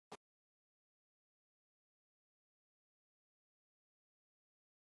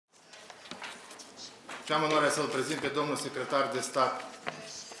Și am onoarea să-l prezint pe domnul secretar de stat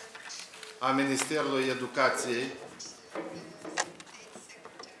a Ministerului Educației,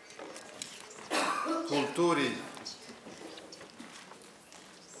 Culturii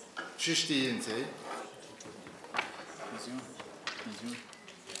și Științei.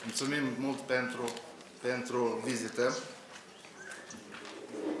 Mulțumim mult pentru vizită.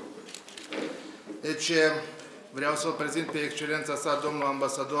 Deci, vreau să o prezint pe excelența sa, domnul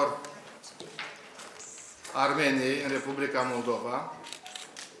ambasador Armeniei în Republica Moldova,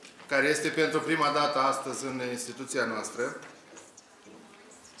 care este pentru prima dată astăzi în instituția noastră.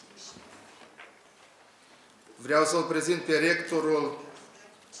 Vreau să-l prezint pe rectorul,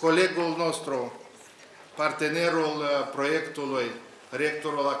 colegul nostru, partenerul proiectului,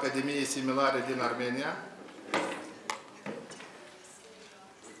 rectorul Academiei similare din Armenia,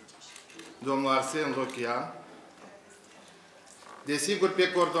 domnul Arsen Lochian, desigur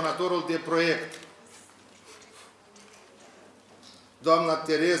pe coordonatorul de proiect, doamna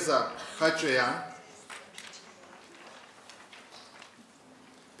Tereza Hacioian,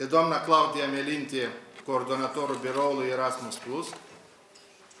 pe doamna Claudia Melinte, coordonatorul biroului Erasmus+,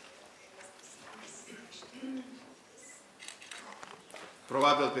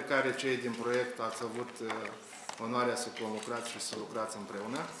 probabil pe care cei din proiect ați avut onoarea să conlucrați și să lucrați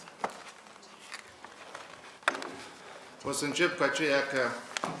împreună. O să încep cu aceea că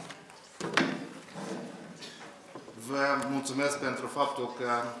vă mulțumesc pentru faptul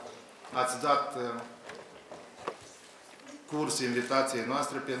că ați dat curs invitației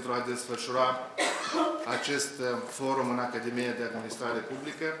noastre pentru a desfășura acest forum în Academia de Administrare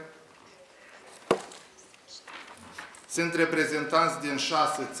Publică. Sunt reprezentanți din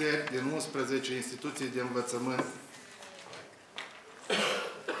 6 țări, din 11 instituții de învățământ.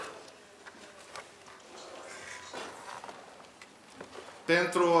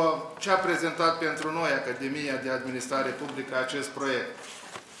 Pentru ce a prezentat pentru noi Academia de Administrare Publică acest proiect?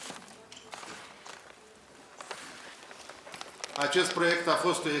 Acest proiect a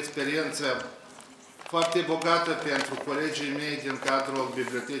fost o experiență foarte bogată pentru colegii mei din cadrul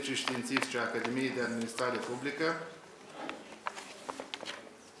Bibliotecii Științifice a Academiei de Administrare Publică.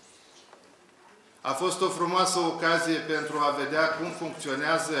 A fost o frumoasă ocazie pentru a vedea cum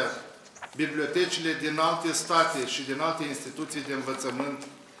funcționează bibliotecile din alte state și din alte instituții de învățământ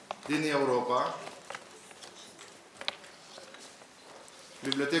din Europa.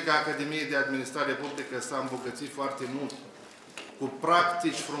 Biblioteca Academiei de Administrare Publică s-a îmbogățit foarte mult cu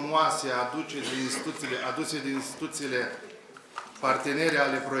practici frumoase aduse din instituțiile partenere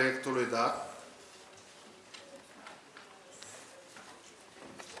ale proiectului dat.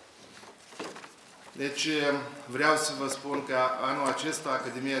 Deci, vreau să vă spun că anul acesta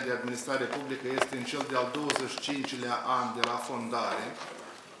Academia de Administrare Publică este în cel de-al 25-lea an de la fondare.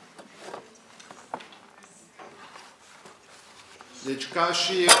 Deci,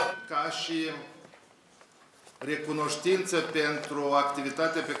 ca și recunoștință pentru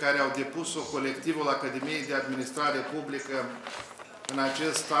activitatea pe care au depus-o colectivul Academiei de Administrare Publică în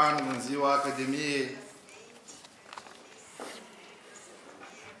acest an, în ziua Academiei,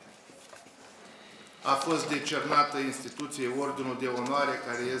 a fost decernată instituției Ordinul de Onoare,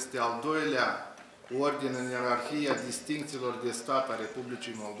 care este al doilea ordin în ierarhia distincțiilor de stat a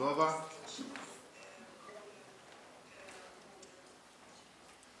Republicii Moldova.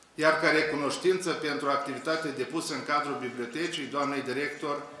 Iar ca recunoștință pentru activitatea depusă în cadrul bibliotecii, doamnei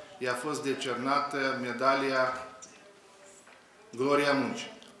director, i-a fost decernată medalia Gloria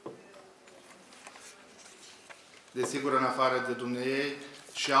Muncii. Desigur, în afară de dumneiei,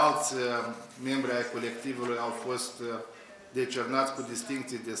 și alți membri ai colectivului au fost decernați cu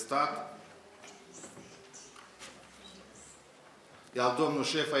distincții de stat. Iar domnul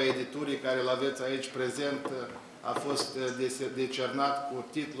șef al editurii, care îl aveți aici prezent, a fost decernat cu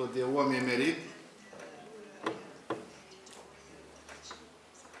titlul de om emerit.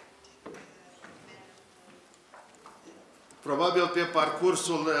 Probabil pe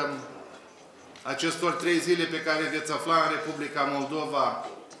parcursul acestor 3 zile pe care veți afla în Republica Moldova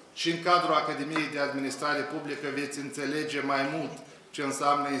și în cadrul Academiei de Administrare Publică veți înțelege mai mult ce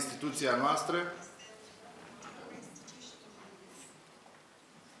înseamnă instituția noastră.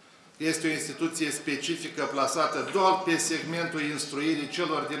 Este o instituție specifică plasată doar pe segmentul instruirii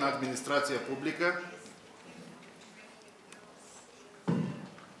celor din administrația publică.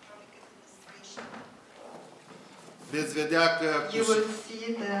 Veți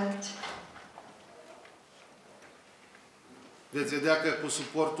vedea că cu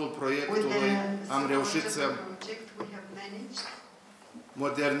suportul proiectului am reușit să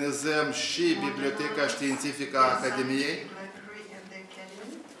modernizăm și Biblioteca Științifică a Academiei.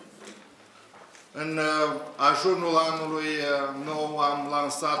 În ajunul anului nou am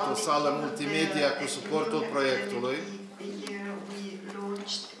lansat o sală multimedia cu suportul proiectului.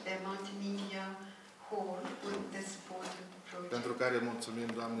 Pentru care mulțumim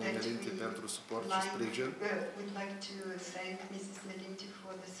doamnei Melinte pentru suport și sprijin.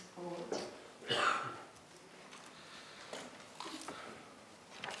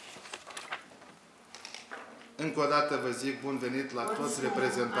 Încă o dată vă zic bun venit la toți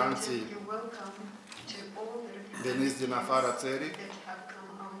reprezentanții veniți din afara țării.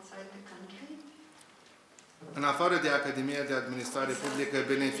 În afară de Academia de Administrare Publică,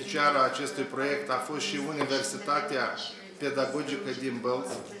 beneficiara acestui proiect a fost și Universitatea Pedagogică din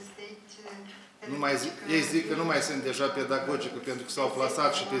Bălți. Ei zic că nu mai sunt deja pedagogică, pentru că s-au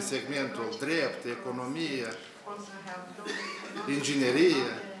plasat și pe segmentul drept, economie,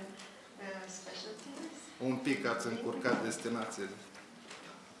 inginerie. Un pic ați încurcat destinațiile.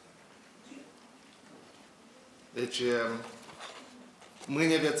 Deci,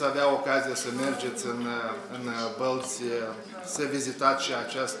 mâine veți avea ocazia să mergeți în Bălți, să vizitați și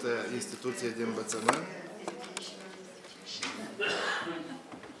această instituție de învățământ.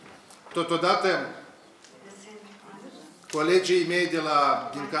 Totodată, colegii mei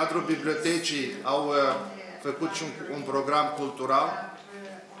din cadrul bibliotecii au făcut și un program cultural.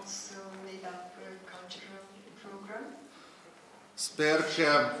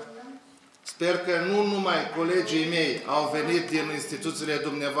 Sper că nu numai colegii mei au venit din instituțiile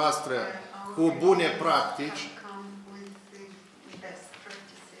dumneavoastră cu bune practici,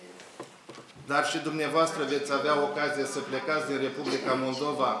 dar și dumneavoastră veți avea ocazia să plecați din Republica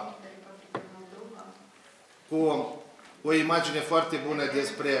Moldova cu o imagine foarte bună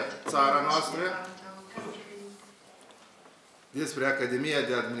despre țara noastră, despre Academia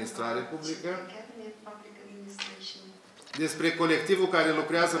de Administrare Publică, despre colectivul care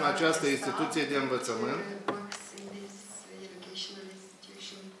lucrează în această instituție de învățământ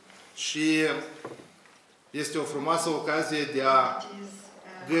și este o frumoasă ocazie de a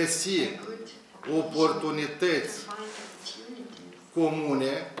găsi oportunități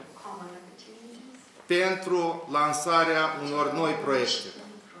comune pentru lansarea unor noi proiecte.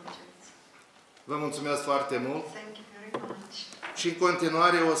 Vă mulțumesc foarte mult și în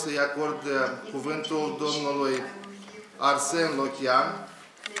continuare o să-i acord cuvântul domnului Arsen Lochian,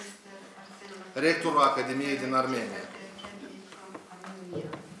 rectorul Academiei din Armenia.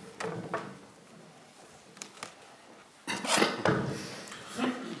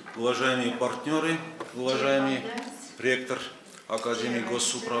 Уважаемые партнеры, уважаемый ректор Академии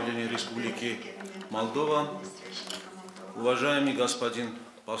Госуправления Республики Молдова, уважаемый господин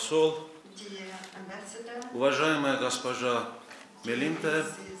посол, уважаемая госпожа Мелинте,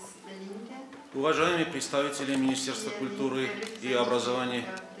 уважаемые представители Министерства культуры и образования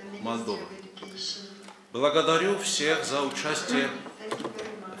Молдовы. Благодарю всех за участие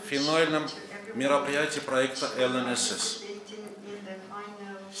в финальном мероприятии проекта ЛНСС.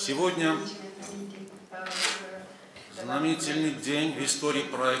 Сегодня знаменательный день в истории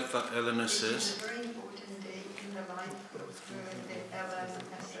проекта ЛНСС.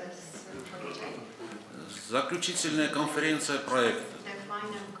 Заключительная конференция проекта.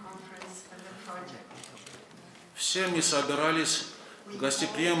 Все мы собирались в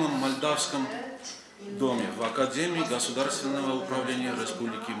гостеприимном молдавском доме в Академии Государственного управления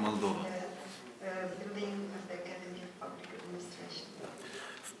Республики Молдова.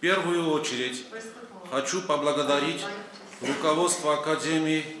 В первую очередь хочу поблагодарить руководство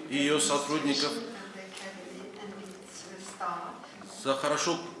Академии и ее сотрудников за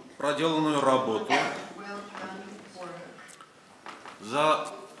хорошо проделанную работу,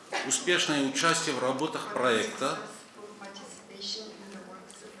 за успешное участие в работах проекта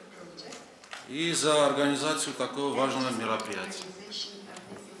и за организацию такого важного мероприятия.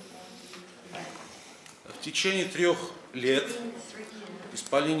 В течение 3 лет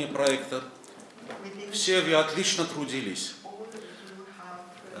исполнения проекта все вы отлично трудились.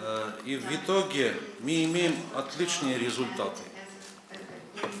 И в итоге мы имеем отличные результаты.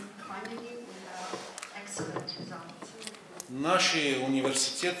 Наши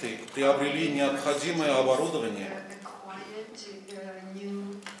университеты приобрели необходимое оборудование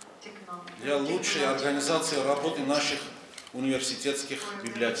для лучшей организации работы наших университетских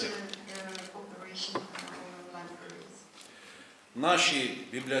библиотек. Наши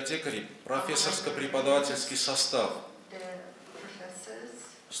библиотекари, профессорско-преподавательский состав,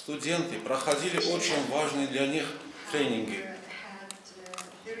 студенты проходили очень важные для них тренинги,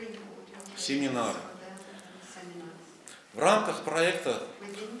 семинары. В рамках проекта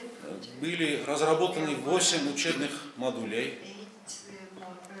были разработаны 8 учебных модулей,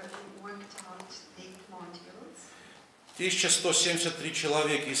 1173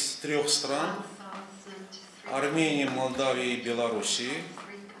 человек из 3 стран, Армении, Молдавии и Белоруссии,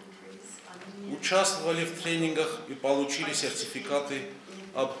 участвовали в тренингах и получили сертификаты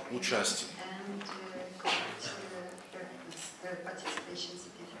об участии.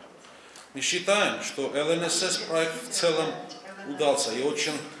 Мы считаем, что ЛНСС проект в целом удался и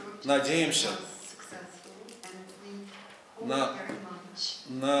очень надеемся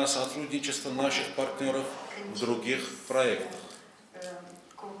на сотрудничество наших партнеров в других проектах.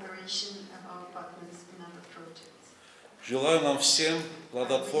 Желаю нам всем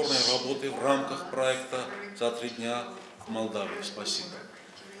плодотворной работы в рамках проекта «За 3 дня в Молдавии». Спасибо.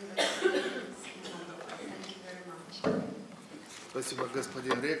 Спасибо,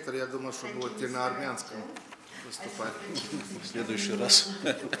 господин ректор. Я думаю, что будете на армянском выступать. В следующий раз.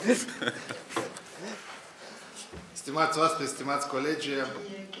 Stimați oaspeți, stimați colegi,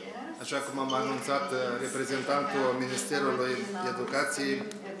 așa cum am anunțat, reprezentantul Ministerului Educației,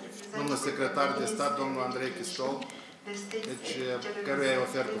 domnul secretar de stat, domnul Andrei Chistol, deci, căruia îi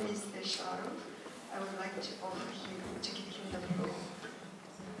ofer cuvântul.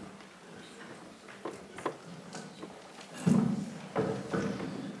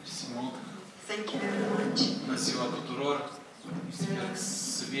 Bună ziua tuturor! Sper că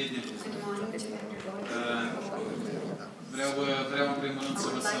se vede. Vreau în primul rând să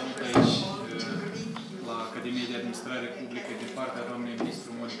vă salut aici la Academia de Administrare Publică din partea doamnei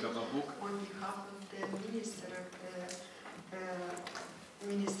ministru Monica Babuc.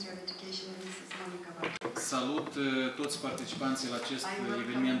 Salut toți participanții la acest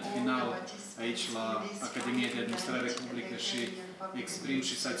eveniment final aici la Academia de Administrare Publică și exprim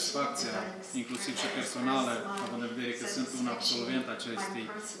și satisfacția, inclusiv și personală, având în vedere că sunt un absolvent acestei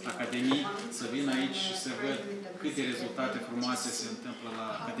academii, să vin aici și să văd câte rezultate frumoase se întâmplă la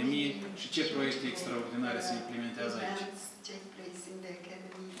Academie și ce proiecte extraordinare se implementează aici.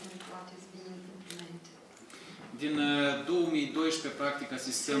 Din 2012, practic,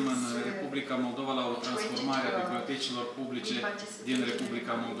 asistăm în Republica Moldova la o transformare a bibliotecilor publice din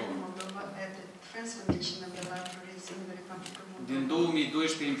Republica Moldova. Din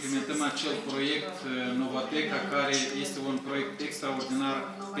 2012 implementăm acel proiect Novateca, care este un proiect extraordinar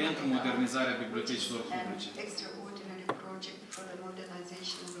pentru modernizarea bibliotecilor publice.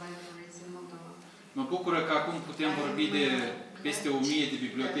 Mă bucură că acum putem vorbi de peste 1000 de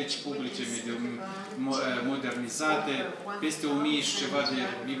biblioteci publice modernizate, peste 1000 și ceva de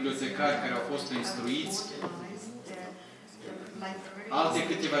bibliotecari care au fost instruiți, alte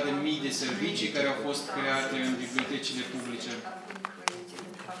câteva de mii de servicii care au fost create în bibliotecile publice.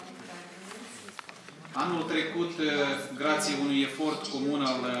 Anul trecut, grație unui efort comun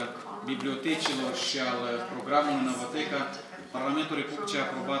al bibliotecilor și al programului Novateca, Parlamentul Republicii a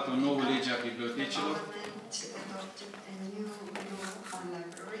aprobat o nouă lege a bibliotecilor,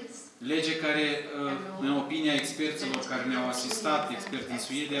 lege care, în opinia experților care ne-au asistat, experți din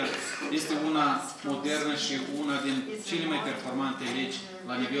Suedia, este una modernă și una din cele mai performante legi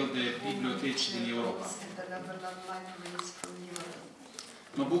la nivel de biblioteci din Europa.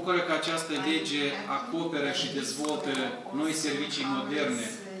 Mă bucură că această lege acoperă și dezvoltă noi servicii moderne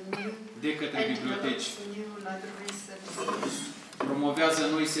de către biblioteci. Promovează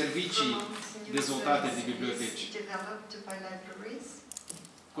noi servicii dezvoltate de biblioteci.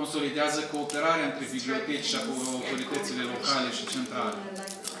 Consolidează cooperarea între biblioteci și autoritățile locale și centrale.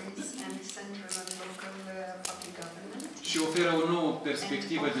 Și oferă o nouă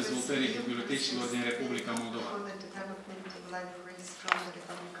perspectivă dezvoltării bibliotecilor din Republica Moldova.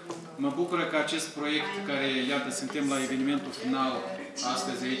 Mă bucură că acest proiect, care, iată, suntem la evenimentul final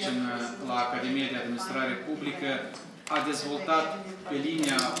astăzi aici la Academia de Administrare Publică, a dezvoltat pe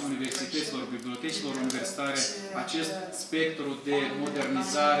linia universităților, bibliotecilor universitare, acest spectru de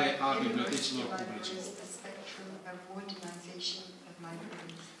modernizare a bibliotecilor publice.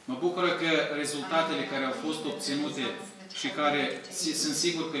 Mă bucură că rezultatele care au fost obținute și care sunt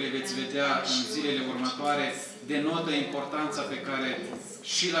sigur că le veți vedea în zilele următoare, denotă importanța pe care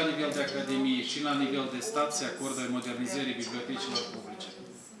și la nivel de academie și la nivel de stat se acordă modernizării bibliotecilor publice.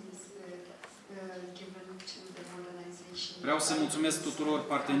 Vreau să mulțumesc tuturor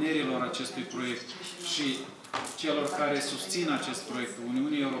partenerilor acestui proiect și celor care susțin acest proiect,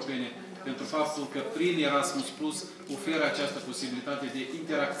 Uniunii Europene, pentru faptul că prin Erasmus Plus oferă această posibilitate de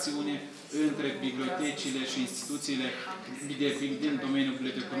interacțiune între bibliotecile și instituțiile din domeniul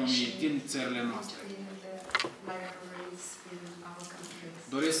biblioteconomiei din țările noastre.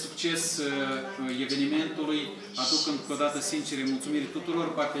 Doresc succes evenimentului, aduc încă o dată sincere mulțumiri tuturor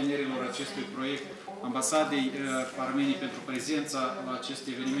partenerilor acestui proiect, Ambasadei Armeniei pentru prezența la acest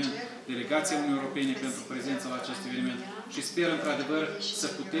eveniment, Delegația Uniunii Europene pentru prezența la acest eveniment și sper într-adevăr să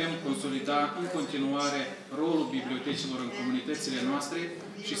putem consolida în continuare rolul bibliotecilor în comunitățile noastre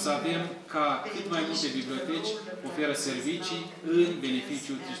și să avem ca cât mai multe biblioteci oferă servicii în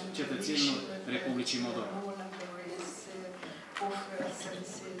beneficiul cetățenilor Republicii Moldova.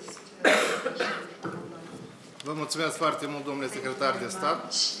 Vă mulțumesc foarte mult, domnule secretar de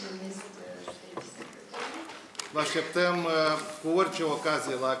stat. Vă așteptăm cu orice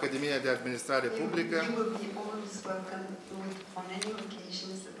ocazie la Academia de Administrare Publică.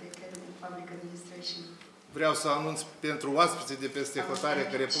 Vreau să anunț pentru oaspeții de peste hotare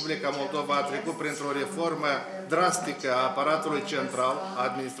că Republica Moldova a trecut printr-o reformă drastică a aparatului central, a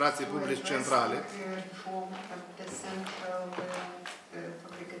administrației publice centrale.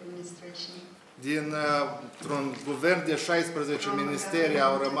 Dintr-un guvern de 16 ministere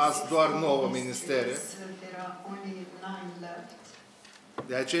au rămas doar 9 ministere.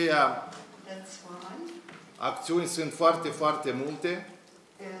 De aceea, acțiuni sunt foarte, foarte multe,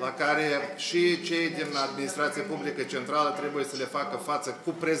 la care și cei din administrația publică centrală trebuie să le facă față cu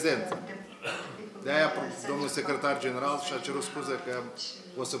prezență. De aia, domnul secretar general și-a cerut scuze că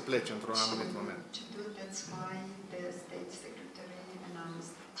o să plece într-un anumit moment.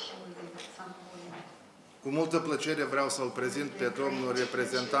 Cu multă plăcere vreau să-l prezint pe domnul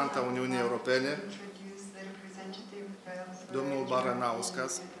reprezentant a Uniunii Europene, domnul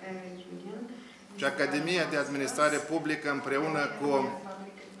Baranauskas, și Academia de Administrare Publică împreună cu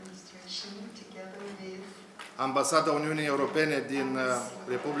Ambasada Uniunii Europene din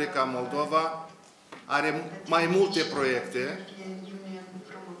Republica Moldova are mai multe proiecte.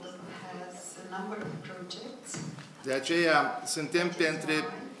 De aceea suntem printre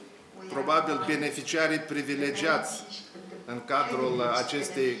probabil beneficiarii privilegiați în cadrul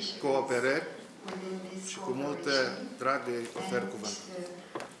acestei cooperări și cu multă drag îi ofer cuvânt.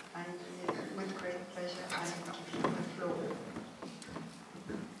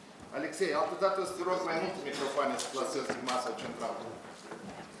 Alexei, altă dată să te rog mai multe microfoane să plasezi în masa centrală.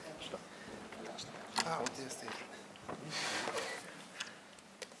 Uite, este aici.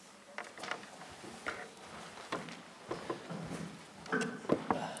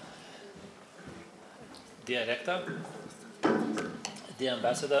 Dear Rector, dear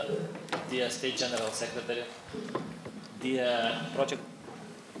Ambassador, dear State General Secretary, dear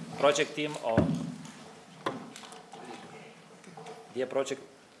project team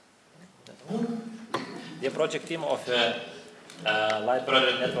of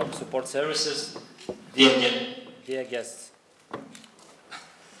Library Network Support Services, dear guests.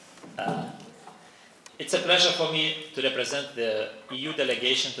 It's a pleasure for me to represent the EU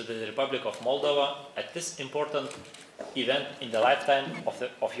delegation to the Republic of Moldova at this important event in the lifetime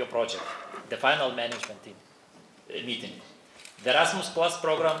of your project, the final management team meeting. The Erasmus Plus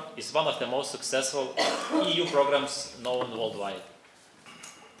program is one of the most successful EU programs known worldwide.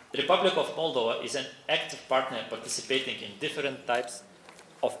 The Republic of Moldova is an active partner participating in different types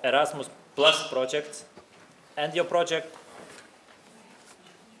of Erasmus Plus projects, and your project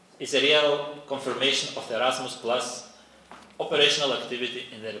is a real confirmation of the Erasmus Plus operational activity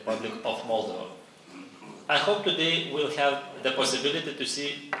in the Republic of Moldova. I hope today we'll have the possibility to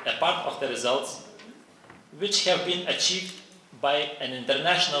see a part of the results which have been achieved by an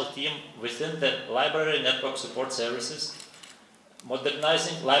international team within the Library Network Support Services,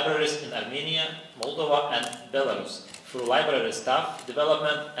 modernizing libraries in Armenia, Moldova and Belarus through library staff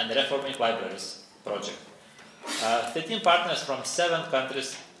development and reforming libraries project. 13 partners from 7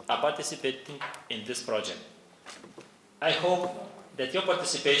 countries are participating in this project. I hope that your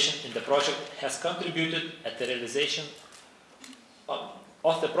participation in the project has contributed at the realization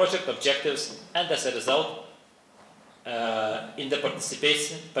of the project objectives, and as a result, in the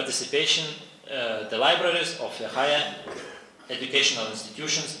participation the libraries of the higher educational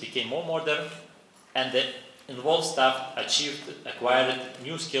institutions became more modern, and the involved staff acquired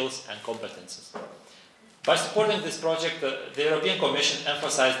new skills and competences. By supporting this project, the European Commission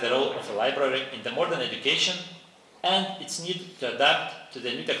emphasized the role of a library in the modern education and its need to adapt to the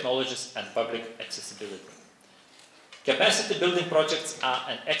new technologies and public accessibility. Capacity building projects are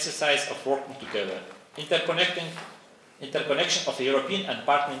an exercise of working together, interconnection of European and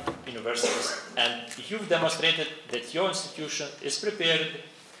partner universities, and you've demonstrated that your institution is prepared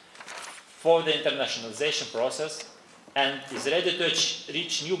for the internationalization process and is ready to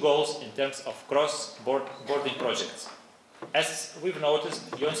reach new goals in terms of cross-border projects. As we've noticed,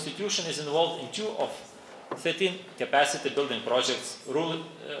 your institution is involved in 2 of 13 capacity building projects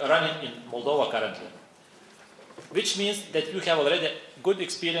running in Moldova currently, which means that you have already good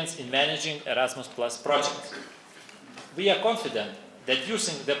experience in managing Erasmus Plus projects. We are confident that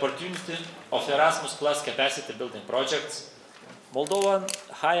using the opportunity of Erasmus Plus capacity building projects, Moldovan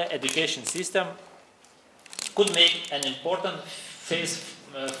higher education system could make an important phase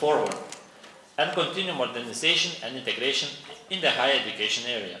forward and continue modernization and integration in the higher education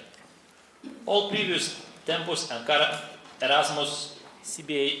area. All previous Tempus and current Erasmus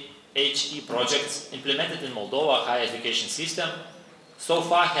CBHE projects implemented in Moldova higher education system so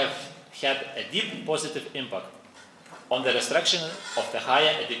far have had a deep positive impact on the restriction of the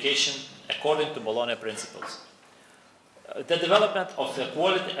higher education according to Bologna principles. The development of the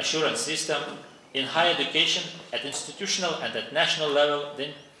quality assurance system in higher education at institutional and at national level, the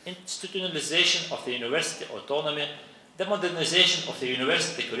institutionalization of the university autonomy, the modernization of the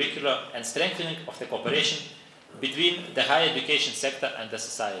university curricula, and strengthening of the cooperation between the higher education sector and the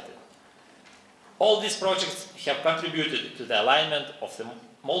society. All these projects have contributed to the alignment of the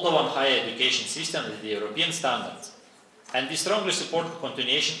Moldovan higher education system with the European standards, and we strongly support the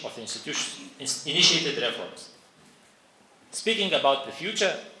continuation of the institution's initiated reforms. Speaking about the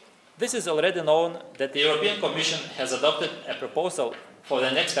future, this is already known that the European Commission has adopted a proposal for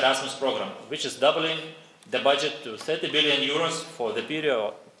the next Erasmus program, which is doubling the budget to 30 billion euros for the period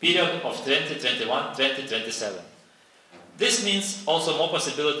of 2021-2027. This means also more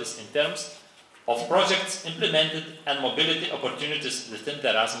possibilities in terms of projects implemented and mobility opportunities within the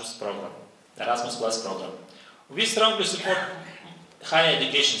Erasmus program, the Erasmus Plus program. We strongly support higher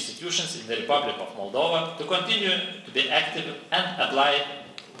education institutions in the Republic of Moldova to continue to be active and apply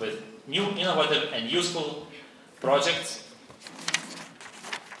with new, innovative and useful project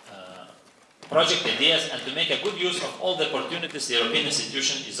ideas, and to make a good use of all the opportunities the European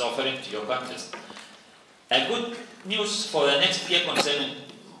institution is offering to your countries. A good news for the next year concerning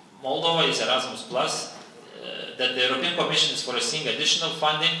Moldova is Erasmus Plus, that the European Commission is foreseeing additional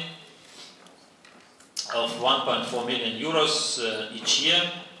funding of 1.4 million euros each year,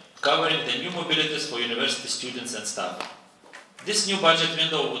 covering the new mobilities for university students and staff. This new budget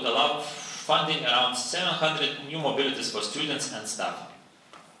window would allow funding around 700 new mobilities for students and staff.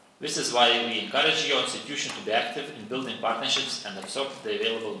 This is why we encourage your institution to be active in building partnerships and absorb the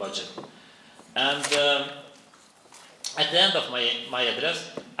available budget. And at the end of my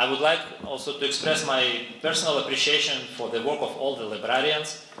address, I would like also to express my personal appreciation for the work of all the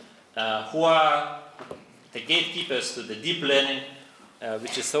librarians who are the gatekeepers to the deep learning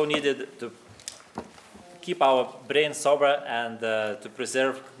which is so needed to keep our brain sober and to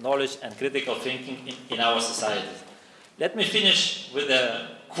preserve knowledge and critical thinking in our society. Let me finish with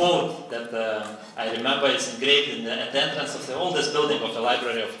a quote that I remember is engraved at the entrance of the oldest building of the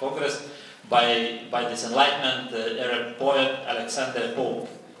Library of Congress by this Enlightenment era poet Alexander Pope.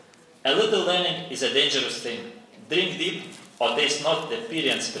 A little learning is a dangerous thing. Drink deep or taste not the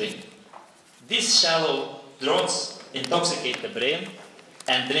Pierian spring. These shallow draughts intoxicate the brain,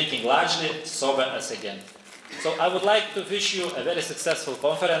 and drinking largely sober us again. So I would like to wish you a very successful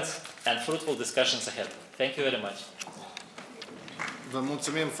conference and fruitful discussions ahead. Thank you very much. Vă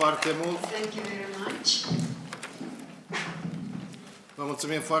mulțumim foarte mult. Thank you very much. Vă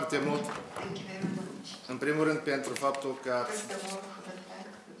mulțumim foarte mult. Thank you very much. În primul rând pentru faptul că ați First of all, for the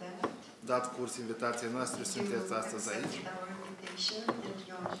fact that dat curs invitației noastre, sunteți astăzi aici. our invitation and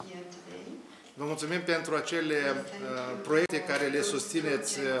you're here today. Vă mulțumim pentru acele proiecte care le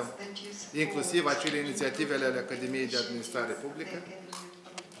susțineți, inclusiv acele inițiative ale Academiei de Administrare Publică.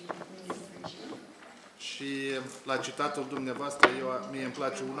 Și la citatul dumneavoastră, mie îmi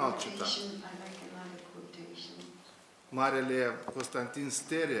place un alt citat. Marele Constantin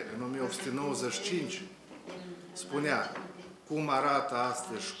Stere, în 1895, spunea: cum arată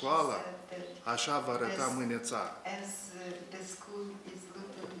astăzi școala, așa va arăta mâine țara.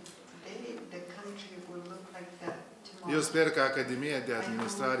 Eu sper că Academia de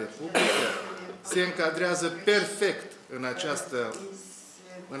Administrare Publică se încadrează perfect în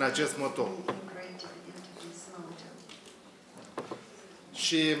acest moto.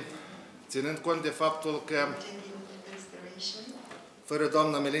 Și ținând cont de faptul că fără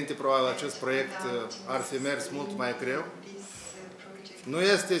doamna Melinte, probabil acest proiect ar fi mers mult mai greu. Nu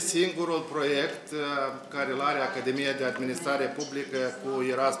este singurul proiect care îl are Academia de Administrare Publică cu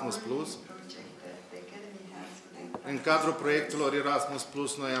Erasmus+. În cadrul proiectelor Erasmus+,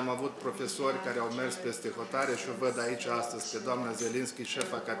 noi am avut profesori care au mers peste hotare și o văd aici astăzi pe doamna Zelinski,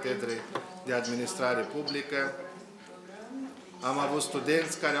 șefa Catedrei de Administrare Publică. Am avut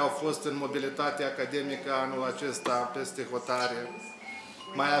studenți care au fost în mobilitate academică anul acesta peste hotare.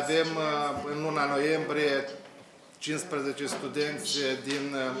 Mai avem în luna noiembrie 15 studenți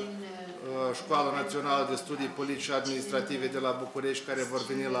din Școala Națională de Studii Politice și Administrative de la București care vor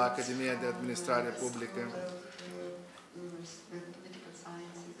veni la Academia de Administrare Publică.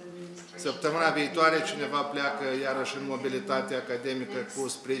 Săptămâna viitoare cineva pleacă iarăși în mobilitate academică cu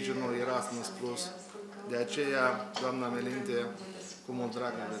sprijinul Erasmus+. De aceea, doamna Melinte, cu mult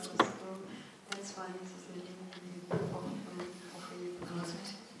drag aveți cuvânt.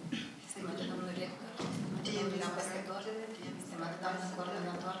 Stimate domnul rector, domnule ambasador, stimate doamnă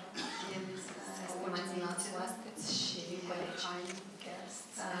coordonator, stimați înalți oaspeți și colegi,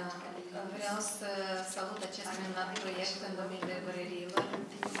 vreau să salut acest minunat proiect în domeniul librăriilor,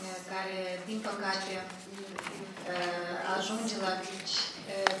 care, din păcate,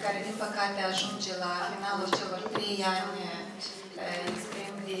 ajunge la finalul celor 3 ani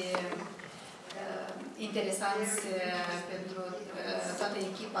extrem de interesanți pentru toată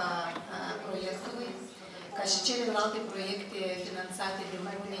echipa proiectului, ca și celelalte proiecte finanțate de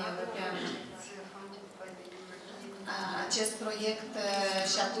Uniunea Europeană. Acest proiect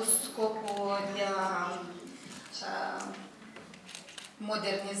și-a pus scopul de a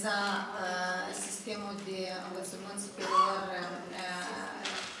moderniza sistemul de învățământ superior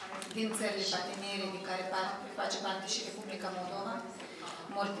din țările partenere de care face parte și Republica Moldova,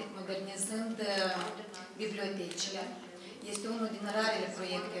 modernizând bibliotecile. Este unul din rarele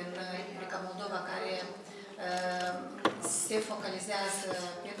proiecte în Republica Moldova care se focalizează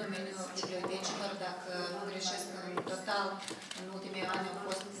pe domeniul bibliotecilor. Dacă nu greșesc, în total, în ultimii ani au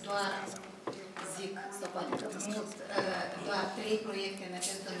fost doar, sau poate mult, doar 3 proiecte în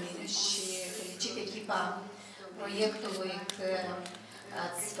acest domeniu și felicit echipa proiectului că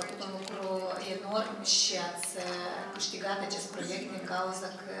ați făcut un lucru enorm și ați câștigat acest proiect din cauza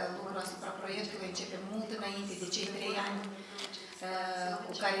că lucrul asupra proiectului începe mult înainte de cei 3 ani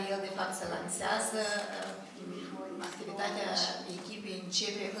cu care el de fapt se lansează. Activitatea echipei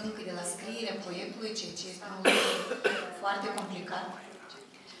începe încă de la scrierea proiectului, ceea ce este un lucru foarte complicat.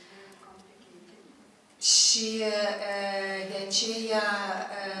 Și de aceea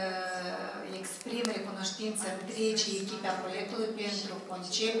exprim recunoștință întregii echipe a proiectului pentru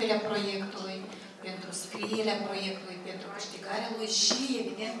conceperea proiectului, pentru scrierea proiectului, pentru câștigarea lui și,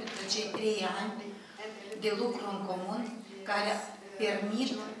 evident, pentru cei 3 ani de lucru în comun care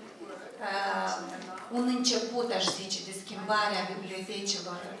permit un început, aș zice, de schimbare a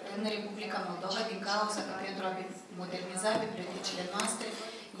bibliotecilor în Republica Moldova, din cauza că pentru a moderniza bibliotecile noastre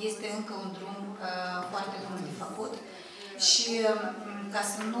este încă un drum foarte lung de făcut. Și ca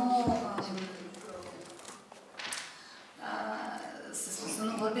să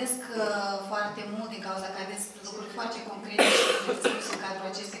nu vorbesc foarte mult din cauza că aveți lucruri foarte concrete și spus în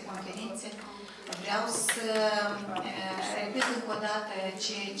cadrul acestei conferințe, vreau să repet încă o dată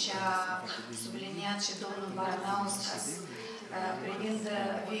ceea ce a subliniat și domnul Baranauskas privind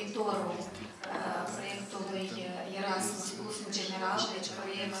viitorul proiectului Erasmus Plus în general, deci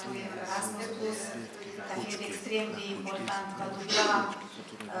proiectul Erasmus Plus, ca fiind extrem de important, va dubla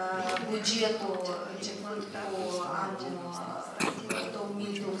bugetul începând cu anul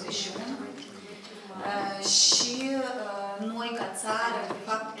 2021 și noi ca țară, de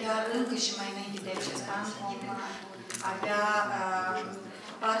fapt chiar încă și mai înainte de acest an, vom avea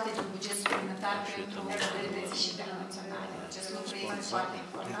parte din buget suplimentar pentru modernizări internaționale. Acest lucru este foarte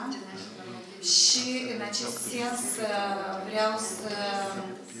important și în acest sens vreau să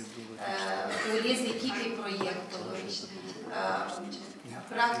urez echipei proiectului,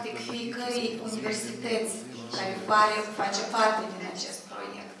 practic fiecărei universități care face parte din acest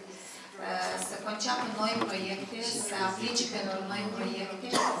proiect, să conceapă noi proiecte, să aplice pentru noi proiecte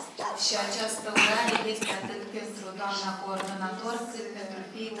și această urare este atât pentru doamna coordonator, cât pentru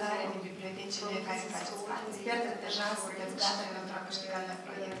fiecare din bibliotecile care faceți parte. Sper că deja sunteți gata pentru a câștiga noi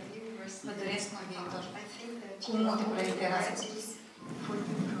proiecte. Vă doresc un viitor cu multe proiecte Erasmus.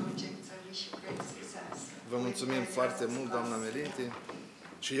 Vă mulțumim foarte mult, doamna Melinte.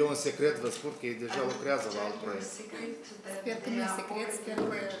 Și eu, în secret, vă spun că ei deja lucrează la alt proiect. Sper că nu e secret, sper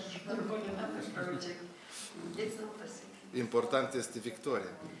că... Important este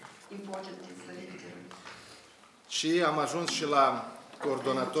victoria. Și am ajuns și la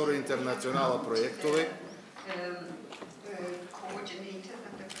coordonatorul internațional al proiectului,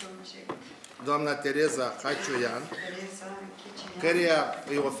 doamna Tereza Haciuian, căreia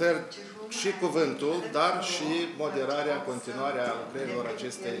îi ofer și cuvântul, dar și moderarea în continuare a lucrărilor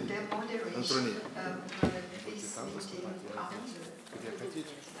acestei întruniri.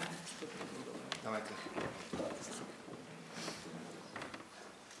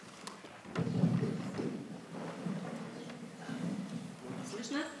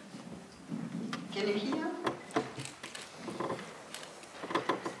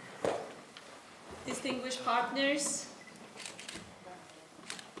 Distinguished partners,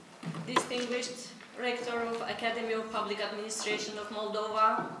 distinguished Rector of Academy of Public Administration of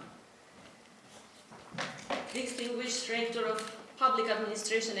Moldova, distinguished Rector of Public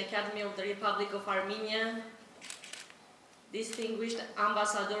Administration Academy of the Republic of Armenia, distinguished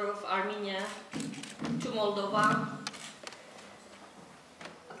Ambassador of Armenia to Moldova,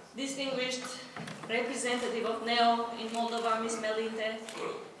 distinguished representative of NEO in Moldova, Ms. Melinte,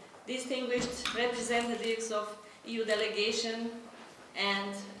 distinguished representatives of EU delegation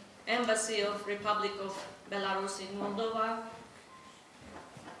and Embassy of Republic of Belarus in Moldova,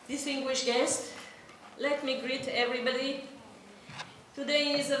 distinguished guests, let me greet everybody.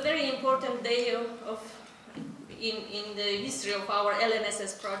 Today is a very important day in the history of our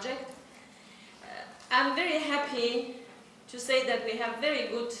LNSS project. I'm very happy to say that we have very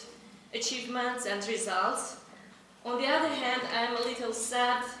good achievements and results. On the other hand, I'm a little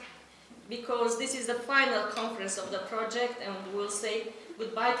sad because this is the final conference of the project and we'll say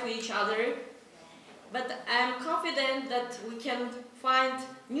goodbye to each other. But I'm confident that we can find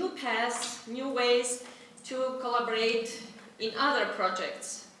new paths, new ways to collaborate in other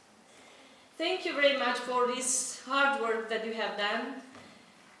projects. Thank you very much for this hard work that you have done.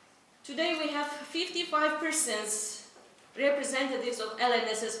 Today we have 55% representatives of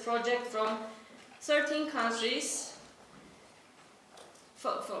LNSS project from 13 countries,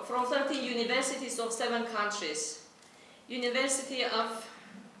 from 13 universities of 7 countries. University of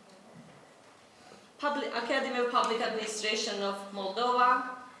Academy of Public Administration of Moldova,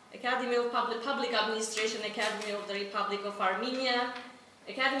 Academy of Public Administration Academy of the Republic of Armenia,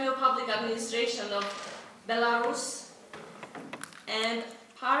 Academy of Public Administration of Belarus, and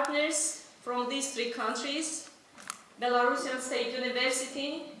partners from these 3 countries: Belarusian State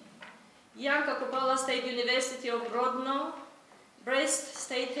University, Yanka Kupala State University of Grodno, Brest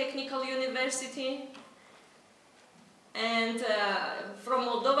State Technical University, and from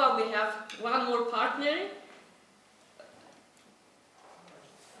Moldova we have one more partner,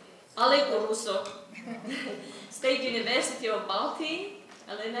 Alegu Russo State University of Balti,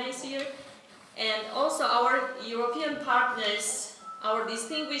 Elena is here, and also our European partners, our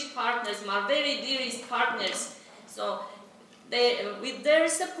distinguished partners, my very dearest partners. So with their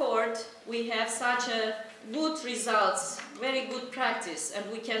support we have such a good results, very good practice, and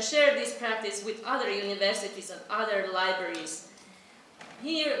we can share this practice with other universities and other libraries.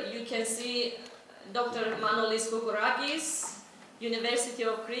 Here you can see Dr. Manolis Kukurakis, University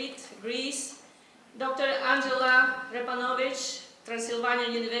of Crete, Greece, Dr. Angela Repanovic, Transylvania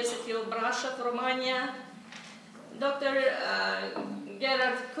University of Brasov, Romania, Dr.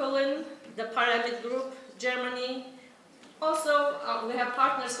 Gerard Cullen, the Pyramid Group, Germany. Also, we have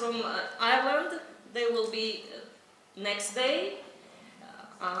partners from Ireland. They will be next day.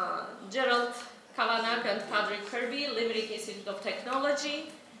 Gerald Kavanagh and Patrick Kirby, Limerick Institute of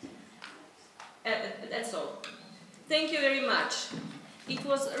Technology. That's all. Thank you very much. It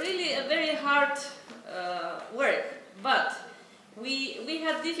was really a very hard work, but we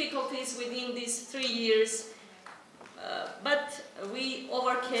had difficulties within these 3 years, but we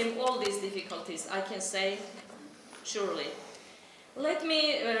overcame all these difficulties, I can say, surely. Let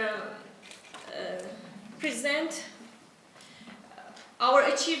me present our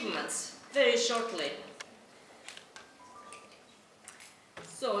achievements very shortly.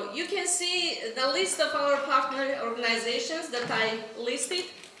 So you can see the list of our partner organizations that I listed.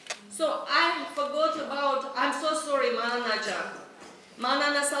 So I forgot about, I'm so sorry,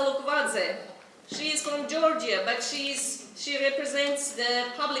 Manana Salukvadze. She is from Georgia, but she represents the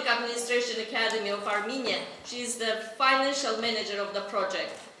Public Administration Academy of Armenia. She is the financial manager of the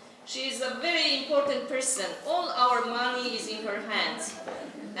project. She is a very important person. All our money is in her hands.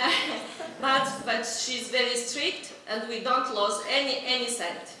 but she's very strict, and we don't lose any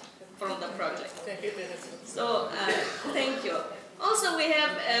cent from the project. So thank you. Also, we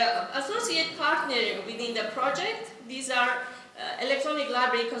have associate partner within the project. These are Electronic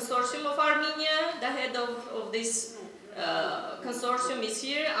Library Consortium of Armenia. The head of this consortium is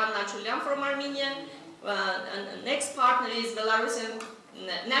here, Anna Chulian from Armenia. And next partner is Belarusian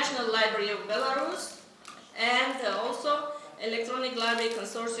National Library of Belarus, and also Electronic Library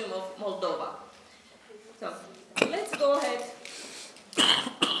Consortium of Moldova. So let's go ahead.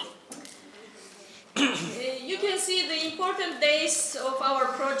 You can see the important days of our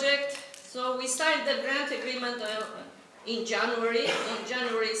project. So we signed the grant agreement in January, on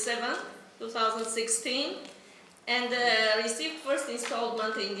January 7th, 2016, and received first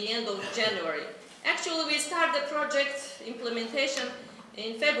installment in the end of January. Actually, we started the project implementation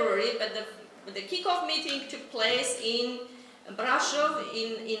in February, but the the kickoff meeting took place in Brasov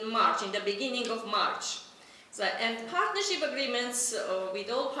in March, in the beginning of March. So, and partnership agreements with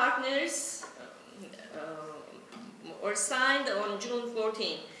all partners were signed on June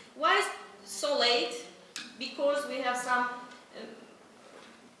 14. Why so late? Because we have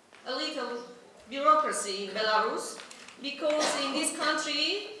a little bureaucracy in Belarus, because in this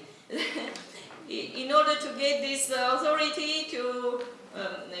country, in order to get this authority to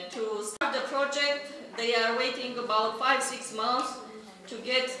start the project, they are waiting about 5-6 months to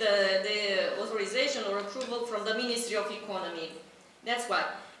get the authorization or approval from the Ministry of Economy. That's why.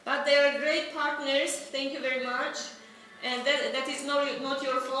 But they are great partners, thank you very much, and that is not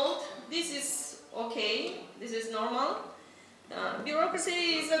your fault. This is okay, this is normal. Bureaucracy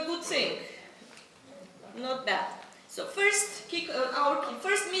is a good thing, not bad. So our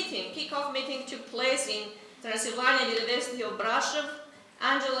first meeting, kickoff meeting, took place in Transylvania University of Brasov.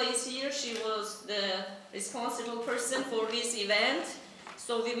 Angela is here, she was the responsible person for this event.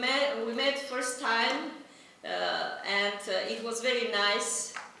 So we met first time, and it was very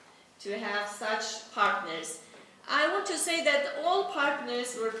nice to have such partners. I want to say that all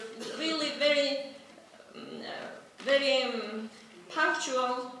partners were really very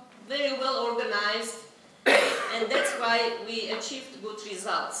punctual, very well organized, and that's why we achieved good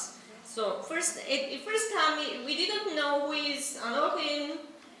results. So first time we didn't know who is Anokhin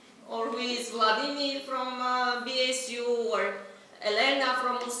or who is Vladimir from BSU or Elena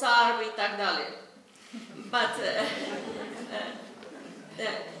from Musar и так далее.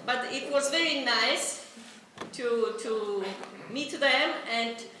 But it was very nice to meet them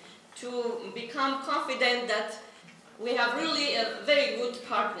and to become confident that we have really very good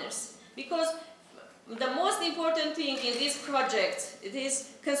partners. Because the most important thing in this project, it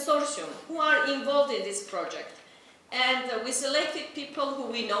is consortium, who are involved in this project. And we selected people who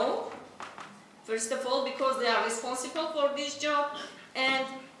we know, first of all, because they are responsible for this job, and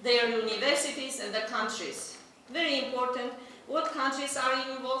their universities and the countries. Very important, what countries are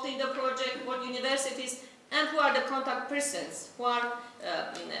involved in the project, what universities, and who are the contact persons, who are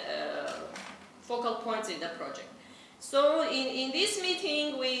focal points in the project. So in this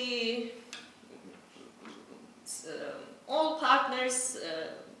meeting, all partners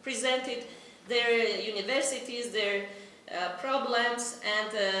presented their universities, their problems,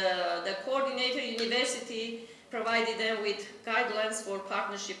 and the coordinator university provided them with guidelines for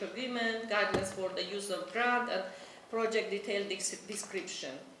partnership agreement, guidelines for the use of grant, and project detailed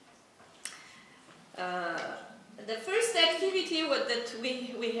description. The first activity that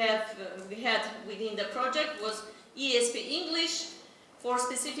we had within the project was ESP English for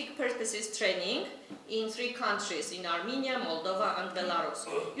specific purposes training in 3 countries, in Armenia, Moldova, and Belarus.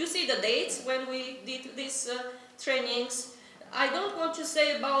 You see the dates when we did these trainings. I don't want to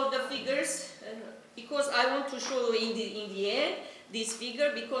say about the figures because I want to show you in the end this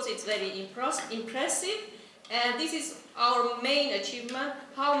figure because it's very impressive, and this is our main achievement,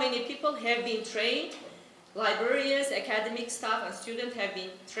 how many people have been trained. Librarians, academic staff, and students have been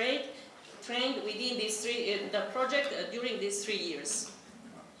trained within the project during these 3 years.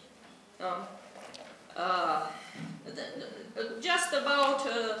 Just about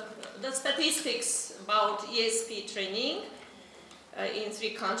the statistics about ESP training in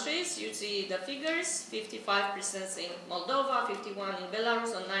 3 countries. You see the figures: 55% in Moldova, 51% in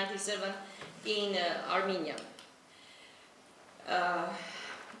Belarus, and 97% in Armenia.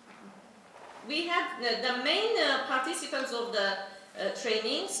 We had the main participants of the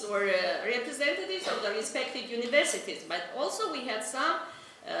trainings were representatives of the respective universities, but also we had some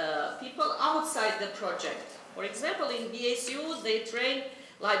people outside the project. For example, in BSU, they trained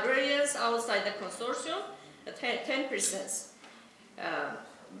librarians outside the consortium, 10%.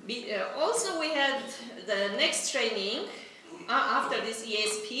 Also, we had the next training after this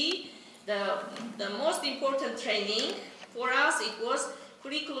ESP. The most important training for us, it was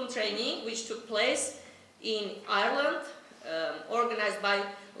curriculum training, which took place in Ireland, organized by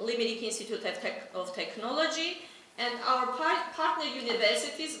Limerick Institute of Technology, and our partner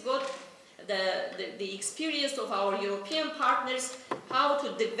universities got the experience of our European partners, how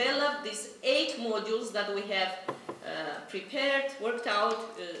to develop these 8 modules that we have prepared, worked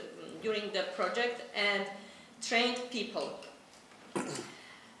out during the project, and trained people.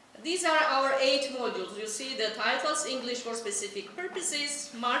 These are our 8 modules. You see the titles: English for specific purposes,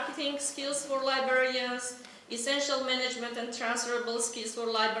 marketing skills for librarians, essential management and transferable skills for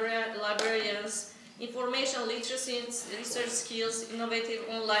librarians, information literacy and research skills, innovative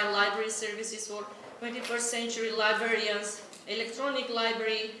online library services for 21st century librarians, electronic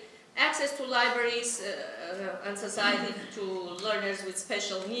library, access to libraries and society to learners with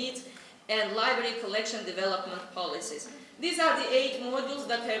special needs, and library collection development policies. These are the 8 modules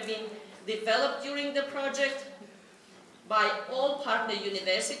that have been developed during the project by all partner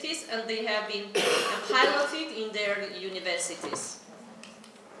universities, and they have been piloted in their universities.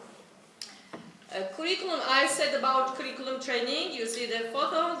 Curriculum, I said about curriculum training, you see the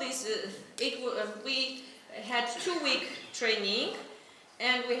photo, we had 2-week training,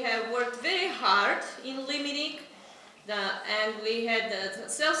 and we have worked very hard in limiting, and we had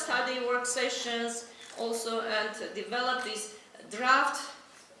self-study work sessions also, and developed these draft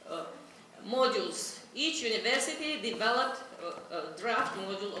modules. Each university developed a draft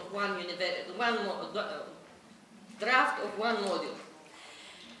module of draft of one module.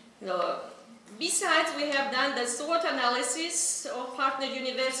 Besides, we have done the SWOT analysis of partner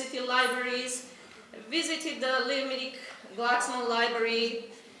university libraries, visited the Limerick Glaxman Library.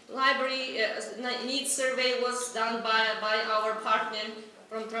 Library needs survey was done by our partner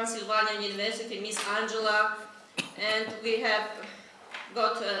from Transylvania University, Miss Angela, and we have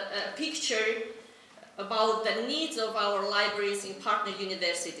got a picture about the needs of our libraries in partner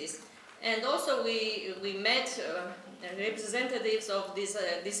universities. And also we met representatives of this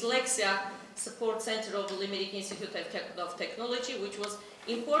Dyslexia Support Center of the Limerick Institute of Technology, which was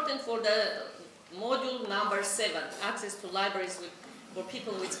important for the module number 7, access to libraries for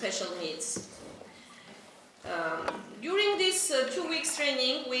people with special needs. During this 2 weeks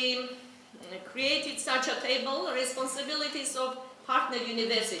training, we created such a table, responsibilities of partner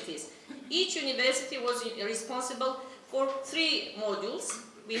universities. Each university was responsible for 3 modules.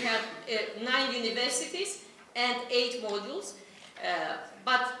 We had 9 universities and 8 modules,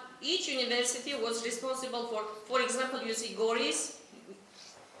 but each university was responsible for example, you see Goris,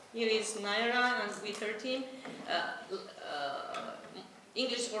 here is Naira and with her team,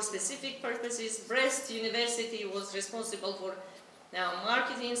 English for specific purposes. Brest University was responsible for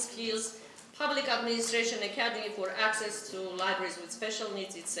marketing skills, Public Administration Academy for access to libraries with special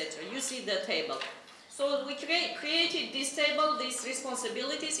needs, etc. You see the table. So we created this table, these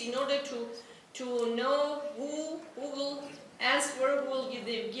responsibilities, in order to know who will answer, who will give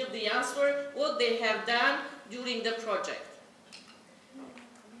the answer, what they have done during the project.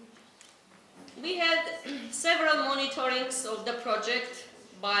 We had several monitorings of the project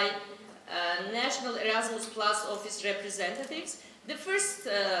by National Erasmus Plus Office representatives. The first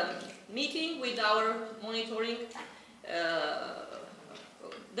meeting with our monitoring,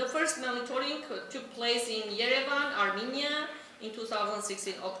 took place in Yerevan, Armenia, in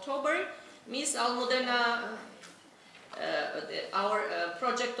 2016 October. Ms. Almudena, our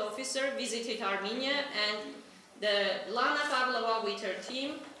project officer, visited Armenia, and the Lana Karlova with her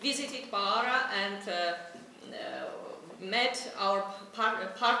team visited Paara and met our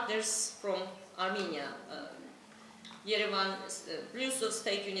partners from Armenia. Yerevan, Brusov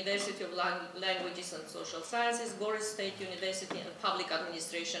State University of Languages and Social Sciences, Goris State University, and Public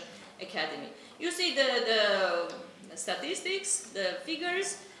Administration Academy. You see the statistics, the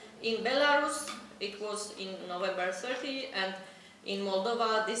figures. In Belarus, it was in November 30, and in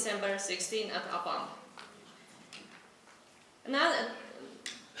Moldova, December 16 at Apam. Now,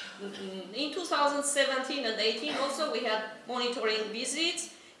 in 2017 and 18 also, we had monitoring visits.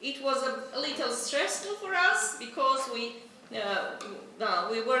 It was a little stressful for us because we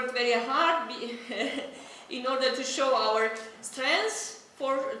worked very hard in order to show our strengths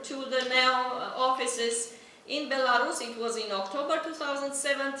to the now offices. In Belarus, it was in October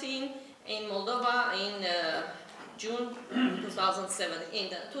 2017. In Moldova, in June 2007. In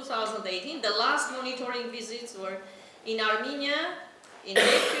 2018, the last monitoring visits were in Armenia in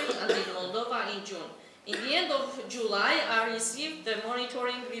April and in Moldova in June. In the end of July, I received the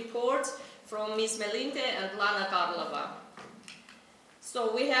monitoring reports from Ms. Melinte and Lana Karlova.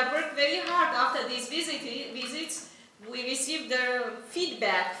 So we have worked very hard after these visits. We received the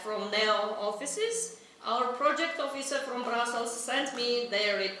feedback from NEO offices. Our project officer from Brussels sent me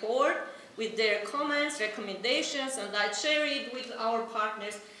their report with their comments, recommendations, and I shared it with our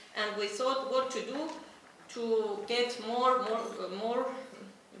partners, and we thought what to do to get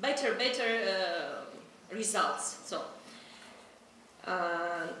better results. So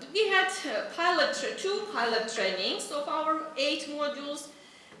we had two pilot trainings of our 8 modules,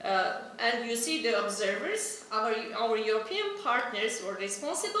 and you see the observers, our European partners were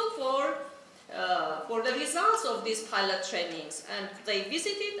responsible for the results of these pilot trainings, and they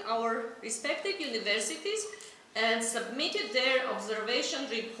visited our respective universities and submitted their observation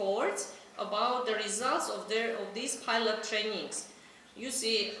reports about the results of these pilot trainings. You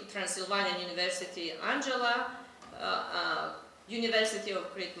see Transylvania University, Angela, University of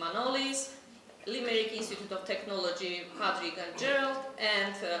Crete Manolis, Limerick Institute of Technology, Patrick and Gerald,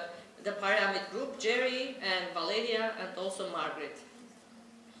 and the pyramid group, Jerry and Valeria, and also Margaret.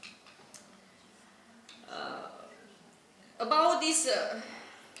 About these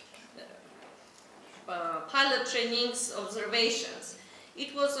pilot trainings observations,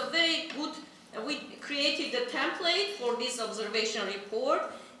 it was a very good, we created a template for this observation report,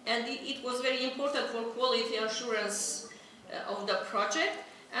 and it was very important for quality assurance of the project,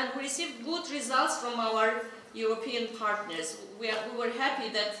 and we received good results from our European partners. We were happy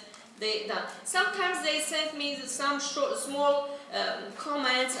that sometimes they sent me some small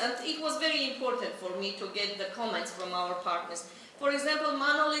comments, and it was very important for me to get the comments from our partners. For example,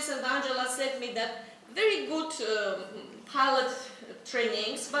 Manolis and Angela sent me that very good pilot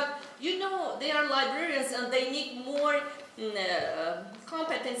trainings, but you know, they are librarians and they need more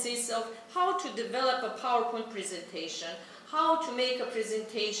competencies of how to develop a PowerPoint presentation, how to make a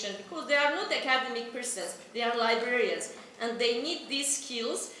presentation, because they are not academic persons, they are librarians, and they need these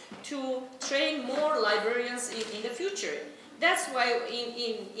skills to train more librarians in the future. That's why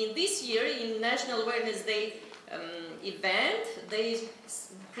in this year, in National Awareness Day event, they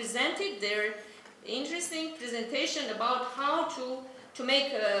presented their interesting presentation about how to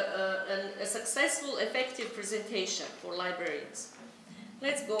make a successful, effective presentation for librarians.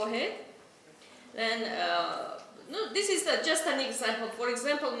 Let's go ahead. And no, this is just an example. For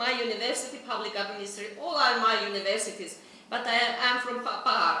example, my university, public administration, all are my universities, but I'm from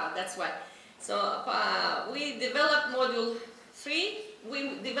Pahara, that's why. So we developed module 3.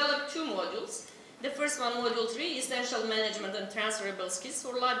 We developed 2 modules. The first one, module 3, essential management and transferable skills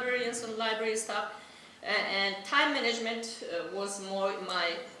for librarians and library staff. And time management was more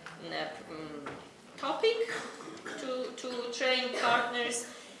my topic to train partners.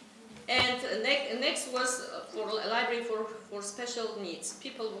 And next was for a library for special needs,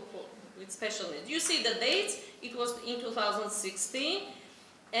 people with special needs. You see the dates, it was in 2016.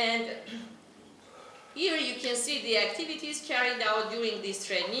 And here you can see the activities carried out during this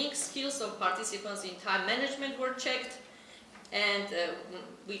training. Skills of participants in time management were checked, and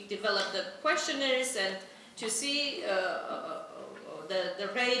we developed the questionnaires and to see the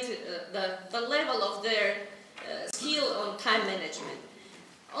rate, the level of their skill on time management.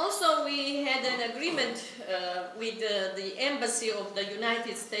 Also, we had an agreement with the Embassy of the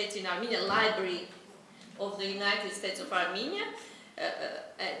United States in Armenia, Library of the United States of Armenia,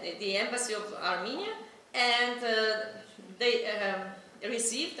 the Embassy of Armenia, and they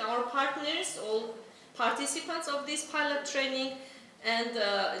received our partners, all participants of this pilot training, and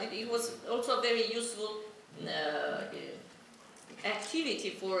it was also a very useful activity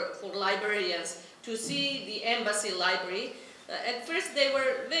for librarians to see the embassy library. At first they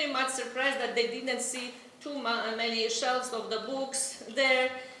were very much surprised that they didn't see too many shelves of the books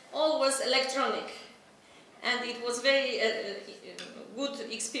there. All was electronic, and it was very good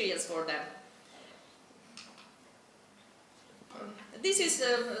experience for them. This is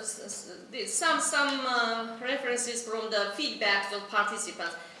some references from the feedback of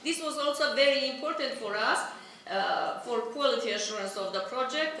participants. This was also very important for us for quality assurance of the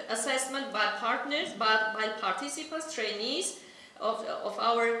project, assessment by partners, but by participants, trainees of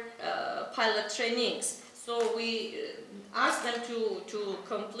our pilot trainings. So we asked them to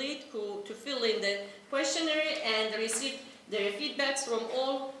complete, to fill in the questionnaire and receive their feedbacks from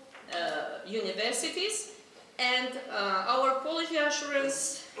all universities. And our quality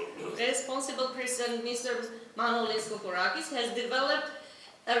assurance responsible person, Mr. Manolis Kokorakis, has developed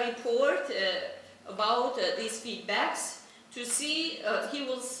a report about these feedbacks. To see, he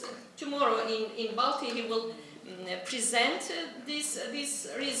will tomorrow in Balti, he will present these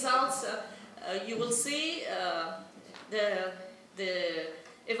results. You will see the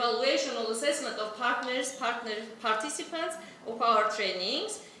evaluation or assessment of participants of our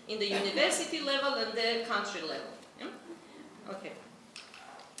trainings in the university level and the country level. Yeah? Okay.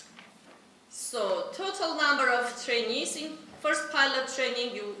 So total number of trainees in first pilot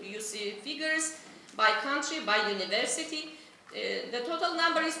training, you see figures by country, by university. The total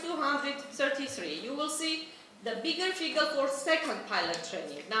number is 233. You will see the bigger figure for second pilot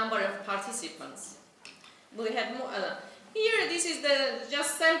training, number of participants. We had more. Here, this is the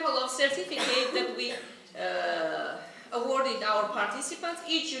just sample of certificate that we awarded our participants.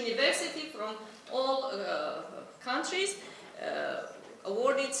 Each university from all countries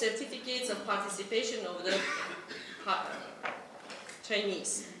awarded certificates of participation of the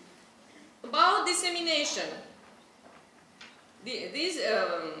trainees. About dissemination, it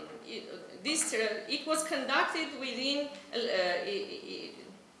was conducted within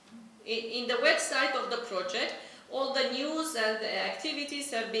in the website of the project. All the news and the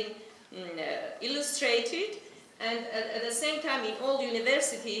activities have been illustrated, and at the same time in all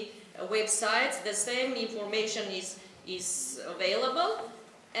university websites, the same information is available.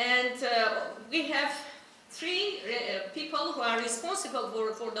 And we have three people who are responsible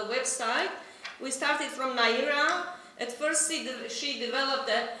for the website. We started from Naira. At first she developed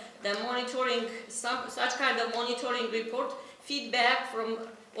the monitoring, such kind of monitoring report, feedback from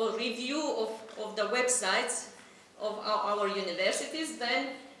or review of the websites of our universities. Then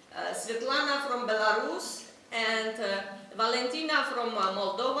Svetlana from Belarus and Valentina from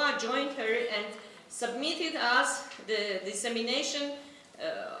Moldova joined her and submitted us the dissemination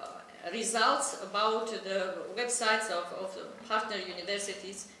results about the websites of partner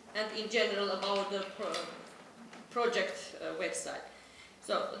universities and in general about the project website.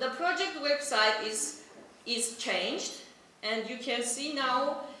 So the project website is changed, and you can see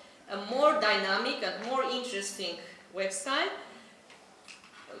now a more dynamic and more interesting website,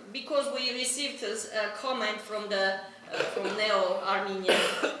 because we received a comment from the from Neo-Armenia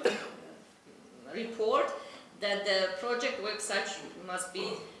report that the project website must be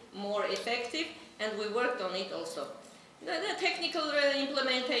more effective, and we worked on it also. The technical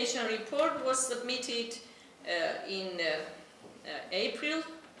implementation report was submitted in April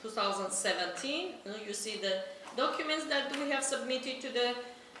 2017. You see the documents that we have submitted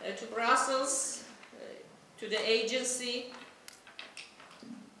to Brussels, to the agency.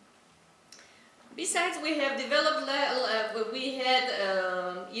 Besides, we have developed, we had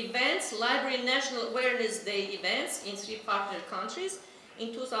events, Library National Awareness Day events in 3 partner countries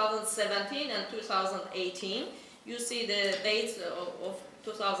in 2017 and 2018. You see the dates of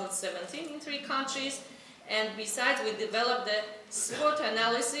 2017 in 3 countries. And besides, we developed the SWOT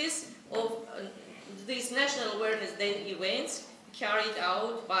analysis of these National Awareness Day events carried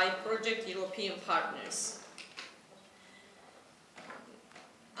out by Project European partners.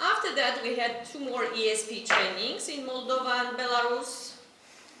 After that, we had 2 more ESP trainings in Moldova and Belarus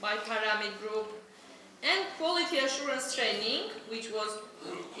by Pyramid Group, and quality assurance training, which was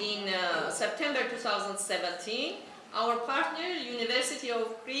in September 2017. Our partner, University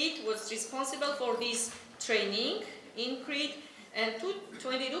of Crete, was responsible for this training in Crete, and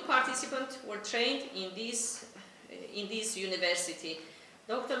 22 participants were trained in this university.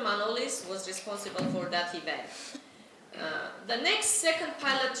 Dr. Manolis was responsible for that event. The next second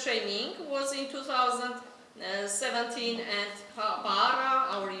pilot training was in 2017, and Para,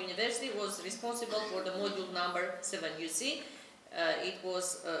 our university, was responsible for the module number 7. You see, it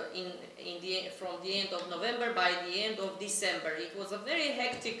was from the end of November by the end of December. It was a very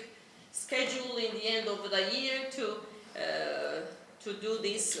hectic schedule in the end of the year to do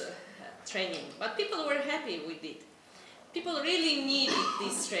this training, but people were happy with it. People really needed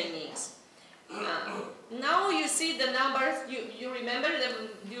these trainings. Now you see the numbers. You remember that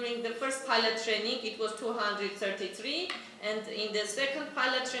during the first pilot training it was 233, and in the second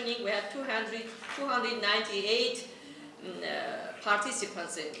pilot training we had 298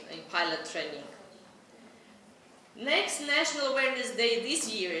 participants in pilot training. Next National Awareness Day this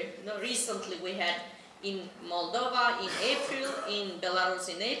year, recently we had in Moldova in April, in Belarus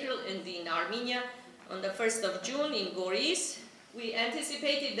in April, and in Armenia on the 1st of June in Goris. We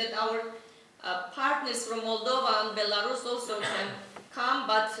anticipated that our partners from Moldova and Belarus also can come,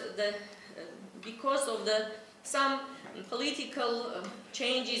 but because of some political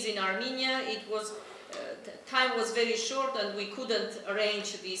changes in Armenia, time was very short and we couldn't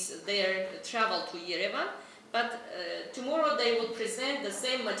arrange their travel to Yerevan. But tomorrow they will present the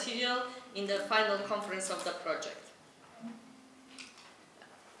same material in the final conference of the project.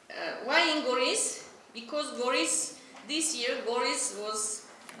 Why in Goris? Because this year Goris was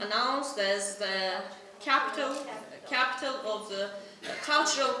announced as the capital of the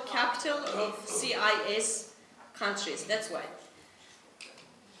cultural capital of CIS countries. That's why.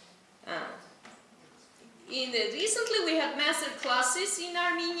 Recently we had master classes in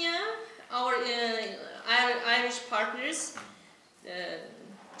Armenia. Our Irish partners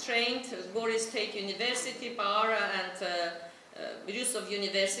trained Goris State University, Para, and Brusov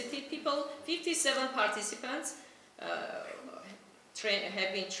University people. 57 participants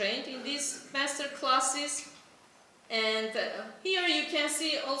have been trained in these master classes. And here you can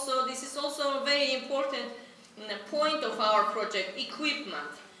see also, this is also a very important point of our project,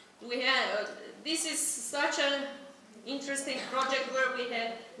 equipment. This is such an interesting project where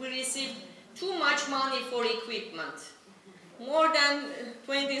we received too much money for equipment, more than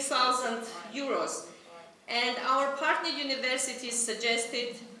 20,000 euros. And our partner universities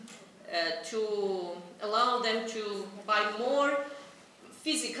suggested to allow them to buy more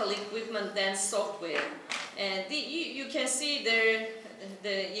physical equipment than software. And you can see the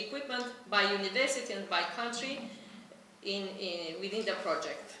equipment by university and by country within the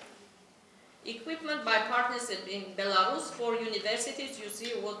project. equipment by partners in Belarus for universities. You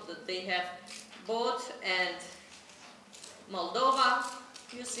see what they have bought, and Moldova,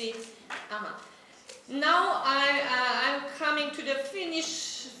 you see. Now I'm coming to the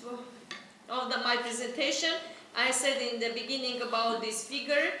finish of my presentation. I said in the beginning about this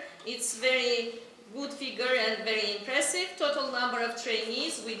figure. It's very good figure and very impressive. Total number of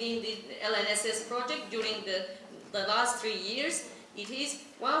trainees within the LNSS project during the last 3 years, it is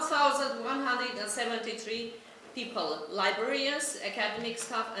 1,173 people, librarians, academic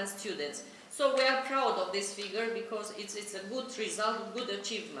staff and students. So we are proud of this figure because it's a good result, good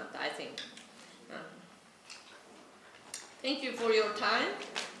achievement, I think. Thank you for your time.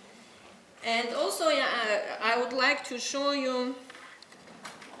 And also I would like to show you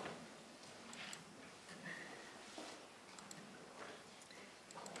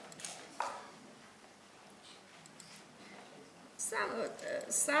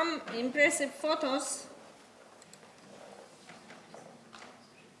some impressive photos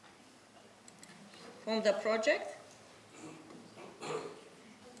from the project.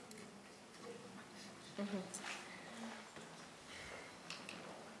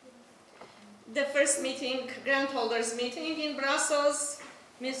 The first meeting, grant holders meeting in Brussels,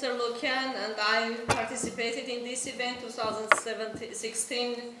 Mr. Lukian and I participated in this event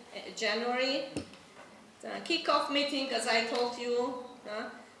 2016 January. The kick-off meeting, as I told you,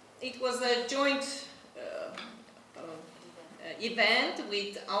 it was a joint event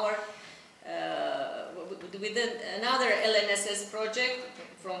with our with another LNSS project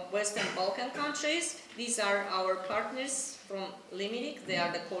from Western Balkan countries. These are our partners from Limitic. They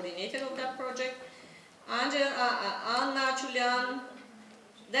are the coordinator of that project. Anna, Julian.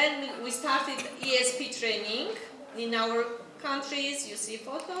 Then we started ESP training in our countries. You see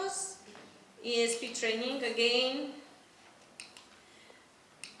photos. ESP training again.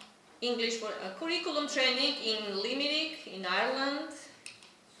 English for curriculum training in Limerick, in Ireland,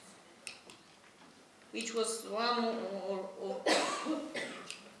 which was one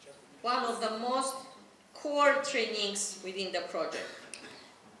of the most core trainings within the project.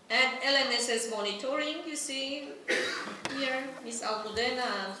 And LNSS monitoring, you see here, Ms. Almudena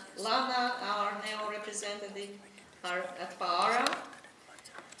and Lana, our NEO representative, are at Paara.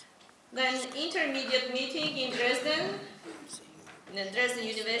 Then intermediate meeting in Dresden, in the Dresden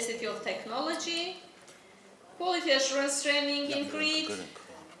University of Technology. Quality assurance training in Crete.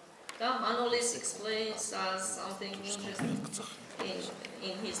 Manolis explains us something interesting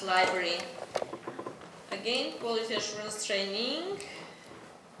in his library. Again, quality assurance training.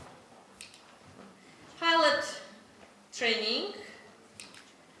 Pilot training.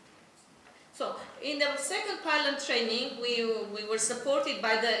 So, in the second pilot training, we were supported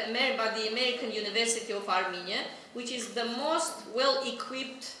by the American University of Armenia, which is the most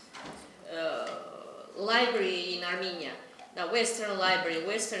well-equipped library in Armenia, the Western library,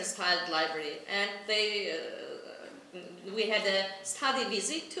 Western-styled library. And we had a study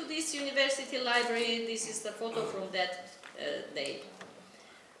visit to this university library. This is the photo from that day.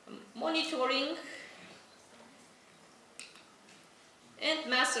 Monitoring and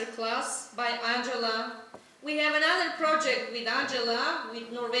master class by Angela. We have another project with Angela,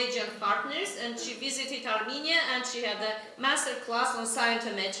 with Norwegian partners, and she visited Armenia and she had a master class on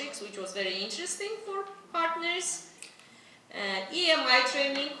scientometrics, which was very interesting for partners. EMI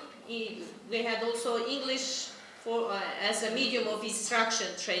training, we had also English for, as a medium of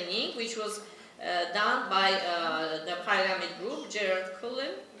instruction training, which was done by the pyramid group, Gerard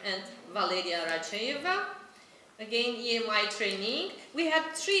Cullen and Valeria Racheva. Again, EMI training. We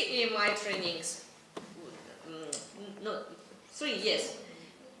had 3 EMI trainings. No, 3, yes.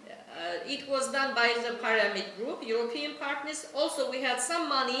 It was done by the pyramid group, European partners. Also, we had some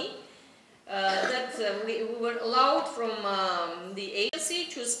money that we were allowed from the agency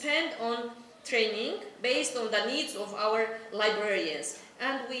to spend on training based on the needs of our librarians.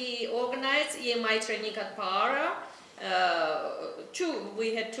 And we organized EMI training at Paara.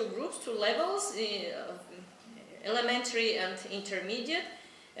 We had 2 groups, 2 levels, elementary and intermediate,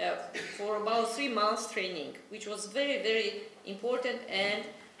 for about 3 months training, which was very, very important, and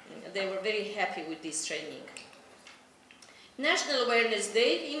they were very happy with this training. National Awareness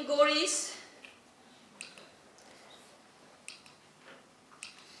Day in Goris.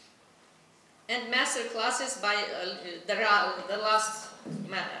 And master classes by the last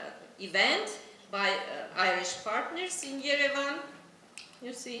event by Irish partners in Yerevan,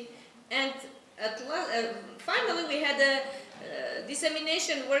 you see. And finally we had a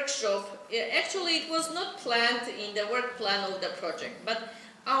dissemination workshop. Actually it was not planned in the work plan of the project, but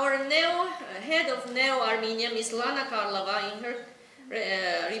our head of NEO Armenia, Ms. Lana Karlova, in her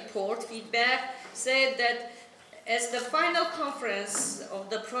report, feedback, said that as the final conference of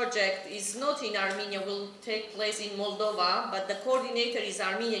the project is not in Armenia, will take place in Moldova, but the coordinator is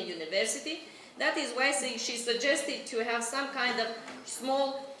Armenian University. That is why she suggested to have some kind of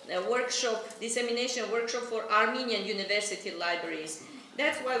small workshop, dissemination workshop for Armenian university libraries.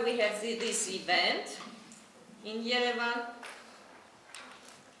 That's why we have this event in Yerevan.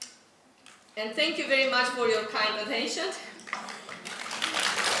 And thank you very much for your kind attention.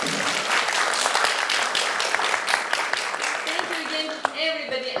 Thank you again,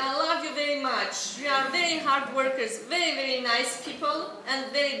 everybody. I love you very much. You are very hard workers, very, very nice people, and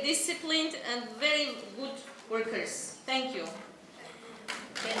very disciplined and very good workers. Thank you.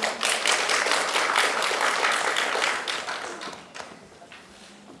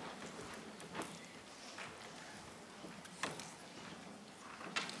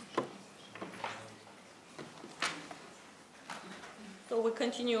 So we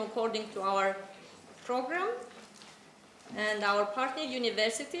continue according to our program, and our partner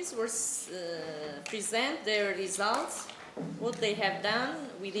universities will present their results, what they have done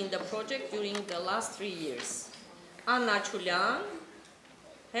within the project during the last 3 years. Anna Chulian,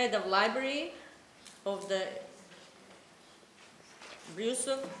 Head of Library of the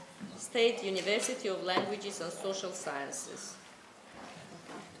Brusov State University of Languages and Social Sciences.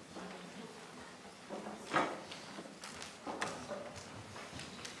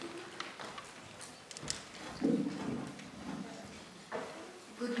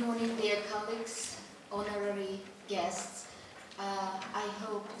 Good morning, dear colleagues, honorary guests. I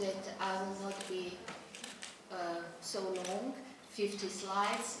hope that I will not be so long, 50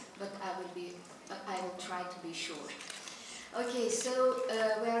 slides, but I will try to be short. Okay, so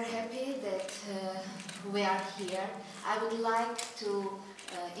we are happy that we are here. I would like to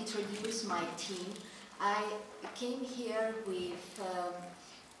introduce my team. I came here with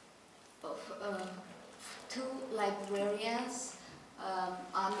 2 librarians,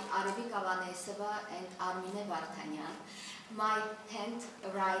 Arabik Avanesova and Armine Vartanyan. My hand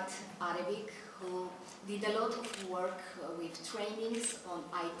write Arabic, who did a lot of work with trainings on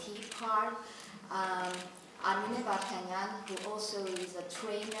IT part. Armine Vartanyan, who also is a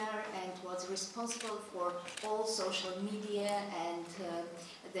trainer and was responsible for all social media and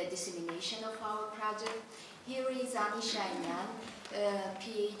the dissemination of our project. Here is Ani Shainyan,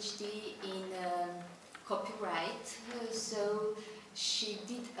 PhD in copyright. So she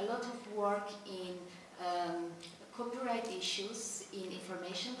did a lot of work in copyright issues, in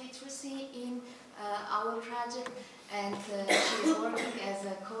information literacy in our project, and she is working as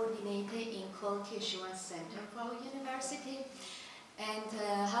a coordinator in Quality Assurance Center for our university. And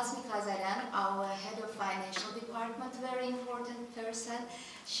Hasmi Kazaryan, our head of financial department, very important person.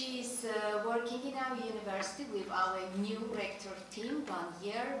 She is working in our university with our new rector team 1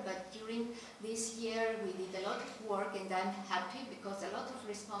 year, but during this year we did a lot of work, and I'm happy because a lot of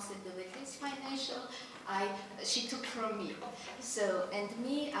responsibilities financial she took from me. So, and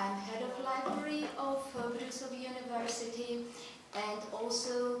me, I'm head of library of Brusov University, and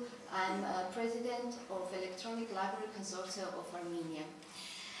also I'm president of Electronic Library Consortium of Armenia.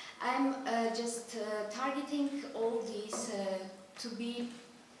 I'm just targeting all these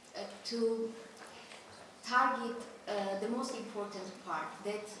to target the most important part,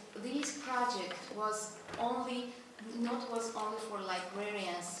 that this project was not only for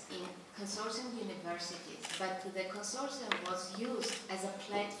librarians in consortium universities, but the consortium was used as a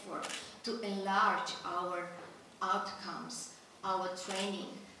platform to enlarge our outcomes, our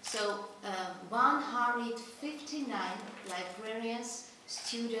training. So 159 librarians,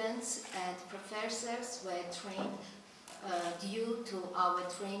 students and professors were trained due to our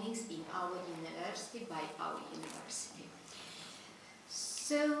trainings in our university, by our university.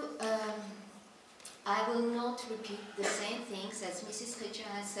 So I will not repeat the same things as Mrs.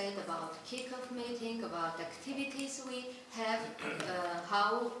 Khachan said about kickoff meeting, about activities we have,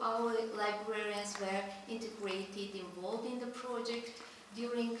 how our librarians were integrated, involved in the project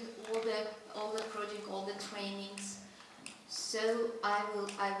during all the project, all the trainings. So I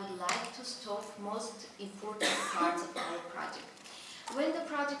would like to stop most important parts of our project. When the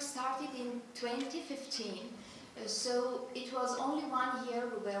project started in 2015, so it was only 1 year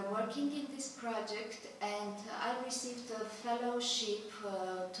we were working in this project, and I received a fellowship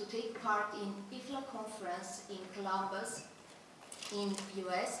to take part in IFLA conference in Columbus, in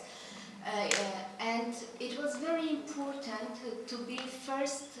US. And it was very important to be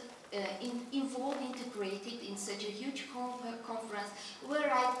first involved, integrated in such a huge conference where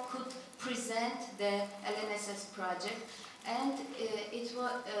I could present the LNSS project. And it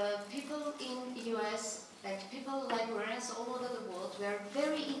was people in US and people, librarians all over the world were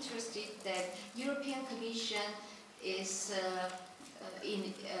very interested that European Commission is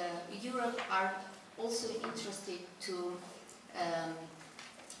in Europe are also interested to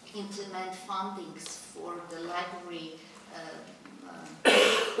implement fundings for the library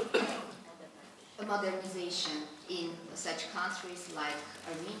modernization in such countries like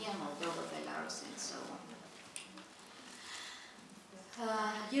Armenia, Moldova, Belarus, and so on.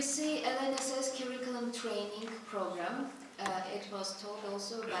 You see LNSS curriculum training program. It was told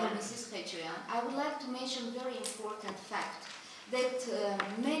also by Mrs. Hechoyan. I would like to mention a very important fact that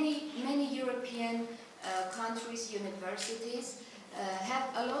many European countries, universities, have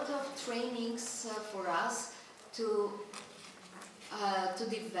a lot of trainings for us to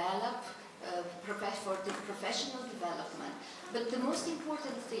develop for the professional development. But the most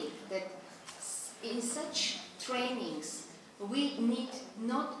important thing that in such trainings we need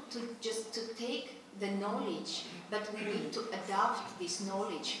not to just to take the knowledge, but we need to adapt this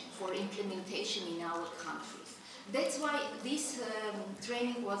knowledge for implementation in our countries. That's why this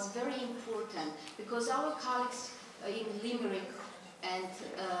training was very important, because our colleagues in Limerick and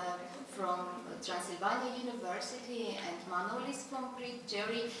from Transylvania University and Manolis from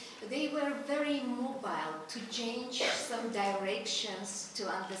Jerry, they were very mobile to change some directions to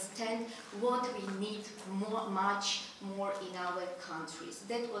understand what we need much more in our countries.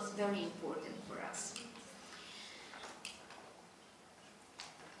 That was very important for us.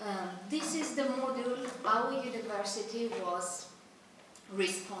 This is the module our university was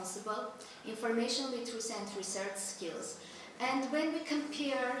responsible, information literacy and research skills. And when we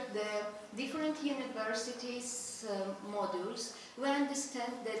compare the different universities' modules, we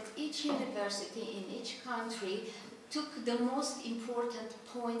understand that each university in each country took the most important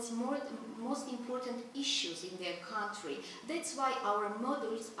points, most important issues in their country. That's why our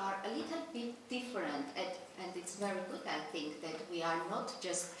modules are a little bit different, and it's very good, I think, that we are not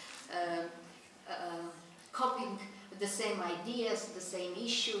just copying the same ideas, the same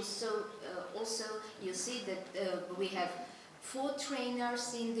issues. So also you see that we have 4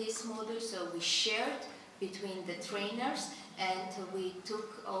 trainers in this module, so we shared between the trainers, and we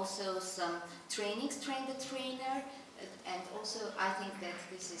took also some trainings, train the trainer, and also I think that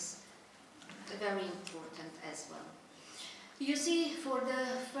this is very important as well. You see, for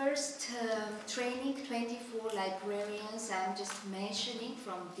the first training, 24 librarians, I'm just mentioning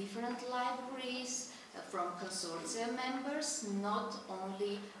from different libraries, from consortium members, not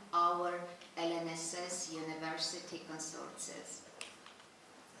only our LNSS university consortiums.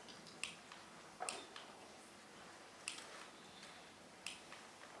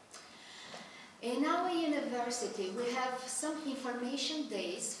 In our university, we have some information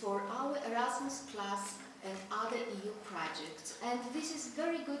days for our Erasmus Plus and other EU projects. And this is a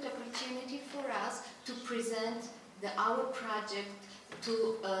very good opportunity for us to present our project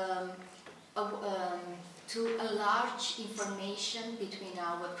to enlarge information between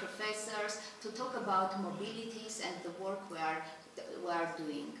our professors, to talk about mobilities and the work we are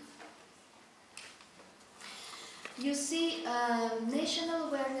doing. You see, National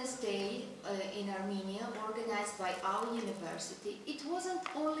Awareness Day in Armenia, organized by our university, it wasn't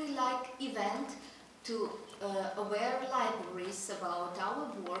only like event to aware libraries about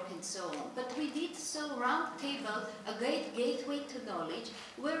our work and so on, but we did so round table, a great gateway to knowledge,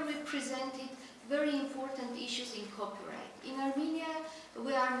 where we presented very important issues in copyright. In Armenia,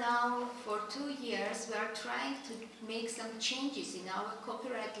 we are now, for 2 years, we are trying to make some changes in our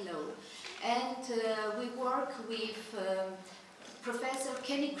copyright law. And we work with Professor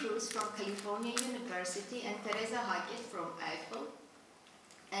Kenny Cruz from California University and Teresa Hackett from Eiffel.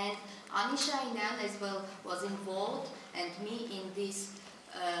 And Anisha Inan as well was involved, and me in this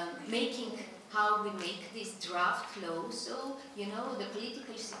making how we make this draft law. So, you know, the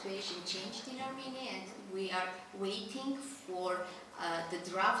political situation changed in Armenia, and we are waiting for the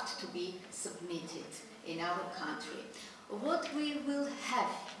draft to be submitted in our country. What we will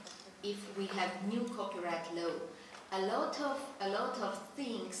have if we have new copyright law, a lot of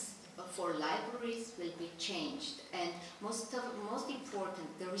things for libraries will be changed, and most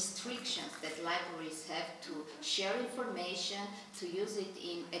important, the restrictions that libraries have to share information, to use it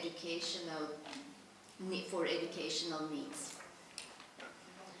in for educational needs.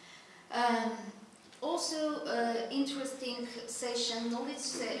 Also, interesting session, knowledge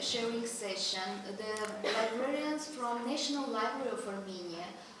sharing session. The librarians from National Library of Armenia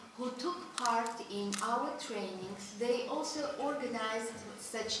who took part in our trainings, they also organized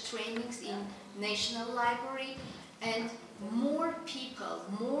such trainings in National Library, and more people,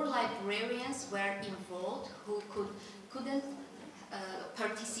 more librarians were involved who couldn't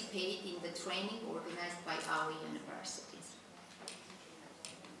participate participate in the training organized by our universities.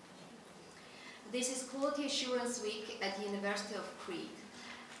 This is Quality Assurance Week at the University of Crete.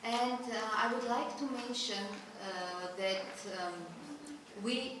 And I would like to mention that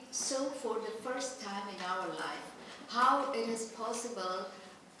we saw for the first time in our life how it is possible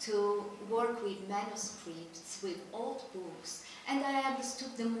to work with manuscripts, with old books. And I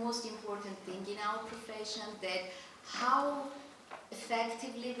understood the most important thing in our profession, that how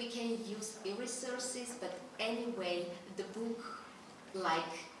effectively we can use e-resources, but anyway, the book,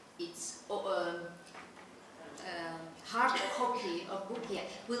 like its hard copy or book,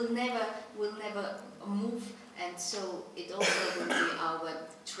 will never move, and so it also will be our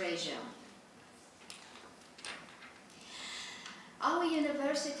treasure. Our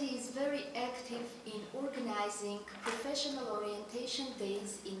university is very active in organizing professional orientation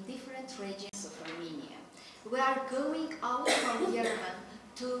days in different regions of Armenia. We are going out from Yerevan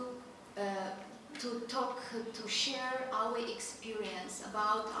to talk, to share our experience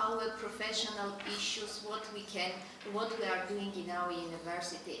about our professional issues, what we are doing in our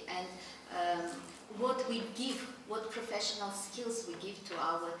university, and what professional skills we give to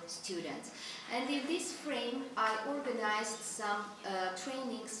our students. And in this frame, I organized some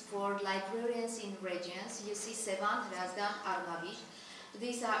trainings for librarians in regions. You see Sevan, Razdan, Armavir.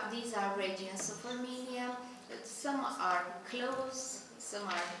 These are regions of Armenia. Some are close, some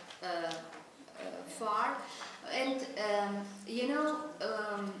are far, and we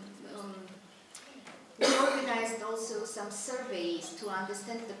organized also some surveys to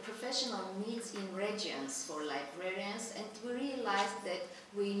understand the professional needs in regions for librarians, and we realized that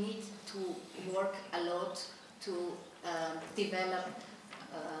we need to work a lot to develop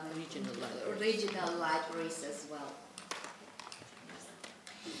regional libraries as well.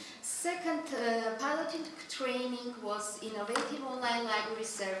 Second piloting training was innovative online library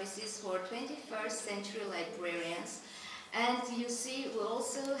services for 21st century librarians. And you see, we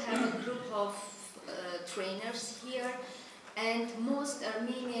also have a group of trainers here, and most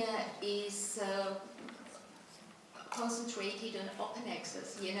Armenia is concentrated on open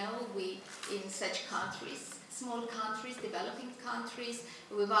access. You know, we in such countries, small countries, developing countries,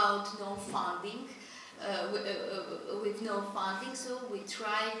 without no funding. With no funding, so we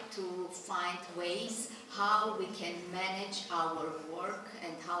try to find ways how we can manage our work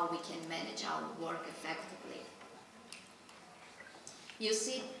and how we can manage our work effectively. You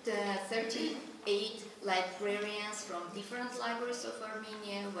see the 38 librarians from different libraries of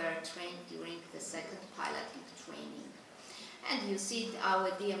Armenia were trained during the second piloting training. And you see our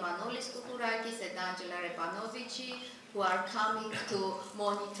dear Manolis Kukurakis and Angela Repanovici, who are coming to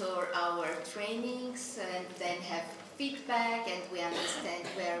monitor our trainings and then have feedback, and we understand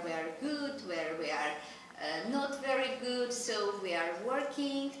where we are good, where we are not very good, so we are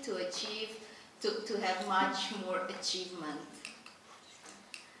working to achieve, to have much more achievement.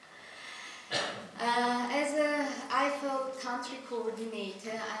 As an IFL country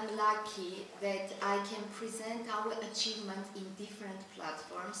coordinator, I'm lucky that I can present our achievement in different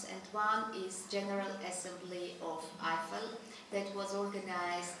platforms, and one is General Assembly of IFL that was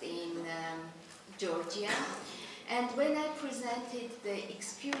organized in Georgia. And when I presented the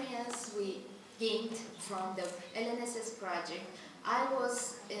experience we gained from the LNSS project, I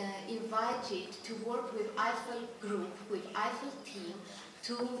was invited to work with IFL group, with IFL team,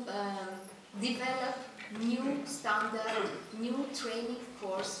 to develop new standard, new training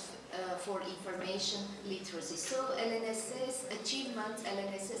course for information literacy. So LNSS achievements,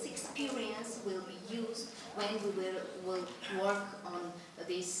 LNSS experience will be used when we will work on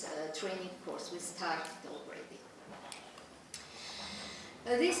this training course. We started already.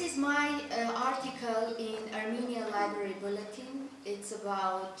 This is my article in Armenia Library Bulletin. It's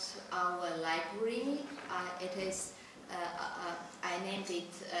about our library. It is, I named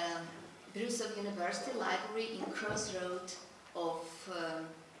it Brusov University Library in Crossroad of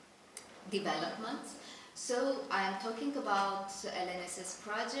Development. So I am talking about LNSS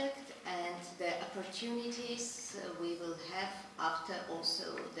project and the opportunities we will have after also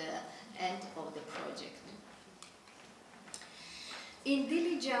the end of the project. In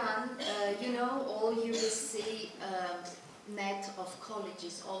Dilijan, you know, all you will see net of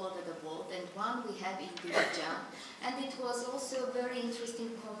colleges all over the world, and one we have in Dilijan. And it was also a very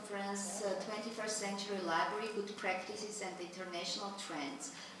interesting conference, 21st Century Library, Good Practices and International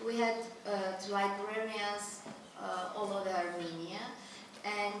Trends. We had librarians all over Armenia,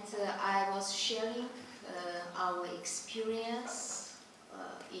 and I was sharing our experience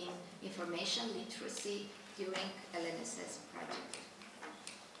in information literacy during LNSS project.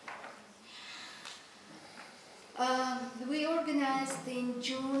 We organized in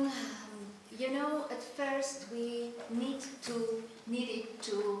June. You know, at first we needed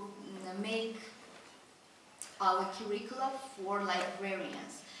to make our curricula for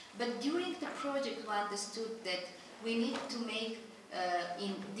librarians. But during the project we understood that we need to make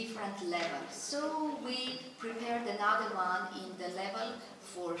in different levels. So we prepared another one in the level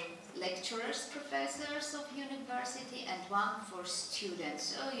for lecturers, professors of university, and one for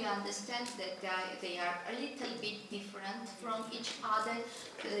students. So you understand that they are a little bit different from each other.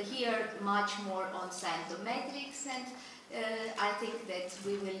 Here much more on scientometrics, and I think that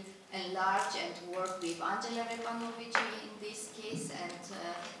we will enlarge and work with Angela Repanovici in this case, and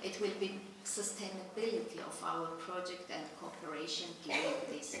it will be sustainability of our project and cooperation during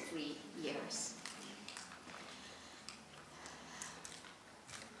these 3 years.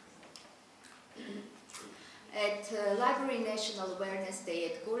 At Library National Awareness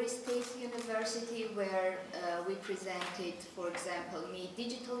Day at Gori State University, where we presented, for example,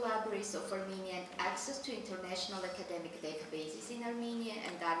 digital libraries of Armenia and access to international academic databases in Armenia,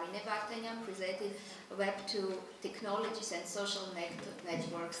 and Armine Vartanyan presented Web2 technologies and social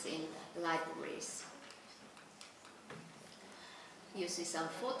networks in libraries. You see some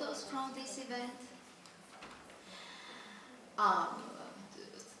photos from this event.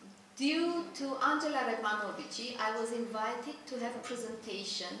 Due to Angela Repanovici, I was invited to have a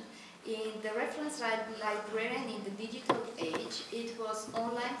presentation in the reference librarian in the digital age. It was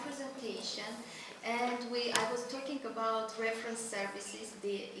online presentation, and I was talking about reference services,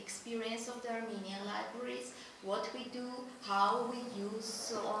 the experience of the Armenian libraries, what we do, how we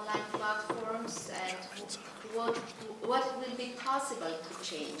use online platforms, and what will be possible to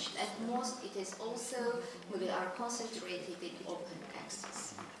change. And most, it is also, we are concentrated in open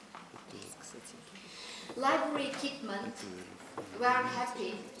access. Library equipment, we are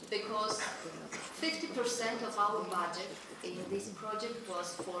happy because 50% of our budget in this project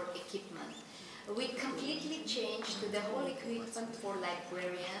was for equipment. We completely changed the whole equipment for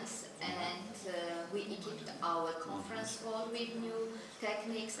librarians, and we equipped our conference hall with new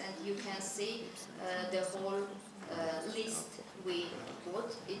techniques, and you can see the whole list we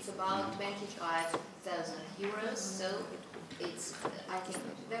put. It's about 25,000 euros, so it's, I think,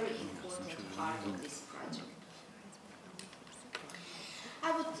 a very important part of this project.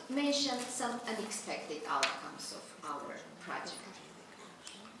 I would mention some unexpected outcomes of our project.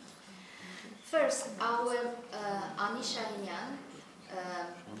 First, our Anisha Inyan,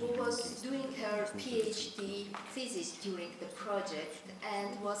 who was doing her PhD thesis during the project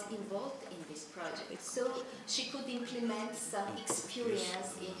and was involved in this project. So she could implement some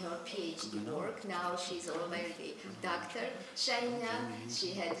experience in her PhD work. Now she's already Dr. Shainyan.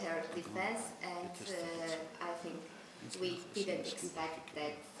 She had her defense, and I think we didn't expect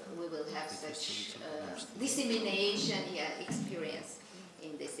that we will have such dissemination, experience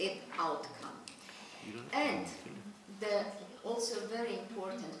in this outcome. And the also very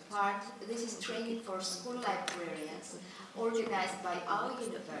important part, this is training for school librarians organized by our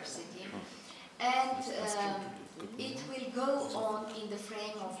university, and it will go on in the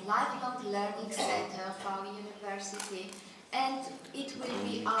frame of lifelong learning center of our university, and it will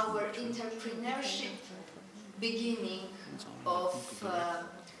be our entrepreneurship beginning of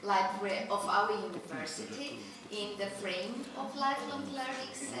our university in the frame of lifelong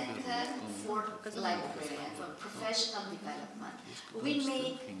learning center for librarians, for professional development. We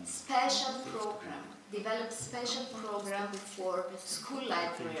make special program, develop special program for school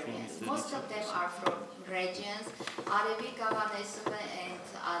librarians. Most of them are from regions, Arabic, Avanesova, and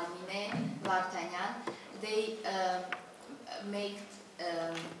Armine Vartanyan. They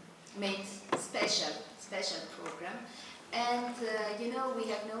made special program. And you know, we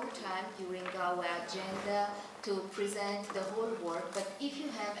have no time during our agenda to present the whole work, but if you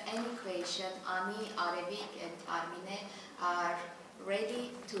have any question, Ami, Arabic, and Armine are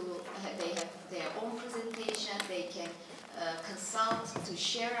ready to, they have their own presentation, they can consult to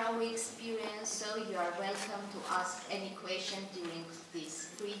share our experience, so you are welcome to ask any question during these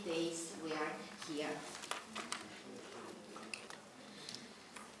 3 days we are here.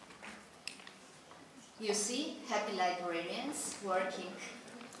 You see happy librarians working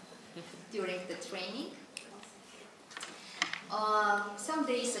during the training. Some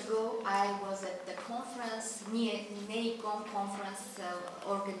days ago, I was at the conference, NEICOM conference,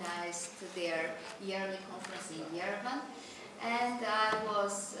 organized their yearly conference in Yerevan, and I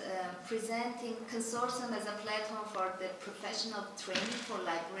was presenting consortium as a platform for the professional training for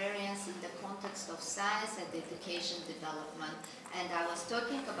librarians in the context of science and education development. And I was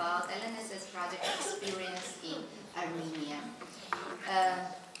talking about LNSS project experience in Armenia.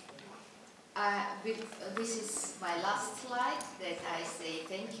 This is my last slide that I say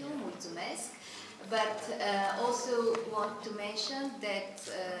thank you, mulțumesc, but also want to mention that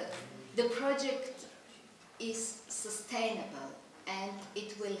the project is sustainable and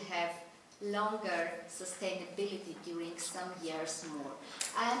it will have longer sustainability during some years more.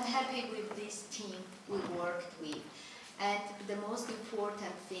 I am happy with this team we worked with, and the most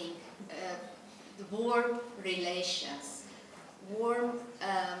important thing, the warm relations, warm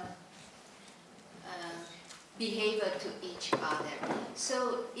behavior to each other.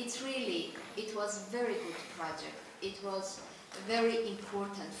 So it was a very good project. It was very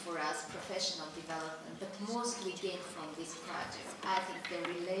important for us, professional development, but most we gained from this project. I think the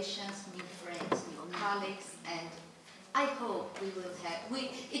relations, new friends, new colleagues, and I hope it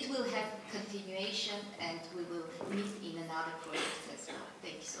will have continuation and we will meet in another project as well.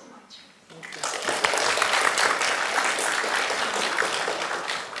 Thank you so much.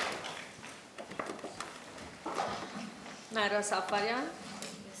 Nara Safarian,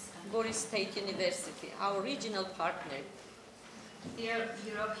 Boris State University, our regional partner. Dear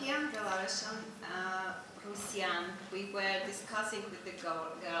European, Belarusian, Russian, we were discussing with the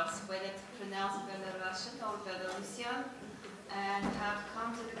girls whether to pronounce Belarusian or Belarusian, and have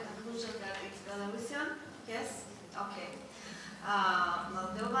come to the conclusion that it's Belarusian. Yes? Okay.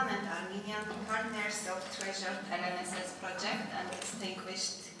 Moldovan and Armenian partners of treasured LNSS project and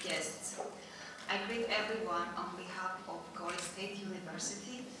distinguished guests. I greet everyone on behalf of Gori State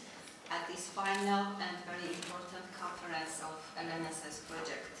University at this final and very important conference of LNSS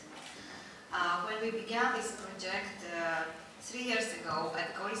project. When we began this project 3 years ago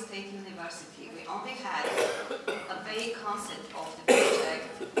at Gori State University, we only had a vague concept of the project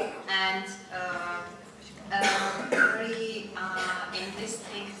and a very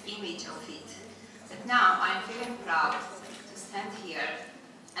indistinct image of it. But now I'm feeling proud to stand here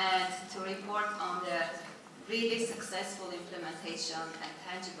and to report on the really successful implementation and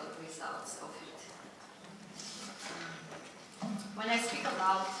tangible results of it.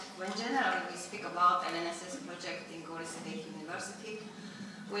 When generally we speak about an LNSS project in Gori State University,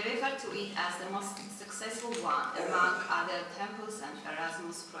 we refer to it as the most successful one among other temples and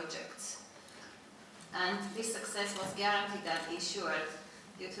Erasmus projects. And this success was guaranteed and ensured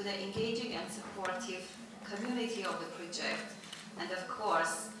due to the engaging and supportive community of the project, and of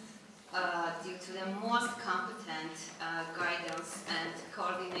course, due to the most competent guidance and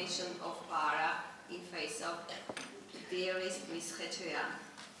coordination of PARA in face of dearest Ms. Rețeaua.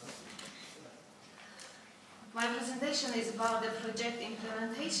 My presentation is about the project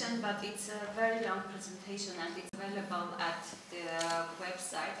implementation, but it's a very long presentation and it's available at the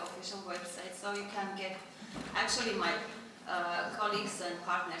website, official website, so you can get, actually my colleagues and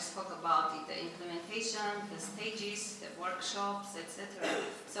partners spoke about it, the implementation, the stages, the workshops, etc.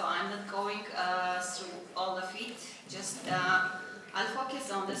 So I'm not going through all of it, just I'll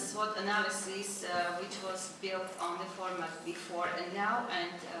focus on the SWOT analysis which was built on the format before and now,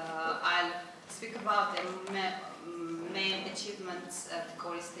 and I'll speak about the main achievements at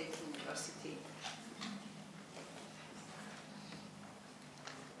Gori State University.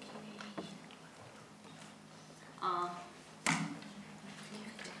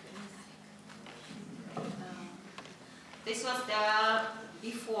 This was the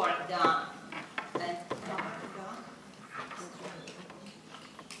before done.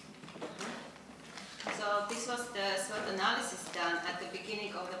 So this was the SWOT analysis done at the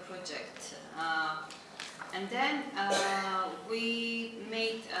beginning of the project. And then we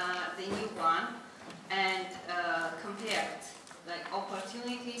made the new one and compared like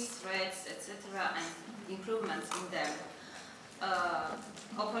opportunities, threats, etc. and improvements in them.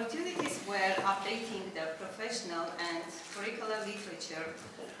 Opportunities were updating the professional and curricular literature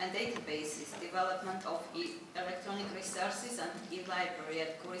and databases, development of electronic resources and e-library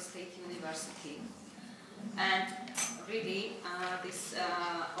at Gori State University. And really, these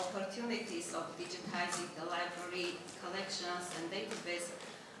opportunities of digitizing the library collections and database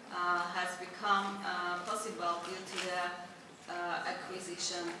has become possible due to the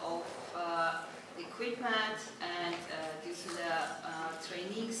acquisition of equipment and due to the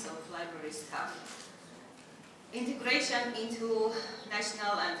trainings of library staff. Integration into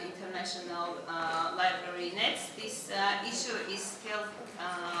national and international library nets. This issue is still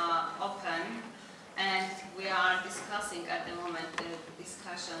open, and we are discussing at the moment. The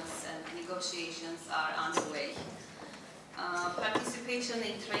discussions and negotiations are underway. Participation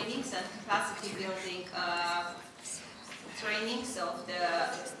in trainings and capacity building trainings of the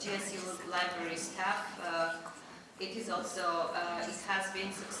GSU library staff it is also, it has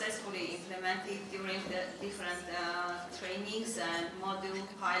been successfully implemented during the different trainings and module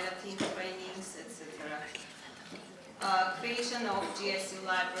piloting trainings, etc. Creation of GSU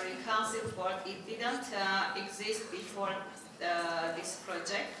Library Council Board, it didn't exist before this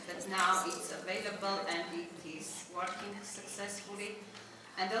project, but now it's available and it is working successfully.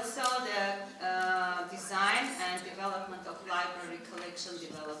 And also the design and development of library collection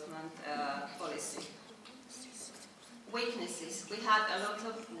development policy. Weaknesses. We had a lot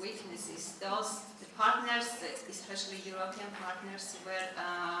of weaknesses. Those the partners, especially European partners, were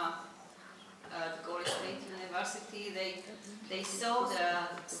the Gori State University. They saw the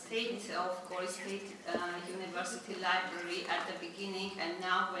state of Gori State University Library at the beginning, and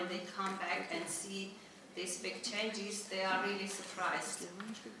now when they come back and see these big changes, they are really surprised.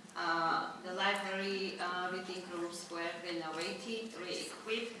 The library reading rooms were renovated,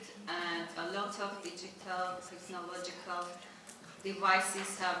 re-equipped, and a lot of digital technological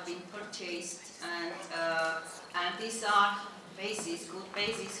devices have been purchased, and these are good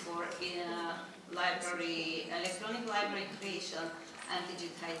basis for electronic library creation and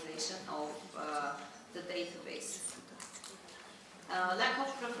digitization of the database. Lack of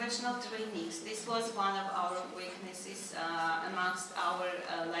professional trainings. This was one of our weaknesses amongst our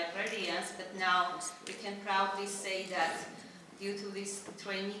librarians, but now we can proudly say that due to these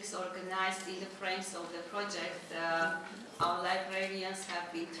trainings organized in the frames of the project, our librarians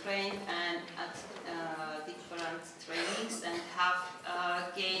have been trained and at different trainings and have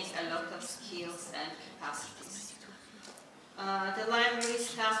gained a lot of skills and capacities. The library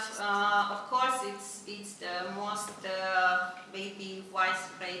staff, of course, it's the most maybe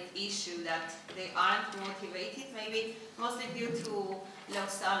widespread issue that they aren't motivated, maybe mostly due to low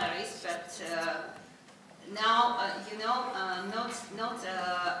salaries, but now, you know, not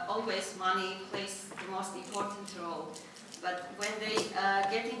always money plays the most important role. But when they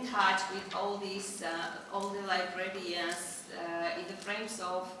get in touch with all these, all the librarians in the frames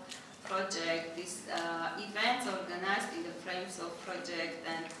of project, these events organized in the frames of project,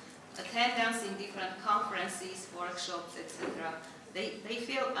 and attendance in different conferences, workshops, etc., they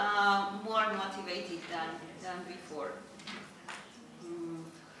feel more motivated than before.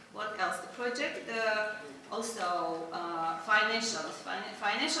 What else? The project also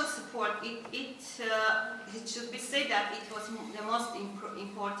financial support. It should be said that it was the most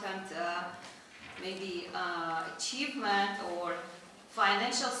important maybe achievement or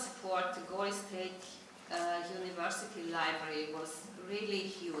financial support to Gori State University Library was really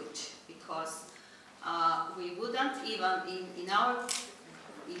huge, because we wouldn't even in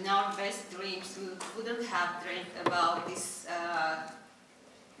our best dreams we wouldn't have dreamed about this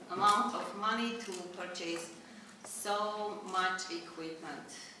amount of money to purchase so much equipment.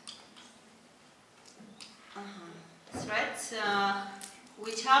 Threats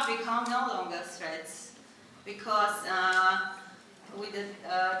which have become no longer threats, because with the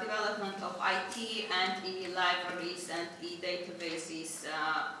development of IT and e-libraries and e-databases,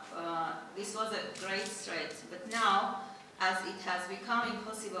 this was a great threat. But now, as it has become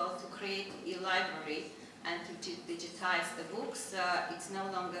impossible to create e-library and to digitize the books, it's no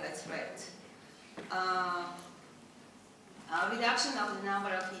longer a threat. Reduction of the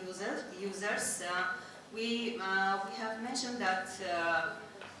number of users. We have mentioned that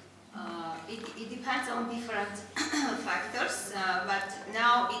it depends on different factors, but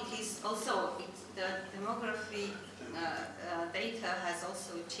now it is also, the demography data has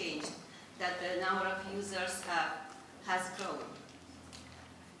also changed, that the number of users has grown.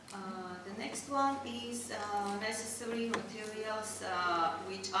 The next one is necessary materials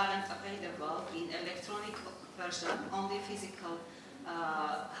which aren't available in electronic version. Only physical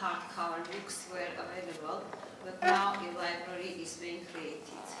hardcover books were available, but now a library is being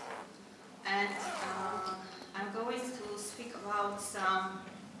created. And I'm going to speak about some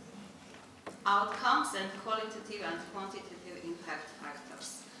outcomes and qualitative and quantitative impact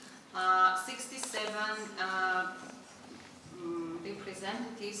factors. 67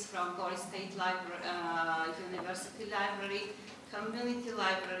 representatives from Gori State University Library, community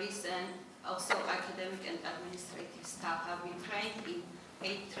libraries, and also academic and administrative staff have been trained in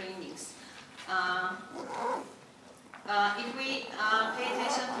 8 trainings. If we pay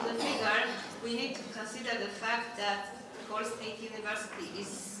attention to the figure, we need to consider the fact that Gori State University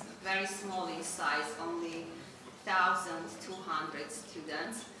is very small in size, only 1,200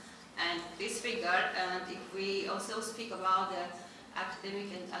 students. And this figure, and if we also speak about the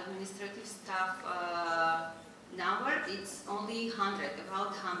academic and administrative staff number, it's only 100,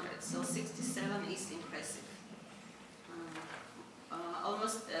 about 100, so 67 is impressive. Almost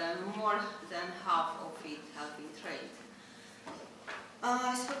almost more than half of it have been trained.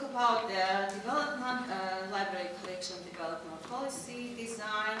 I spoke about the development, library collection development policy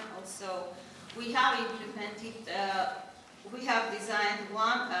design. Also, we have implemented, we have designed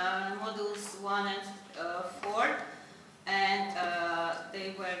modules 1 and 4, and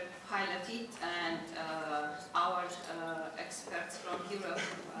they were piloted, and our experts from Europe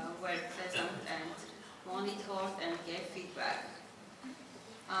were present and monitored and gave feedback.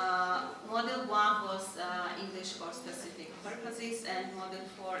 Module 1 was English for specific purposes, and Module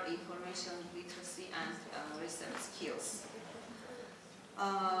 4 information literacy and research skills.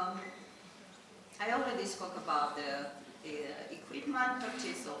 I already spoke about the equipment,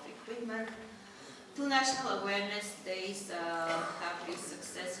 purchase of equipment. 2 national awareness days have been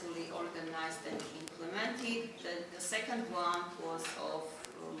successfully organized and implemented. The second one was of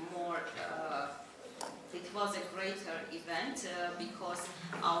more, it was a greater event because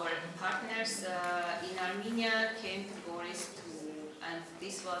our partners in Armenia came to Boris and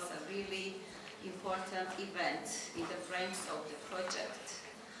this was a really important event in the frames of the project.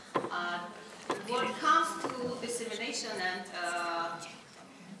 When it comes to dissemination and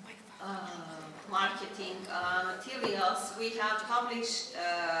marketing materials, we have published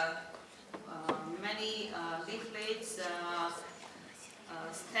many leaflets,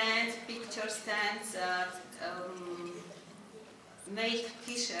 stands, picture stands, made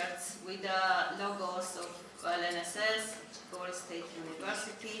t-shirts with the logos of LNSS, Boris State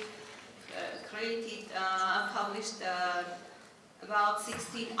University, published about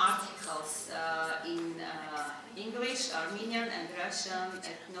 16 articles in English, Armenian and Russian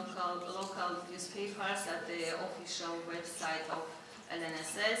at local newspapers at the official website of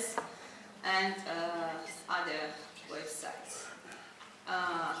LNSS and other websites.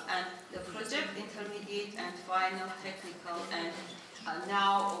 And the project, intermediate and final technical and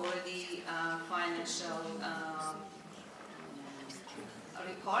now already financial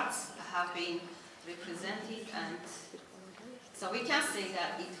reports have been represented, and so we can say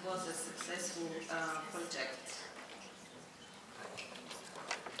that it was a successful project.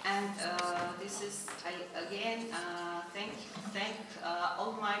 And this is, again, thank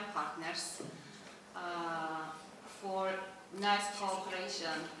all my partners for nice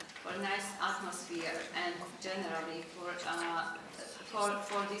cooperation, for nice atmosphere, and generally for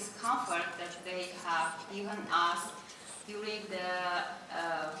this comfort that they have given us during the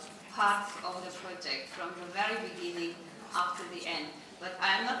part of the project from the very beginning up to the end. But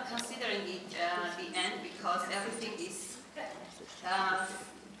I am not considering it the end because everything is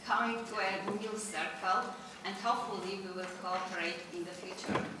coming to a new circle, and hopefully we will cooperate in the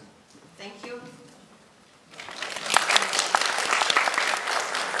future. Thank you.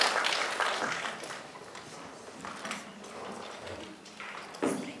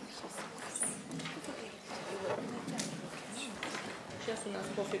 Just a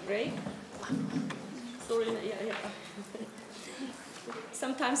coffee break. Sorry, yeah.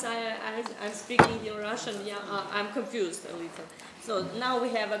 Sometimes I'm speaking in Russian, I'm confused a little. So now we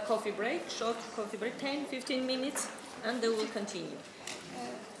have a coffee break, short coffee break, 10-15 minutes, and then we'll continue.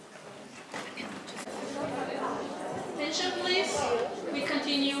 Attention please, we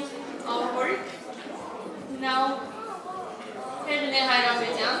continue our work. Now,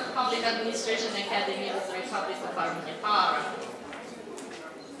 Public Administration Academy of the Republic of Armenia.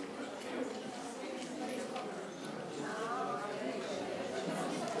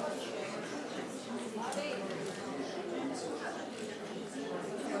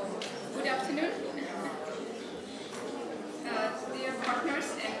 Good afternoon, dear partners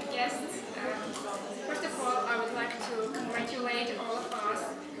and guests. First of all, I would like to congratulate all of us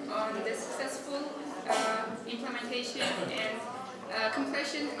on the successful implementation and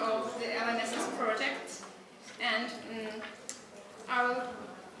completion of the LNSS project. And I will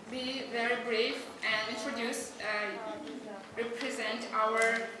be very brief and represent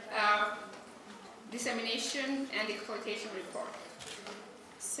our dissemination and exploitation report.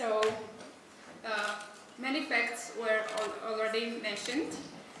 So, many facts were already mentioned,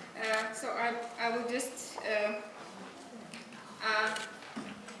 so I will just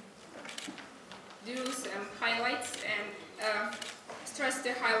do some highlights and stress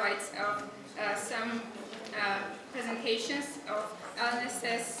the highlights of some presentations of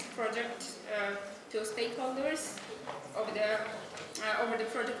LNSS project to stakeholders over the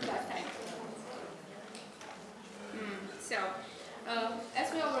project lifetime. So,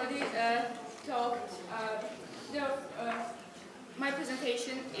 as we already talked, my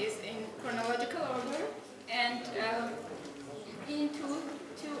presentation is in chronological order, and in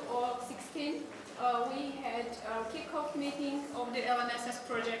 2016 we had a kickoff meeting of the LNSS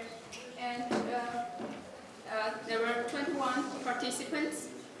project, and there were 21 participants.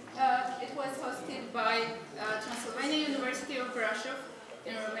 It was hosted by Transylvania University of Brasov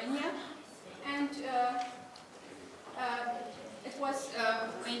in Armenia, and it was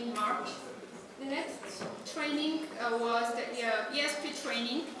in March. The next training was the ESP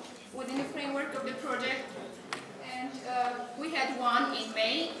training within the framework of the project, and we had one in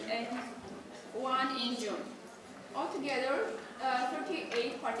May and one in June. Altogether,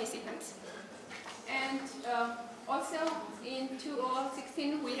 38 participants. And also in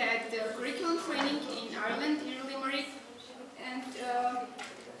 2016 we had the curriculum training in Ireland, in Limerick, and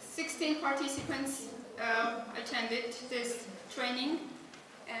 16 participants attended this training,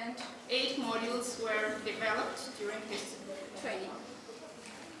 and 8 modules were developed during this training.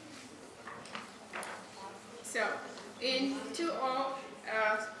 So, in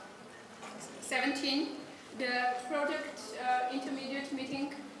 2017, the project intermediate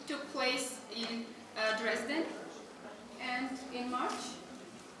meeting took place in Dresden, and in March,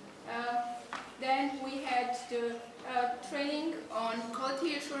 then we had the training on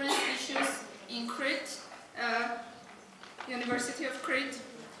quality assurance issues in Crete, University of Crete,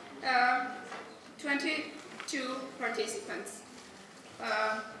 22 participants.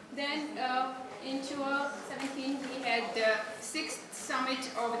 Then in 2017 we had the 6th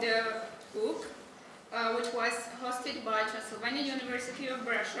summit of the book, which was hosted by Transylvania University of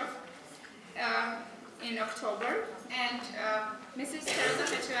Brasov in October, and Mrs.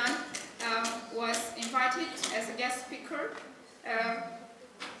 Servicii was invited as a guest speaker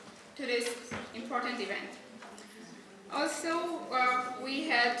to this important event. Also, we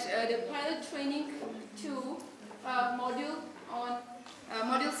had the pilot training to module on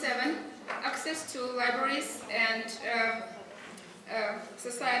Module 7, access to libraries and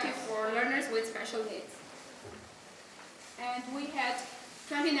Society for Learners with Special Needs. And we had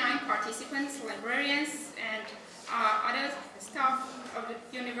 29 participants, librarians, and other staff of the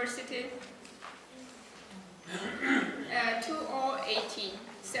university, 2018.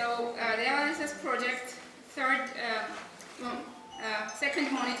 So the LNSS project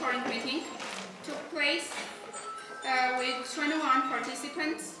second monitoring meeting took place with 21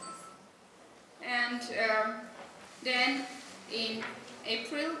 participants, and then in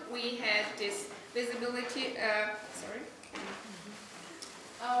April we had this visibility,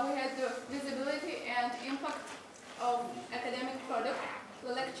 we had the visibility and impact of academic product,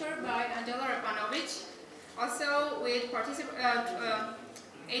 the lecture by Angela Rapanovic, also with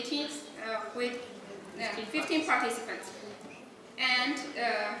 15 participants. And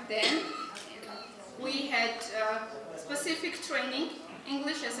then we had specific training,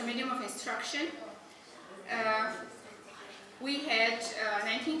 English as a medium of instruction. We had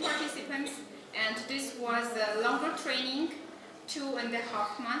 19 participants, and this was a longer training,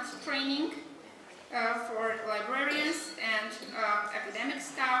 2.5 months training for librarians and academic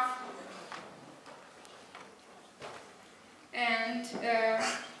staff. And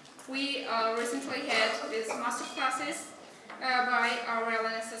we recently had these master classes by our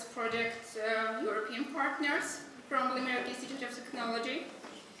LNSS project European partners from Limerick Institute of Technology,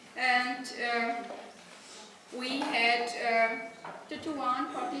 and we had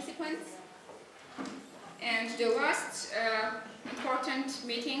 31 participants. And the last important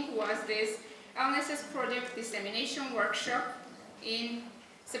meeting was this LNSS project dissemination workshop in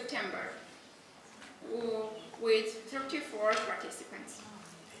September with 34 participants.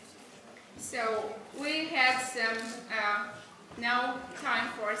 So we had some now time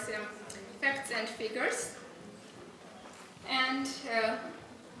for some facts and figures, and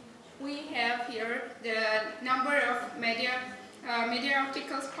we have here the number of media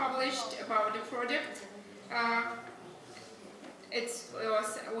articles published about the project.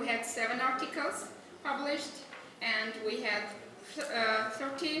 We had 7 articles published, and we had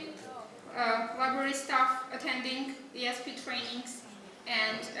 30 library staff attending the ESP trainings,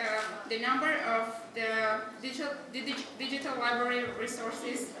 and the number of the digital library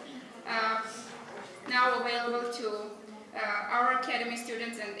resources now available to our academy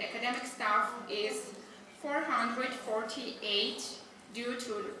students and academic staff is 448 due to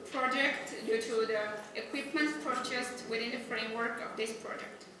the project, due to the equipment purchased within the framework of this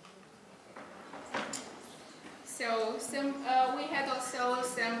project. So we had also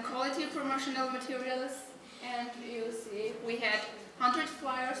some quality promotional materials, and you see we had 100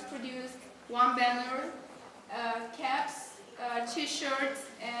 flyers produced, 1 banner, caps, t-shirts,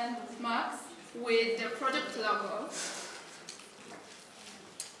 and mugs with the project logo.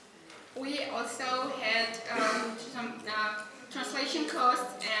 We also had some translation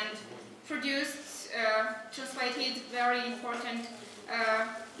costs and produced translated very important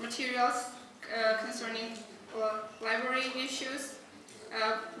materials concerning library issues,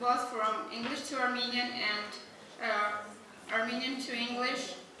 both from English to Armenian and Armenian to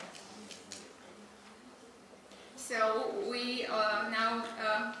English. So we now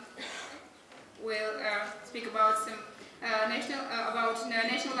will speak about some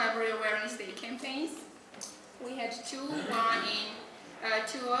National Library Awareness Day campaigns. We had two, one in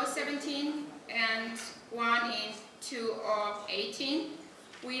 2017 and one in 2018.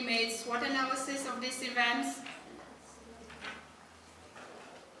 We made SWOT analysis of these events.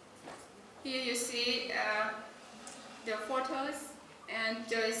 Here you see the photos and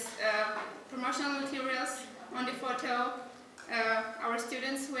those promotional materials on the photo. Our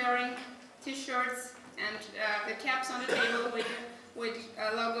students wearing t-shirts and the caps on the table with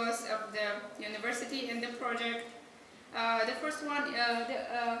logos of the university and the project. The first one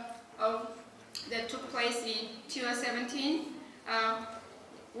that took place in 2017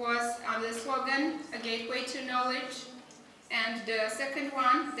 was on the slogan, "A Gateway to Knowledge," and the second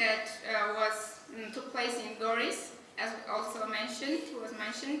one that took place in Goris, as also was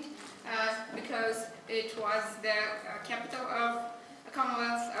mentioned, because it was the capital of a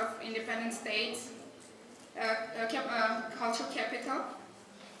Commonwealth of Independent States, cultural capital.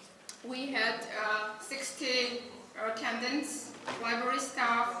 We had 60 attendants, library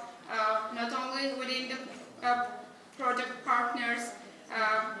staff, not only within the project partners,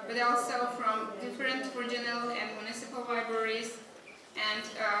 but also from different regional and municipal libraries. And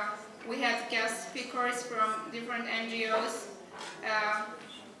we had guest speakers from different NGOs.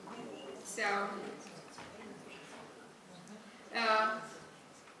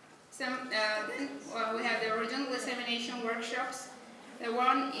 Then we had the original dissemination workshops. The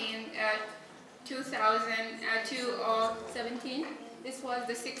one in 2017. This was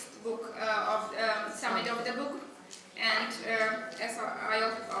the 6th book of Summit of the Book. And as I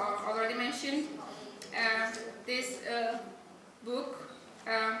already mentioned, this book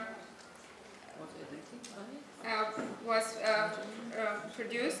was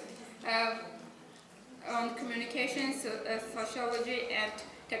produced on communications, sociology and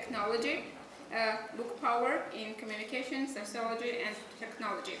technology, book power in communication, sociology and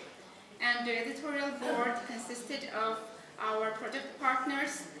technology. And the editorial board consisted of our project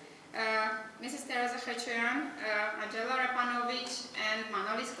partners, Mrs. Teresa Hachian, Angela Rapanovic, and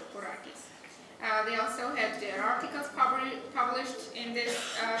Manolis Kokurakis. They also had their articles published in this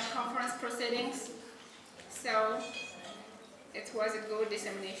conference proceedings, so it was a good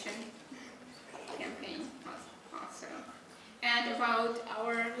dissemination campaign also. And about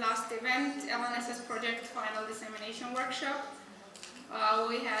our last event, LNSS Project Final Dissemination Workshop,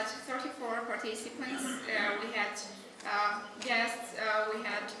 we had 34 participants. We had guests, we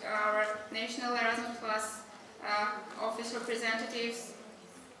had our National Erasmus Plus office representatives,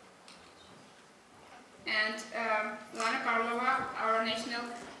 and Lana Karlova, our National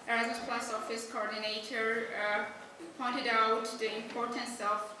Erasmus Plus office coordinator, pointed out the importance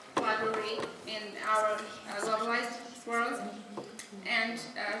of library in our globalized world, and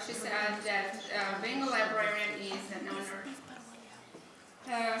she said that being a librarian is an honor.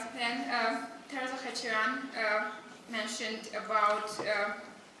 Then Teresa Hachian mentioned about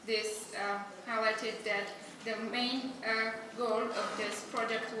this, highlighted that the main goal of this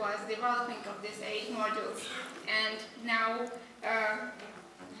project was developing of these 8 modules, and now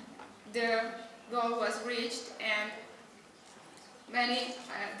the goal was reached, and many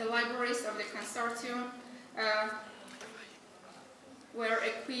the libraries of the consortium were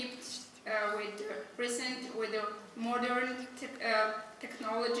equipped with the modern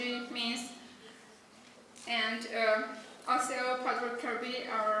technology means. And also Patrick Kirby,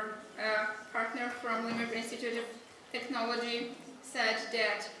 our partner from Limerick Institute of Technology, said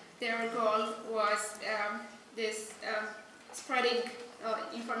that their goal was this spreading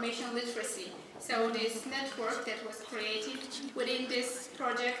information literacy. So this network that was created within this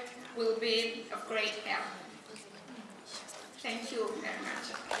project will be of great help. Thank you very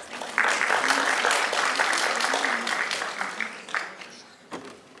much.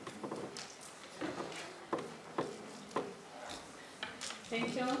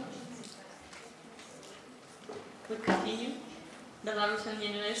 Thank you. We continue. Belarusian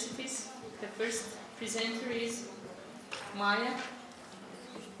universities. The first presenter is Maya,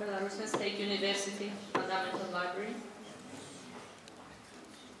 Belarusian State University Fundamental Library.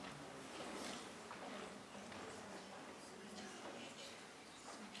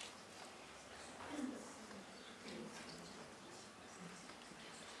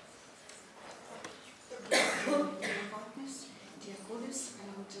 Dear colleagues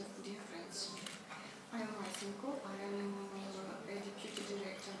and dear friends,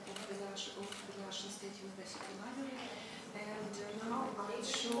 University Library. And now I'll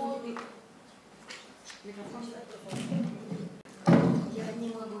show you... Я не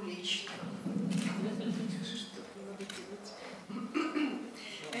могу лечь.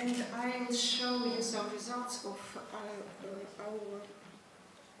 And I'll show you some results of our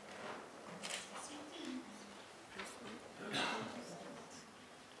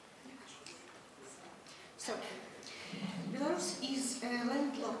So, Belarus is a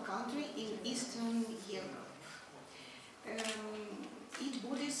landlocked country in Eastern Europe. It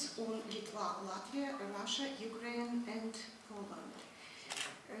borders on Litva, Latvia, Russia, Ukraine and Poland.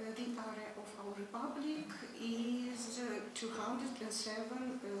 The area of our republic is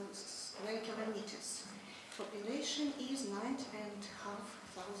 207 square kilometers. Population is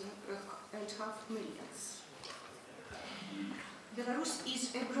 9.5 million. Belarus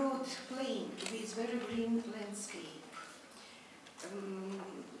is a broad plain with very green landscape.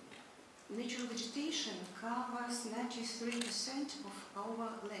 Natural vegetation covers 93% of our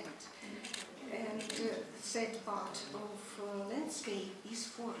land, and that part of landscape is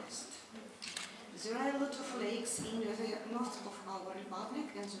forest. There are a lot of lakes in the north of our republic,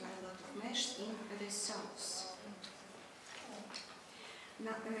 and there are a lot of marshes in the south.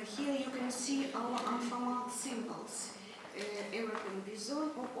 Now, here you can see our informal symbols. European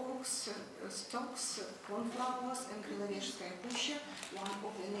bison or oaks, stocks, cornflowers, and Kryleveshskaya Pusha, one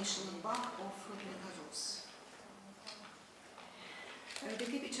of the national park of Belarus. The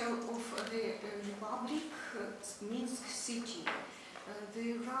capital of the republic, Minsk city.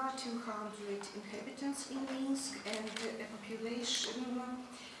 There are 200 inhabitants in Minsk and a population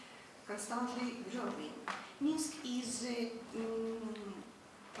constantly growing. Minsk is a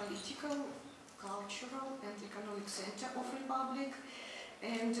political, cultural and economic center of republic,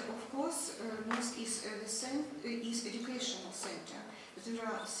 and of course Minsk is educational center. There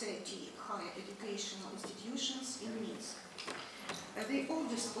are 30 higher educational institutions in Minsk. The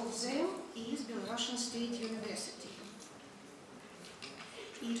oldest of them is Belarusian State University.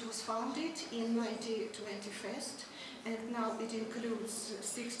 It was founded in 1921 and now it includes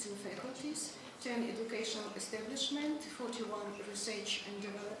 16 faculties, 10 educational establishments, 41 research and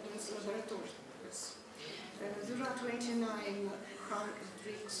development laboratories. There are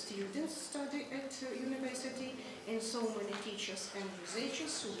 2,900 students study at university and so many teachers and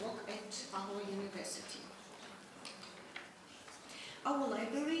researchers who work at our university. Our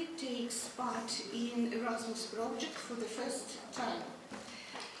library takes part in Erasmus project for the first time,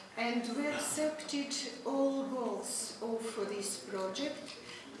 and we accepted all goals of this project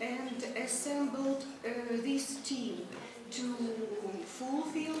and assembled this team to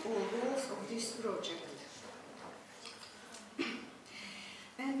fulfill all goals of this project.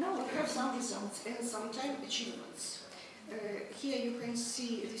 And now we have some results and sometimes achievements. Here you can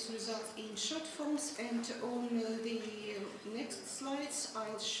see these results in short forms, and on the next slides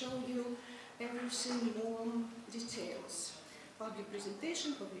I'll show you everything more details. Public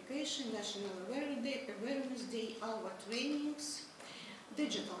presentation, publication, National Awareness Day, our trainings,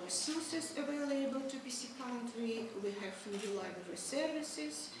 digital resources available to PC country, we have new library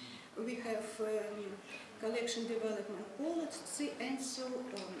services, we have collection development policy, and so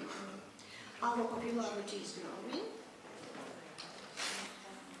on. Our popularity is growing,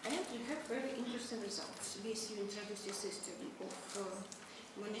 and we have very interesting results. BSU introduced a system of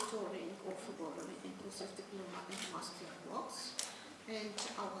monitoring of government inclusive diploma and master blocks, and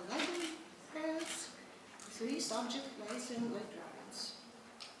our library has 3 subject licensed librarians.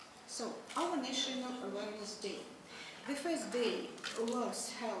 So, our National Awareness Day. The first day was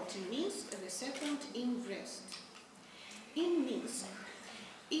held in Minsk, the second in Brest. In Minsk,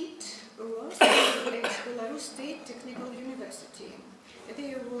 it was at Belarus State Technical University.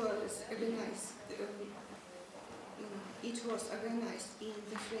 There was organized, it was organized in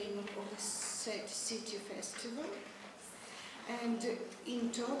the framework of the Set City Festival, and in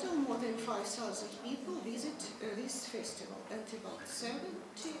total more than 5,000 people visit this festival, and about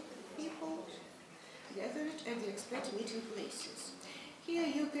 70 people gathered at the expected meeting places. Here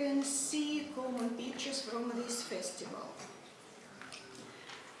you can see common pictures from this festival.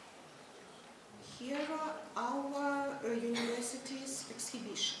 Here are our university's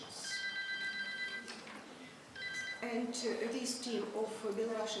exhibitions. And this team of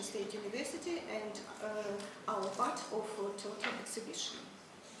Belarusian State University and our part of total exhibition.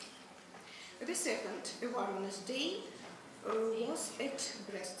 The second Awareness Day was at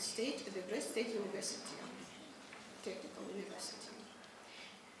Brest State, the Brest State University, Technical University.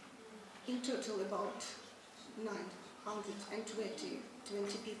 In total, about 920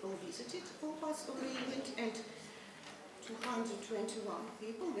 people visited all parts of the event, and 221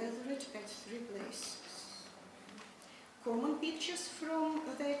 people gathered at 3 places. common pictures from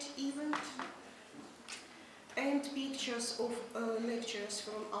that event, and pictures of lectures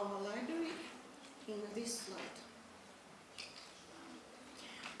from our library in this slide.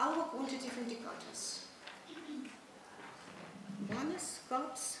 Our quantitative indicators: banners,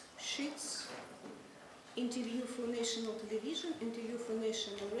 cards, sheets, interview for national television, interview for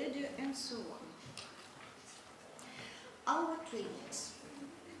national radio, and so on. Our trainings.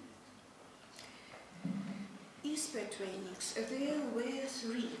 ISPE trainings. There were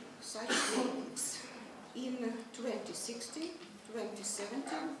 3 such trainings in 2016,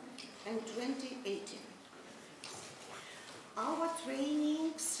 2017, and 2018. Our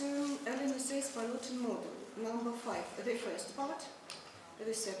trainings, LNSS pilot model, number 5, the first part,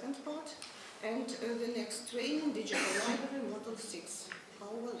 the second part, and the next training, digital library, model 6,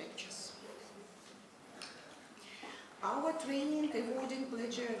 our lectures. Our training, avoiding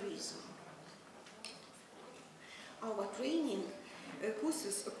plagiarism. Our training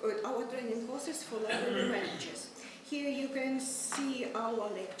courses for library managers. Here you can see our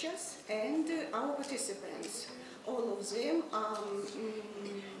lectures and our participants. All of them are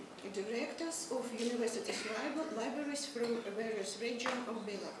directors of university libraries from various regions of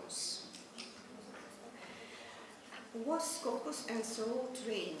Belarus. Was Scopus and so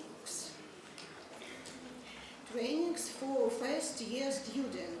trainings. Trainings for first-year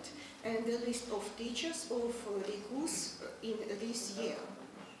student and the list of teachers of the course in this year.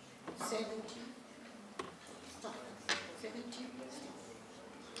 70.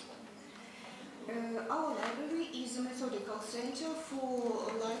 Our library is a methodical center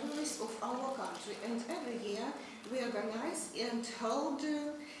for libraries of our country, and every year we organize and hold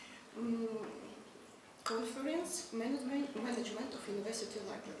conference management of university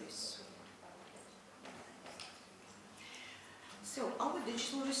libraries. So our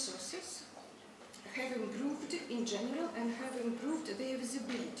digital resources have improved in general and have improved their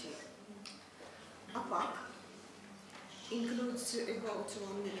visibility. APAC includes about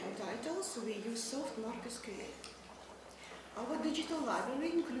 1 million titles. We use soft marker scale. Our digital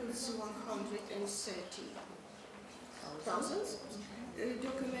library includes 130,000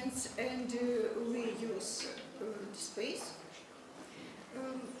 documents, and we use space.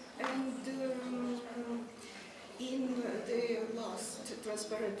 In the last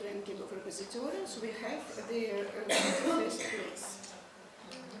transparent ranking of repositories, we have their first place.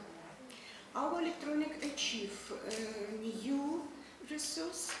 Our electronic archive new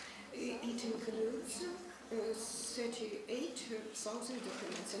resource, it includes 38,000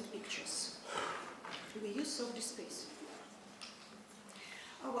 documents and pictures. We use soft space.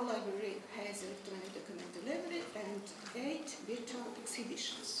 Our library has electronic document delivery and 8 virtual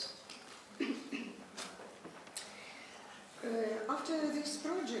exhibitions. After this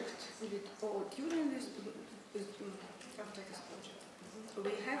project, or during this, after this project,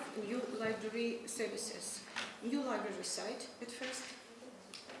 we have new library services. New library site at first,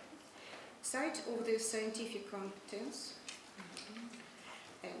 site of the scientific competence,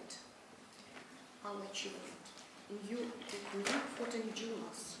 and our children. New photo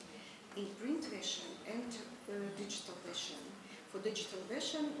journals in print version and digital version. For digital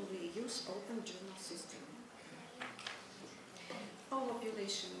version, we use open journal system. Our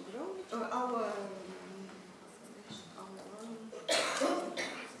population growth,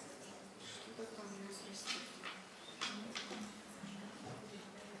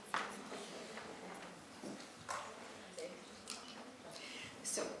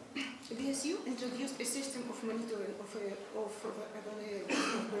 So, BSU introduced a system of monitoring of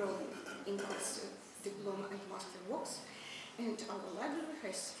evaluation of growing in course diploma and master works, and our library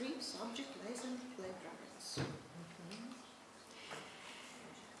has 3 subject libraries.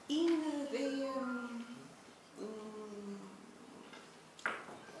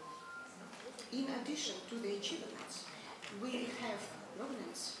 In addition to the achievements, we have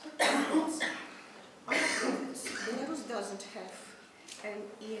problems. Belarus doesn't have an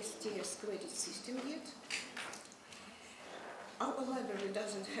ESTS credit system yet. Our library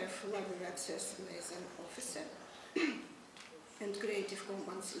doesn't have library access as an officer, and Creative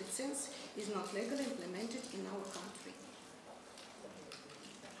Commons license is not legally implemented in our country.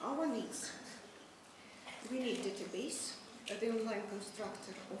 Our needs. We need database, the online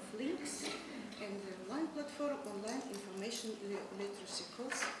constructor of links, and the online platform, online information literacy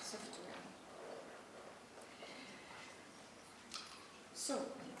course software. So,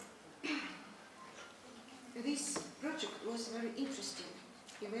 this project was very interesting,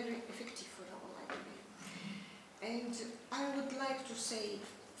 very effective for our library. And I would like to say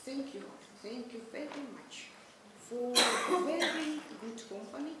thank you very much for a very good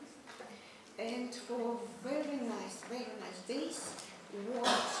company and for very nice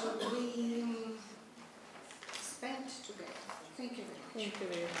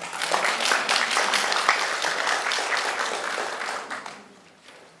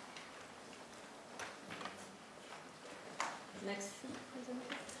Next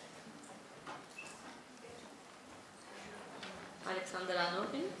presenter. Alexander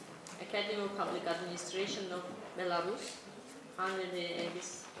Anovin, Academy of Public Administration of Belarus, under the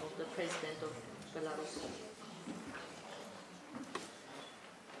aegis of the President of Belarus.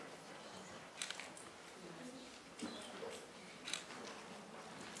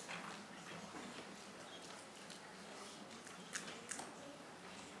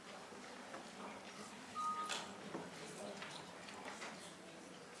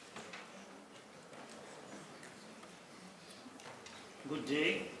 Good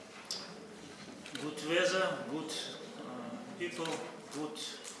day, good weather, good people, good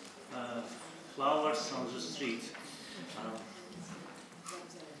flowers on the street.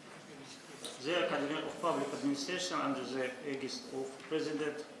 The Academy of Public Administration under the aegis of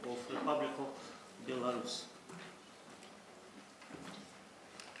President of the Republic of Belarus.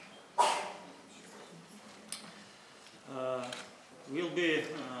 Will be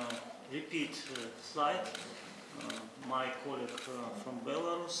repeat slide. My colleague from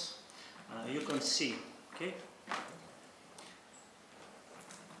Belarus, you can see, okay?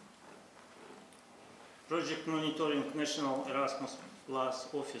 Project Monitoring National Erasmus Plus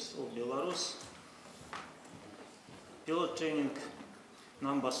Office of Belarus. Pilot Training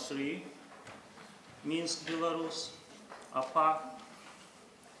number 3, Minsk, Belarus.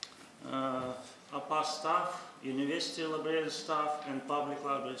 APA staff, university library staff and public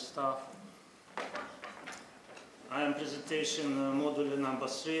library staff. I am presentation module number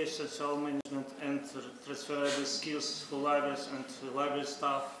 3, essential management and transferable skills for libraries and library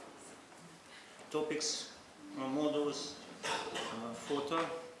staff. Topics, modules, photo.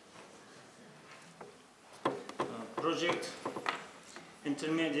 Project,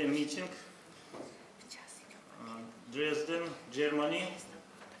 intermediate meeting, Dresden, Germany.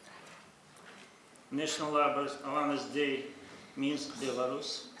 National Libraries Awareness Day, Minsk,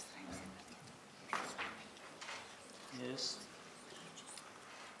 Belarus. Yes.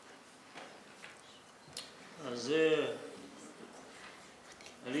 The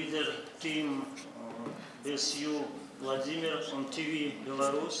leader team BSU Vladimir on TV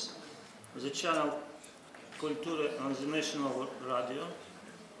Belarus, the channel Kultura on the National Radio,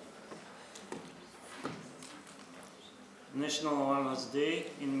 National Awareness Day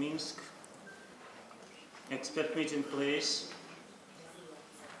in Minsk, expert meeting place.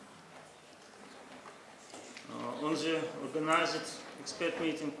 On the organized expert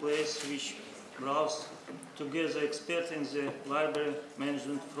meeting place, which brings together experts in the library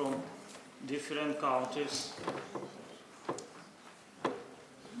management from different countries.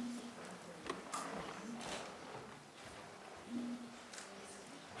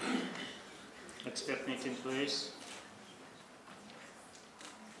 Expert meeting place.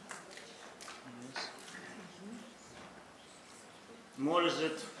 Yes. More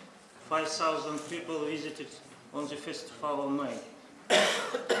than 5,000 people visited on the festival of May.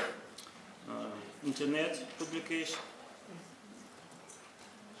 Internet publication,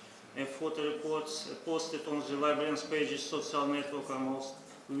 a photo reports posted on the librarian's pages, social network almost,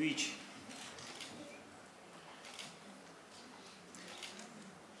 which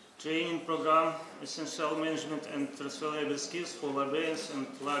training program, essential management and transferable skills for librarians and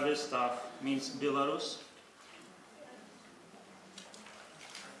library staff, means Belarus,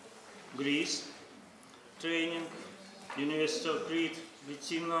 Greece, training, University of Crete,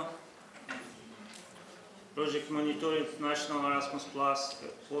 Vitina, Project Monitoring National Erasmus Plus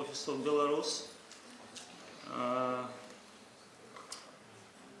Office of Belarus,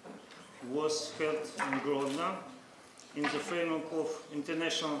 was held in Grodno in the framework of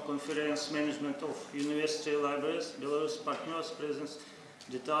International Conference Management of University Libraries. Belarus partners presents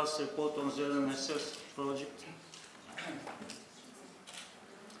details report on the NSS project.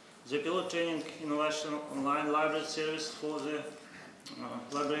 The pilot training innovation online library service for the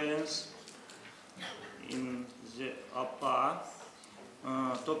librarians in the APA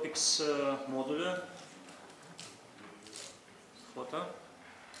topics module. Photo.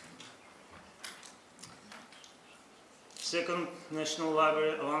 Second National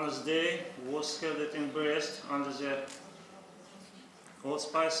Library Awareness Day was held in Brest under the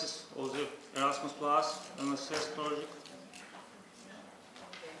auspices of the Erasmus Plus NSS project.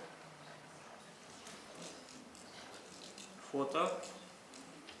 Photo,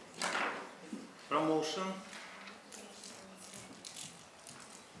 promotion,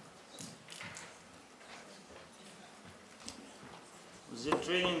 the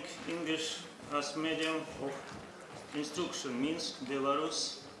training English as medium of instruction means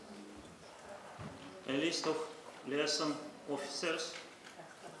Belarus, a list of liaison officers,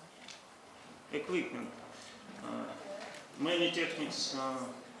 equipment, Many techniques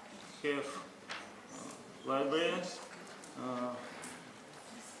have libraries,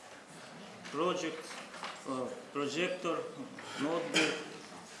 projector, notebook,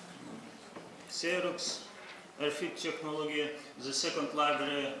 Xerox, RFID technology. The second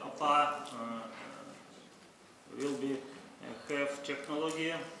library, avea, will be have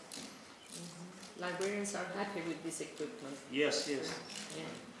technology. Librarians are happy with this equipment. Yes, yes. Yeah.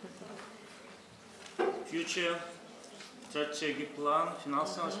 Future, strategic plan,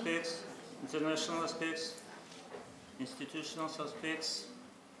 financial aspects, international aspects, institutional aspects.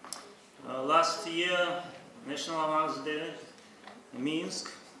 Last year, National Arts Day,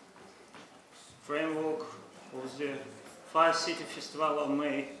 Minsk, framework of the 5 City Festival of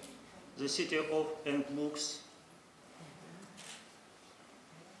May, the City of and Books.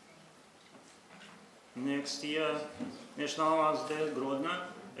 Next year, National Arts Day, Grodno,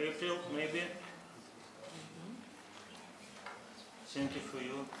 April, maybe. Thank you for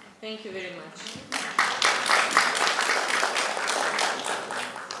you. Thank you very much.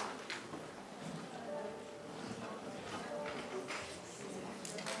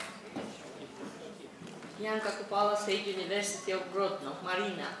 Janka Kupala, State University of Grodno,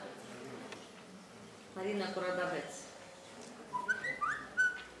 Marina. Marina Kuradavec.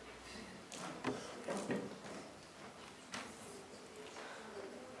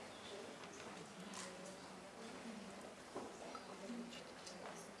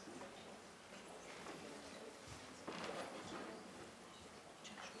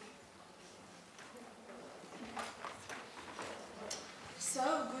 So,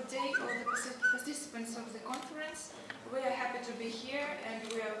 good day all the participants of the conference. We are happy to be here and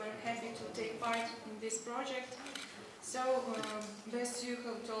we are very happy to take part in this project. So, best you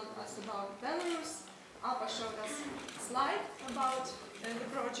have told us about Belarus. Alpa showed us a slide about the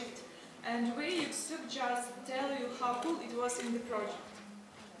project and we should just tell you how cool it was in the project.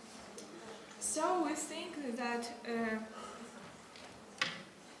 So, we think that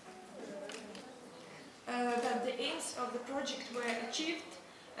the aims of the project were achieved,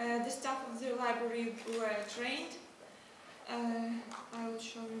 the staff of the library were trained. I will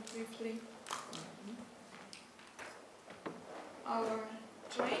show you briefly our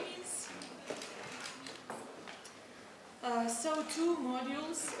trainings. So 2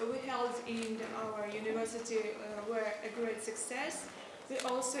 modules we held in our university were a great success. We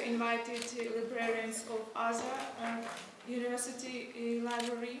also invited librarians of other university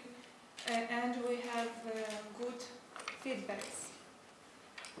library. And we have good feedbacks.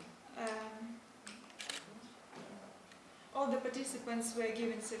 All the participants were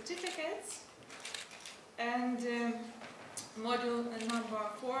given certificates. And module number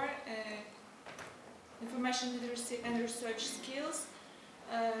 4, information literacy and research skills.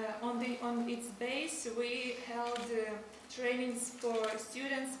 On its base, we held trainings for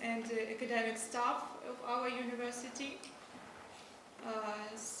students and academic staff of our university.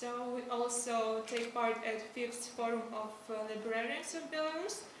 So we also take part at 5th Forum of Librarians of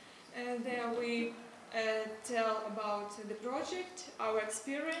Belarus. There we tell about the project, our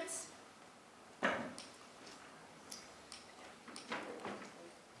experience.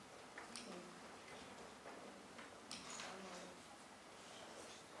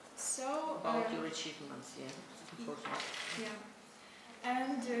 So about your achievements, yeah, it's important. Yeah.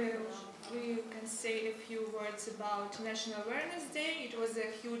 And we can say a few words about National Awareness Day. It was a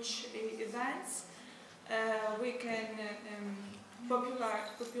huge event. We can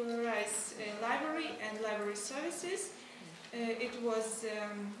popularize library and library services. It was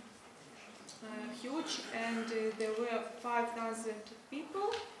huge and there were 5,000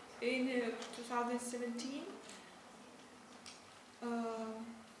 people in 2017.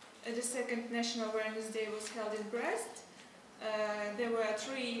 The second National Awareness Day was held in Brest. There were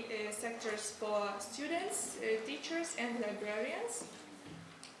 3 sectors for students, teachers and librarians.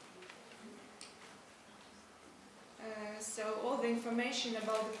 So all the information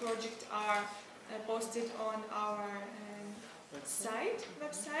about the project are posted on our website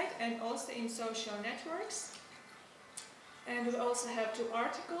and also in social networks. And we also have 2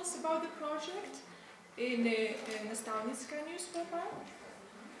 articles about the project in Nastavnitska newspaper.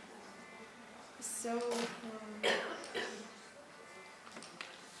 So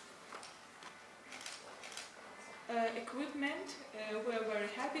equipment, we are very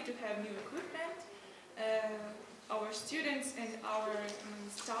happy to have new equipment. Our students and our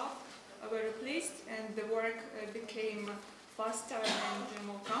staff are very pleased and the work became faster and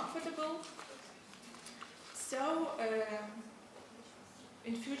more comfortable. So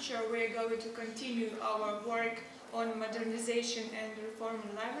in future we are going to continue our work on modernization and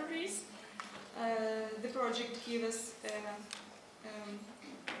reforming libraries. The project gives us a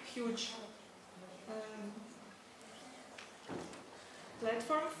huge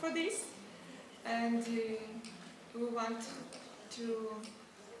platform for this, and we want to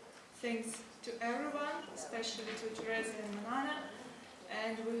thank to everyone, especially to Teresa and Manana,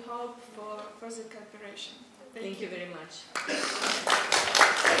 and we hope for further cooperation. Thank you very much.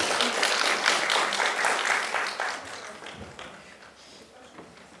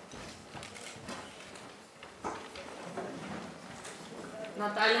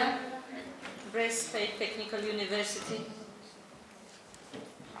 Natalia, Brest State Technical University.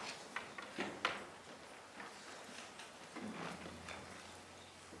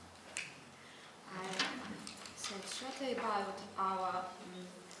 Shortly about our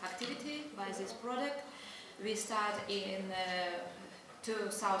activity by this project. We start in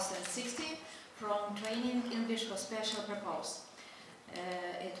 2016 from training English for special purpose.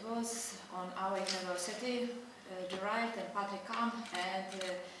 It was on our university, derived and Patrick come and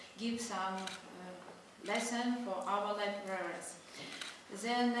give some lesson for our librarians.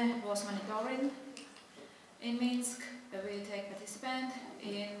 Then was monitoring in Minsk. We take participant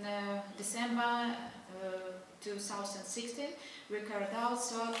in December 2016, we carried out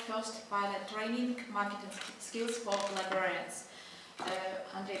first pilot training marketing skills for librarians.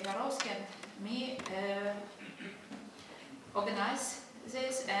 Andrei Perovsky and me organized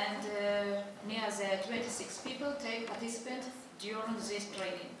this, and near the 26 people take participant during this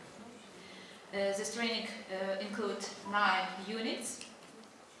training. This training includes 9 units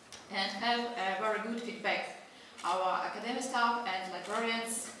and have very good feedback. Our academic staff and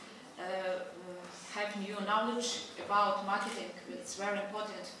librarians have new knowledge about marketing. It's very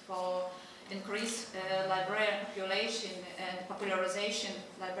important for increase library population and popularization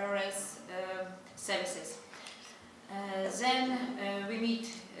libraries services. Then we meet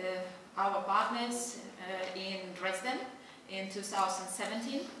our partners in Dresden in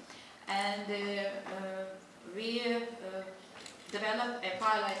 2017, and we develop a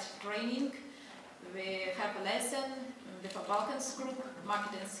pilot training. We have a lesson with a Balkans group,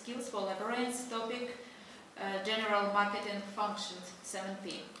 marketing skills for librarians, topic, general marketing functions,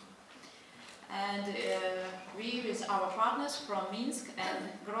 7P. And we, with our partners from Minsk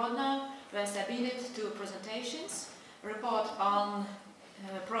and Grodno, were submitted to presentations, report on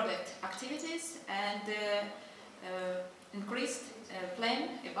product activities, and increased plan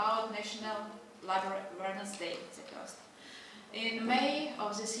about National Library Awareness Day, the first. In May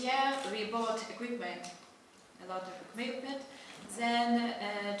of this year, we bought equipment, a lot of equipment. Then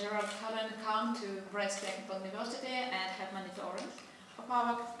Gerard Cullen come to Brest Technical University and have monitoring of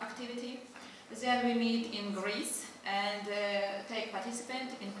our activity. Then we meet in Greece and take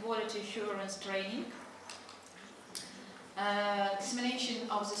participant in quality assurance training. Dissemination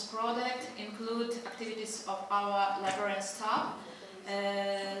of this product include activities of our librarian staff.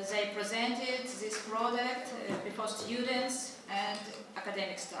 They presented this product before students and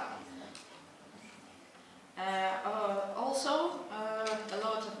academic staff. Also, a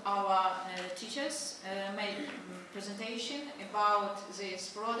lot of our teachers made presentation about this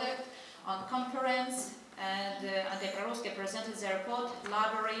product on conference, and Andrei Perovsky presented the report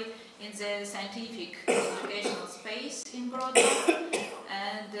Library in the Scientific Educational Space in Grodno,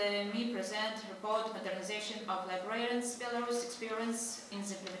 and me present report Modernization of Librarians Belarus Experience in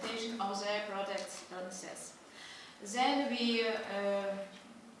the Implementation of the Product LNSS. Then we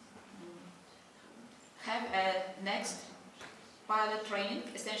have a next pilot training,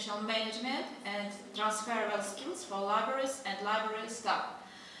 essential management and transferable skills for libraries and library staff.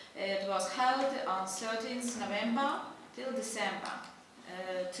 It was held on 13th November till December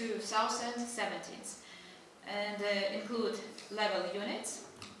 2017, and include level units.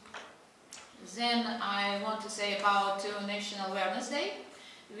 Then I want to say about National Awareness Day.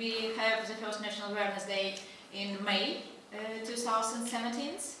 We have the first National Awareness Day in May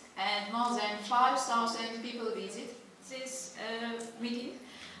 2017. And more than 5,000 people visit this meeting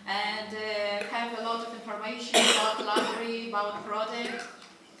and have a lot of information about library, about product.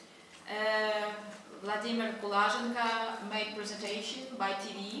 Vladimir Kulazhenko made presentation by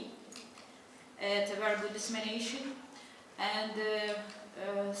TV. It's a very good dissemination. And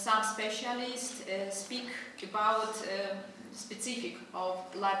some specialists speak about specific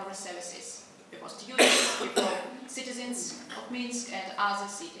of library services before students, before citizens of Minsk and other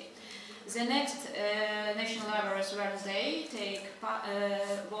cities. The next National Library Awareness Day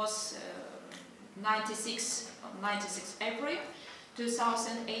was 96 April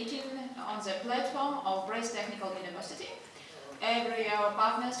 2018 on the platform of Brest Technical University. Every our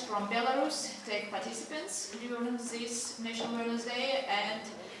partners from Belarus take participants during this National Awareness Day, and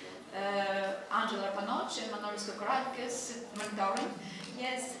much, and Manolis Kokorakis monitoring.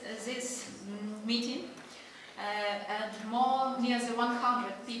 Yes, this meeting and near the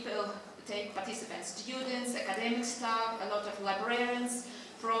 100 people take participants, students, academic staff, a lot of librarians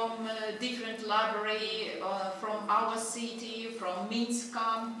from different library from our city, from Minsk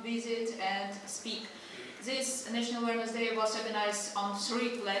come visit and speak. This National Awareness Day was organized on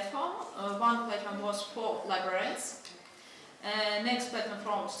 3 platforms. One platform was for librarians, next platform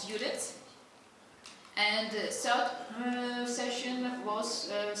from students, and third session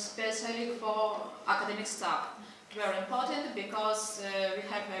was specially for academic staff. Very important because we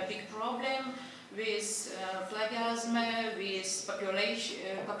have a big problem with plagiarism, with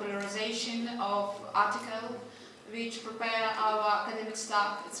popularization of articles which prepare our academic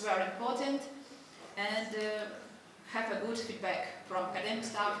staff. It's very important, and have a good feedback from academic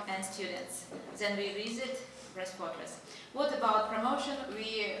staff and students. Then we visit press fortress. What about promotion?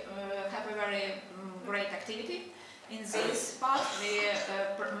 We have a very great activity. In this part we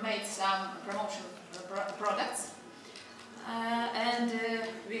made some promotion products. And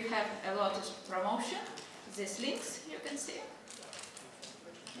we have a lot of promotion. These links you can see.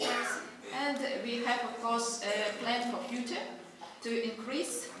 Yes. And we have, of course, a plan for future to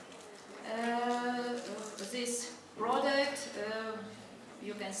increase this product.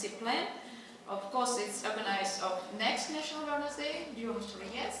 You can see plan. Of course, it's organized of next National Awareness Day, during 3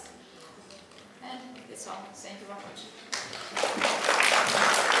 years. And that's all. Thank you very much.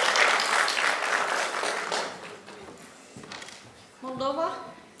 Moldova.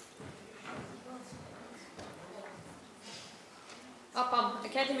 APAM,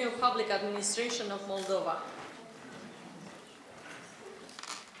 Academy of Public Administration of Moldova.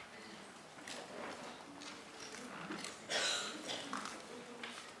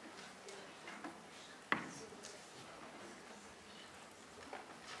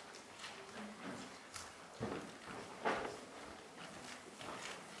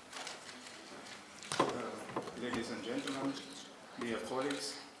 Ladies and gentlemen, dear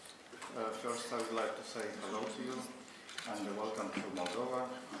colleagues, first I would like to say hello to you and welcome to Moldova.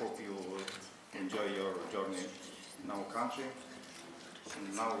 Hope you will enjoy your journey in our country.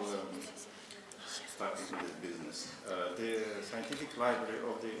 And now starting with business. The Scientific Library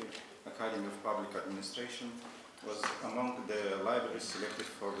of the Academy of Public Administration was among the libraries selected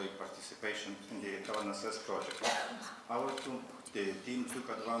for the participation in the LNSS project. The team took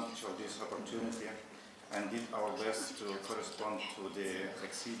advantage of this opportunity and did our best to correspond to the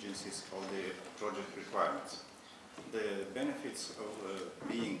exigencies of the project requirements. The benefits of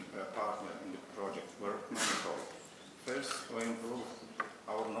being a partner in the project were manifold. First, we improved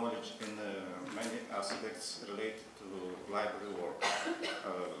our knowledge in many aspects related to library work,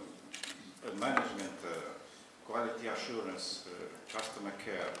 management, quality assurance, customer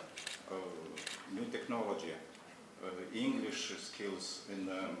care, new technology, English skills in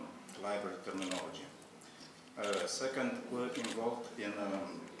library terminology. Second, we're involved in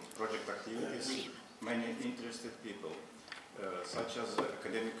project activities, many interested people, such as the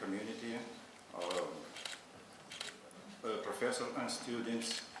academic community, professors and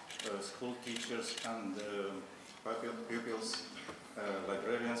students, school teachers and pupils,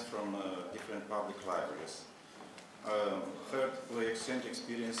 librarians from different public libraries. Third, we exchange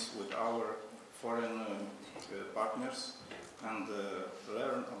experience with our foreign partners and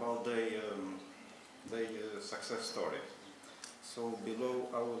learn about their success story. So below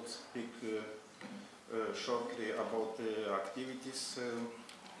I will speak shortly about the activities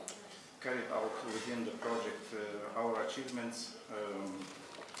carried out within the project, our achievements,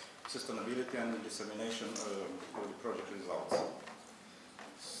 sustainability and dissemination of the project results.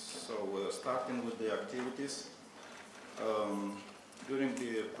 So starting with the activities, during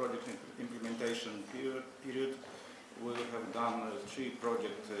the project implementation period, we have done 3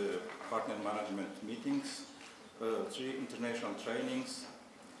 project partner management meetings, 3 international trainings,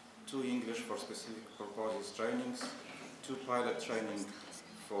 2 English for specific purposes trainings, 2 pilot training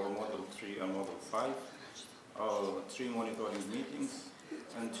for Model 3 and Model 5, 3 monitoring meetings,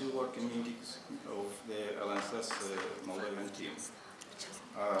 and 2 working meetings of the LNSS Moldovan team.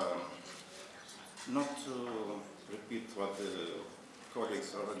 Not to repeat what the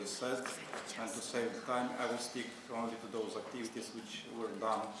colleagues already said, and to save time, I will stick only to those activities which were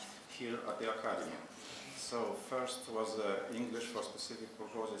done here at the Academy. So first was English for specific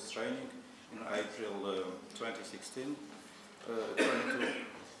purposes training in April 2016. 22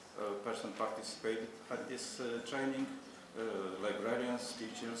 persons participated at this training, librarians,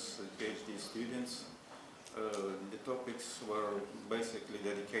 teachers, PhD students. The topics were basically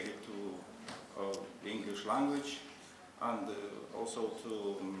dedicated to the English language and also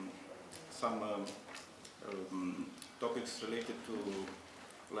to some topics related to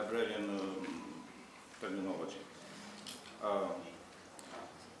librarian terminology.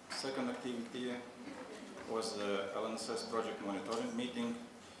 Second activity was the LNSS project monitoring meeting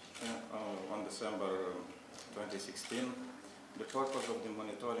on December 2016. The purpose of the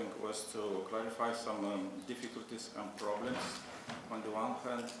monitoring was to clarify some difficulties and problems on the one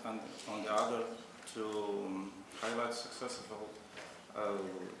hand, and on the other to highlight successful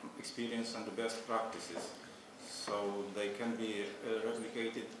experience and the best practices, so they can be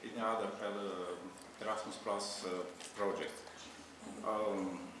replicated in other Erasmus Plus project.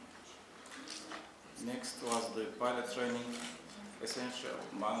 Next was the pilot training, essential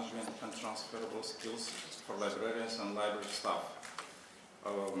management and transferable skills for librarians and library staff.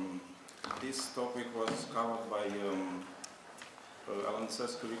 This topic was covered by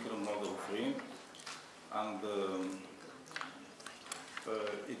LNSS Curriculum Model 3, and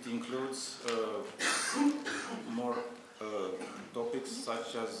it includes more topics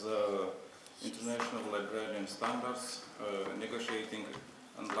such as international librarian standards, negotiating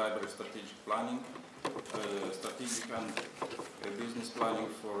and library strategic planning, strategic and business planning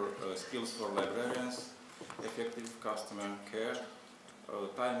for skills for librarians, effective customer care,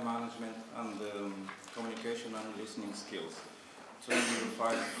 time management, and communication and listening skills.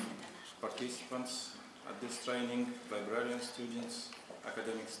 25 participants at this training: librarians, students,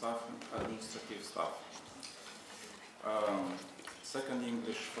 academic staff, and administrative staff. Second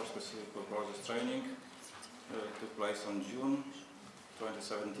English for specific purposes training took place on June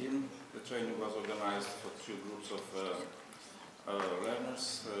 2017. The training was organized for 2 groups of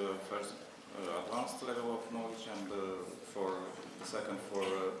learners, first advanced level of knowledge, and for the second for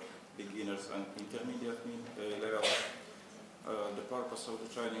beginners and intermediate level. The purpose of the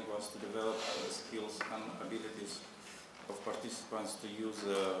training was to develop skills and abilities of participants to use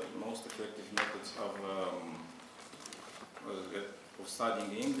most effective methods of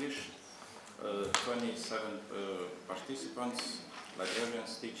studying English. 27 participants,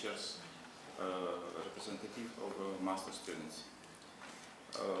 librarians, teachers, representative of master students.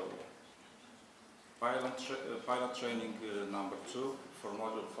 Pilot training number 2 for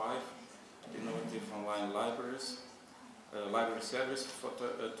Module 5, innovative online libraries, library service for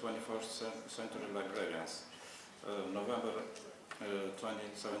 21st century librarians, November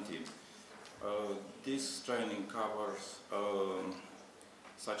 2017. This training covers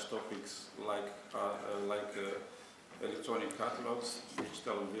such topics like electronic catalogs,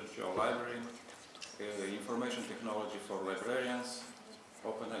 digital and virtual library, information technology for librarians,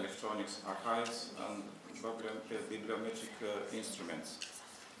 open electronics archives, and bibliometric instruments.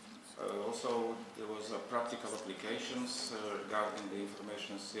 Also, there was practical applications regarding the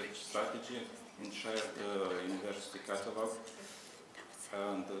information search strategy in shared university catalog,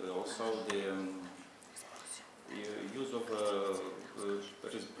 and also the use of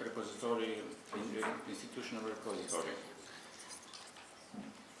repository, institutional repository.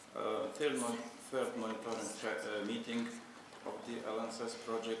 Third monitoring meeting of the LNSS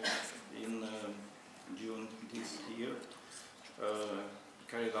project in June this year,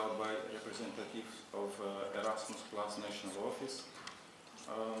 carried out by representatives of Erasmus Plus National Office.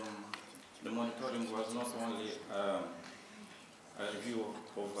 The monitoring was not only a review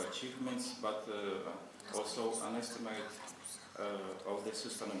of achievements, but also an estimate of the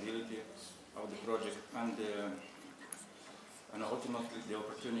sustainability of the project and ultimately the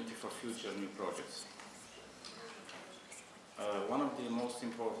opportunity for future new projects. One of the most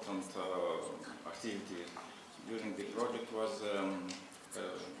important activities during the project was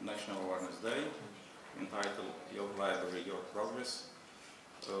National Awareness Day, entitled Your Library, Your Progress.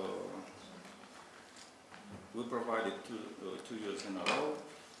 We provided two years in a row.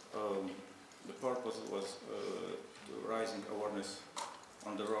 The purpose was to raising awareness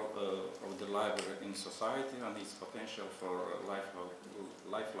on the role of the library in society and its potential for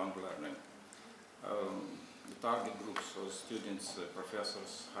lifelong learning. The target groups were students,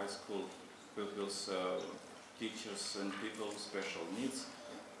 professors, high school pupils, teachers, and people with special needs.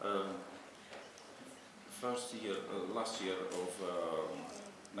 Last year of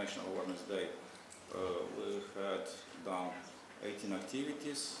National Awareness Day, we had done 18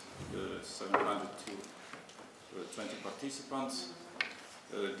 activities, 720 participants.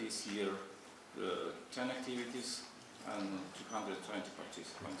 This year, 10 activities and 220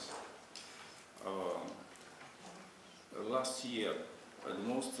 participants. Last year, the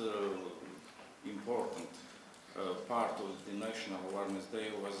most important part of the National Awareness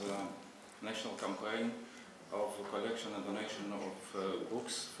Day was a national campaign of collection and donation of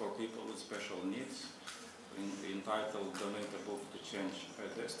books for people with special needs, entitled Donate a Book to Change a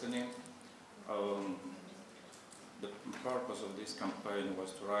Destiny. The purpose of this campaign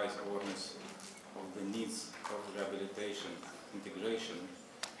was to raise awareness of the needs of rehabilitation, integration,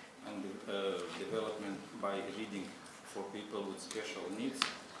 and development by reading for people with special needs.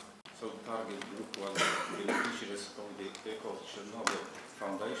 So the target group was beneficiaries of the Eco-Chernobyl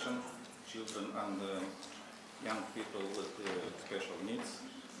Foundation, children and young people with special needs.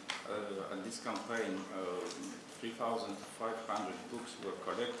 At this campaign, 3,500 books were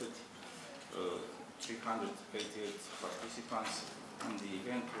collected, 388 participants, and the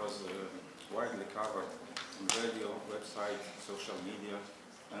event was widely covered on radio, website, social media,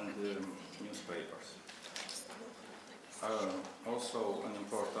 and newspapers. Also, an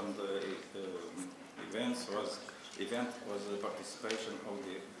important event was the participation of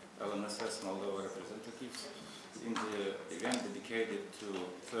the LNSS Moldova representatives in the event dedicated to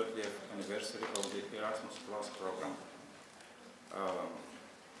 30th anniversary of the Erasmus Plus program.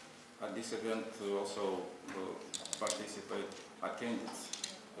 At this event also attended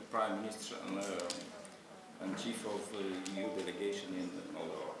the Prime Minister and Chief of the EU delegation in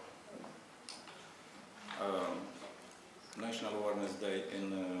Moldova. National Awareness Day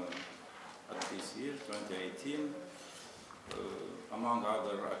at this year, 2018. Among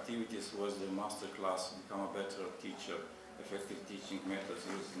other activities was the master class Become a Better Teacher, Effective Teaching Methods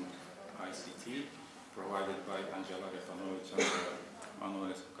Using ICT, provided by Angela Refanovic and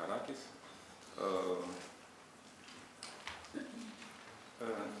Manuel Sukarakis.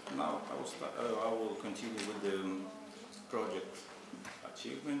 Now I will continue with the project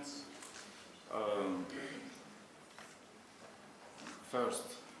achievements. First,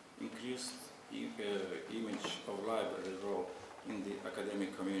 increased image of library role in the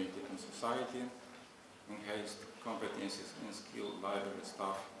academic community and society, enhanced competencies in skilled library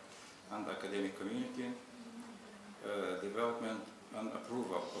staff and academic community, development and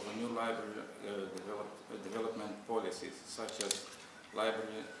approval of a new library development policies such as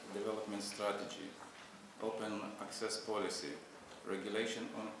library development strategy, open access policy, regulation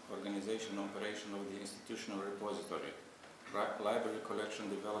on organization and operation of the institutional repository, library collection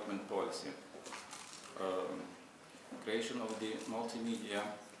development policy, creation of the multimedia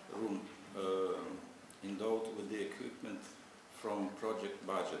room endowed with the equipment from project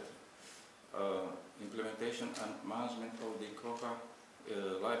budget, implementation and management of the COHA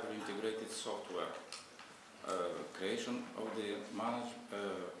library integrated software, creation of the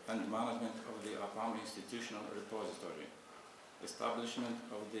management of the APAM institutional repository, establishment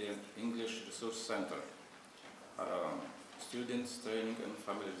of the English Resource Center, students training and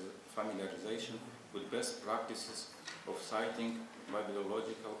familiarization with best practices of citing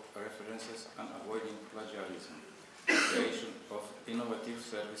bibliological references and avoiding plagiarism, creation of innovative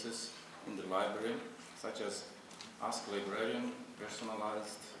services in the library, such as Ask Librarian,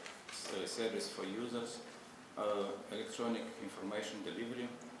 personalized service for users, electronic information delivery,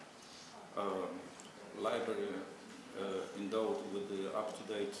 library endowed with the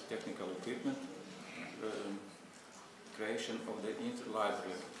up-to-date technical equipment, creation of the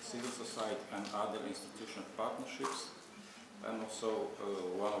interlibrary, civil society and other institutional partnerships, and also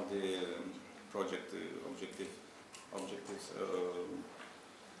one of the project objectives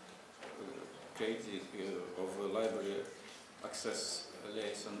created of a library access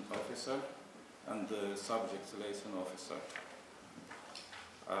liaison officer and subject liaison officer.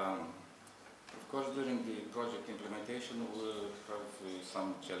 Of course, during the project implementation, we have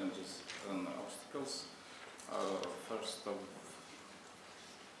some challenges and obstacles. First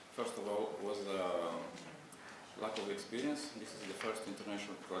of all was lack of experience. This is the first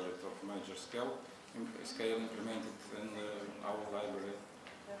international project of major scale implemented in our library.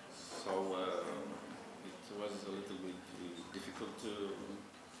 So it was a little bit difficult to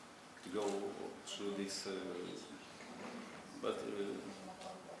go through this, but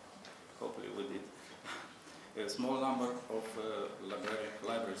hopefully we did. A small number of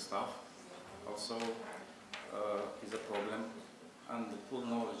library staff also is a problem, and the poor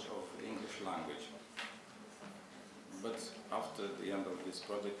knowledge of the English language. But after the end of this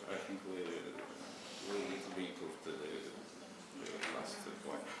project, I think we need to be improved to the last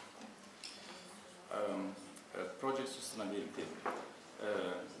point. Project sustainability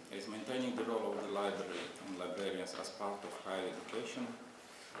is maintaining the role of the library and librarians as part of higher education.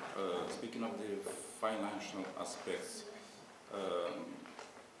 Speaking of the financial aspects,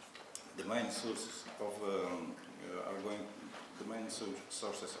 the main sources of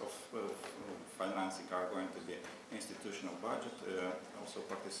sources of financing are going to be institutional budget, also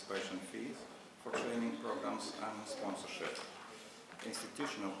participation fees for training programs and sponsorship.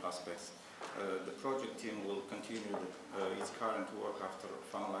 Institutional aspects. The project team will continue its current work after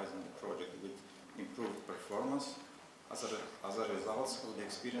finalizing the project with improved performance as a result of the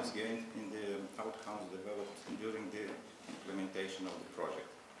experience gained in the outcomes developed during the implementation of the project.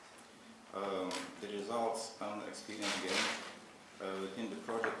 The results and experience gained within the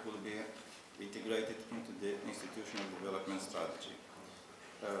project will be integrated into the institutional development strategy.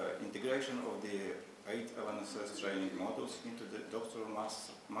 Integration of the 8 LNSS training modules into the doctoral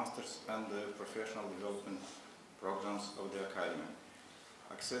masters and the professional development programs of the Academy.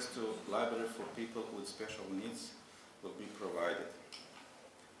 Access to library for people with special needs will be provided.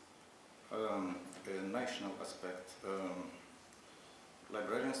 A national aspect.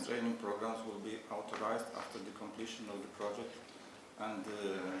 Librarians training programs will be authorized after the completion of the project, and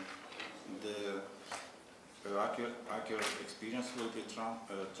the accurate experience will be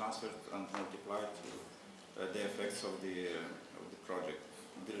transferred and multiplied to the effects of the project.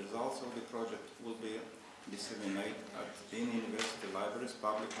 The results of the project will be disseminated in university libraries,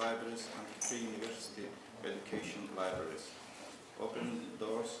 public libraries, and pre-university education libraries. Open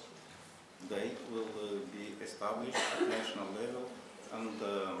Doors Day will be established at national level and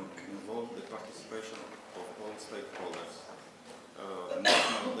involve the participation of all stakeholders.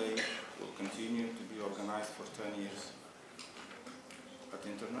 National Day will continue to be organized for 10 years. At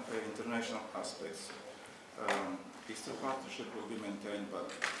international aspects, Eastern Partnership will be maintained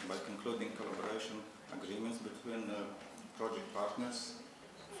by concluding collaboration agreements between project partners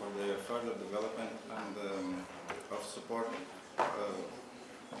for the further development and of support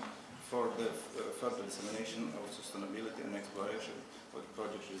for the further dissemination of sustainability and exploration of the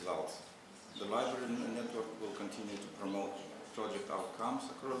project results. The library network will continue to promote project outcomes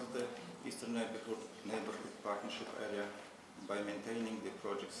across the Eastern Neighborhood Partnership area by maintaining the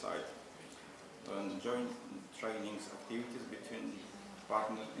project site. And joint trainings activities between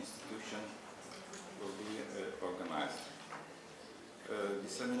partner institutions will be organized.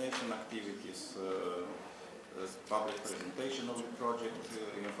 Dissemination activities, public presentation of the project,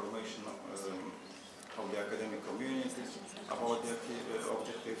 information of the academic communities about the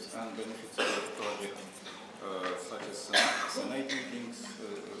objectives and benefits of the project, such as Senate meetings,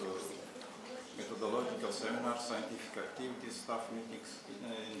 methodological seminars, scientific activities, staff meetings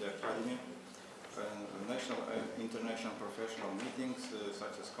in the Academy, national and international professional meetings,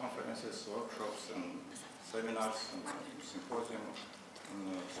 such as conferences, workshops, and seminars, and symposium,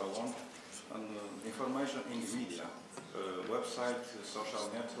 and so on. And information in the media, website, social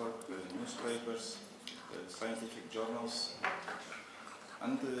network, newspapers, scientific journals,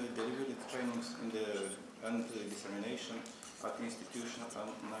 and delivered trainings in and dissemination at institutional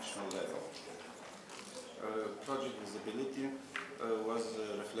and national level. Project visibility was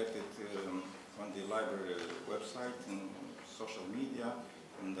reflected on the library website, in social media,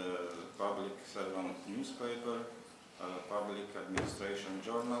 in the public servant newspaper, public administration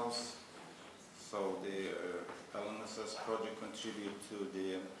journals. So the LNSS project contribute to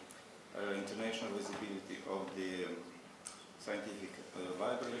the international visibility of the scientific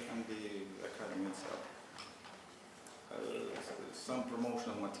library and the Academy itself. Some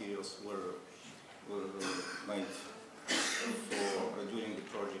promotional materials were made during the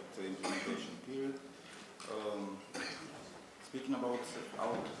project implementation period. Speaking about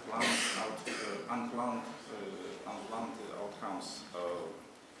unplanned outcomes,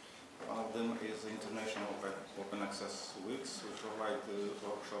 one of them is International Open Access Weeks, which provide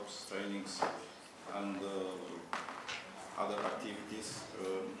workshops, trainings, and other activities.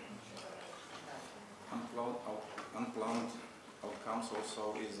 Unplanned outcomes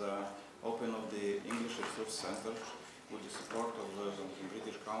also is open of the English Resource Center with the support of the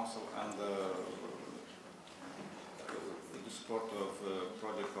British Council and with the support of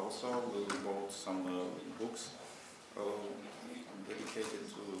project also. We bought some books dedicated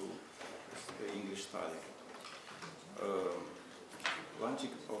to the English study.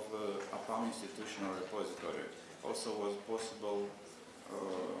 Launching of APAM institutional repository also was possible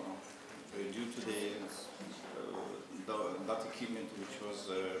due to that equipment which was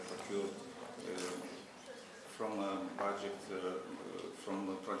procured from budget, from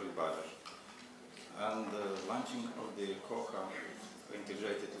the project budget. And launching of the COCA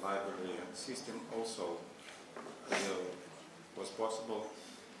integrated library system also was possible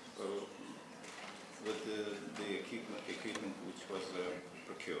with the equipment which was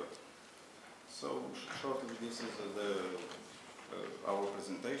procured. So shortly, this is our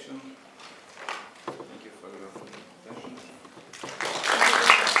presentation. Thank you for your attention.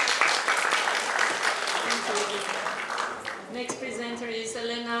 Next presenter is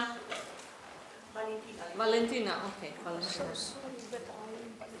Elena Valentina. Okay, Valentina.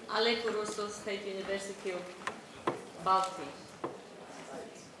 Alecu Rusu, State University of Balti.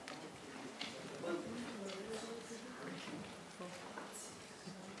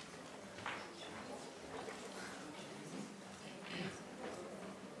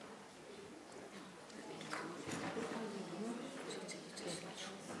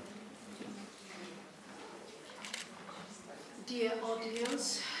 Dear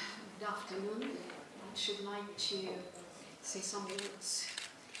audience, good afternoon. I should like to say some words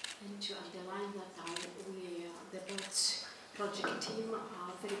and to underline that we, the BIRDS project team,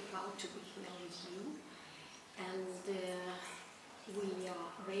 are very proud to be here with you, and we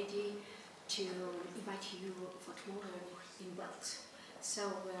are ready to invite you for tomorrow in BIRDS. So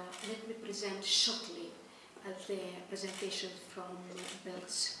let me present shortly the presentation from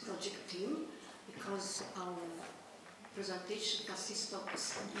BIRDS project team, because our presentation consists of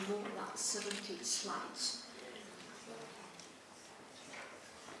more than 70 slides.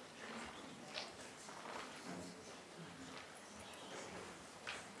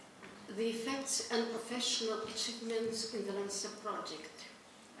 The effects and professional achievements in the LNSS project.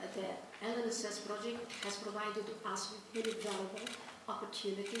 The LNSS project has provided us with many valuable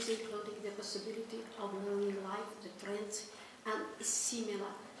opportunities, including the possibility of learning life, the trends, and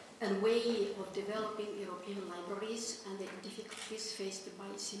similar and way of developing European libraries and the difficulties faced by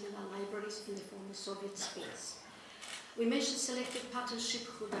similar libraries in the former Soviet space. We mentioned selected partnership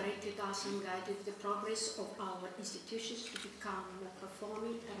who directed us and guided the progress of our institutions to become more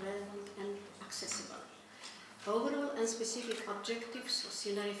performing, relevant, and accessible. Overall and specific objectives was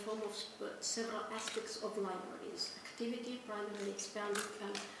in a reform of several aspects of libraries. Activity primarily expanding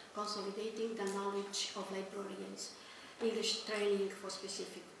and consolidating the knowledge of librarians. English training for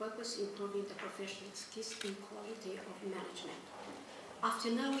specific purpose, improving the professional skills and quality of management. After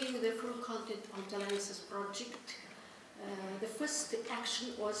knowing the full content of the LNSS project, the first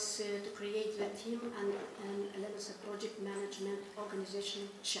action was to create the team and LNSS project management organizational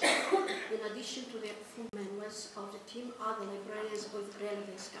chart. In addition to the full members of the team, other librarians with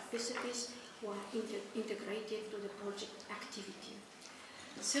relevant capacities were integrated to the project activity.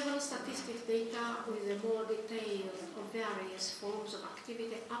 Several statistic data with a more detail of various forms of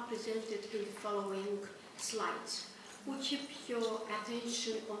activity are presented in the following slides. We keep your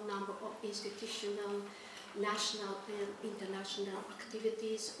attention on number of institutional, national and international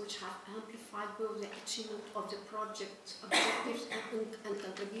activities which have amplified both the achievement of the project's objectives and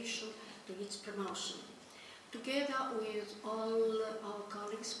contribution to its promotion. Together with all our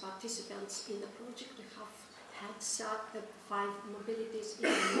colleagues, participants in the project, we have had 5 mobilities in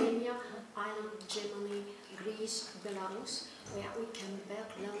Armenia, Ireland, Germany, Greece, Belarus, where we came back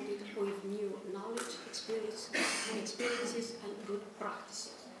loaded with new knowledge, experiences and good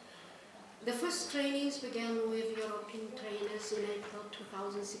practices. The first trainings began with European trainers in April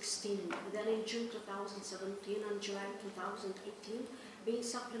 2016, then in June 2017 and July 2018, being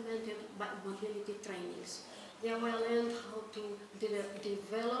supplemented by mobility trainings. There we learned how to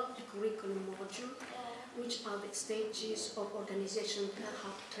develop the curriculum module, which are the stages of organization and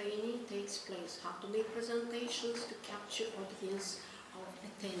how training takes place, how to make presentations to capture audience of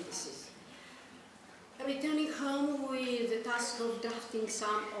attendances. Returning home with the task of drafting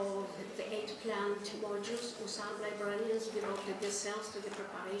some of the 8 planned modules, some librarians devoted themselves to the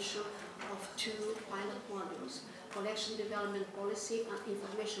preparation of 2 pilot modules, collection development policy and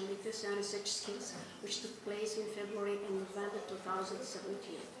information literacy and research skills, which took place in February and November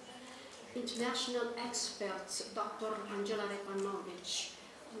 2017. International experts, Dr. Angela Repanovich,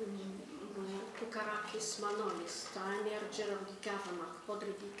 Kukarakis Manolis, Tainer Gerald Gavamak,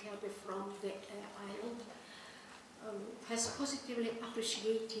 Podridik Herbe from the island, has positively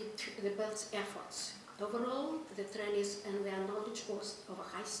appreciated the BIRDS efforts. Overall, the trainees and their knowledge was of a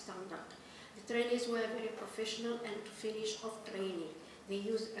high standard. The trainees were very professional, and to finish off training, they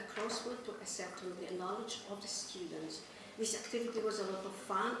used a crossword to ascertain the knowledge of the students. This activity was a lot of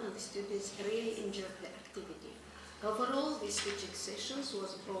fun, and the students really enjoyed the activity. Overall, these teaching sessions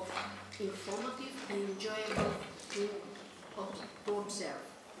was both informative and enjoyable to observe.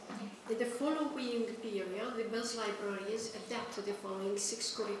 In the following period, the BIRDS librarians adapted the following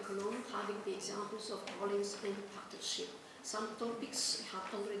 6 curriculum, having the examples of colleagues and partnership. Some topics have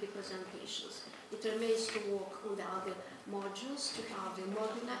already presentations. It remains to work on the other modules to have the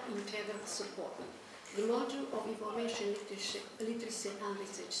modular integral support. The module of information literacy and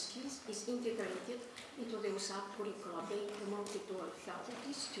research skills is integrated into the USAP curricula, being promoted to all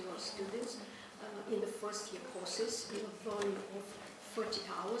faculties, to all students in the first year courses in a volume of 40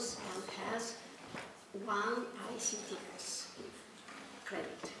 hours and has 1 ICT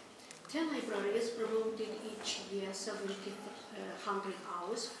credit. 10 librarians promoted each year 700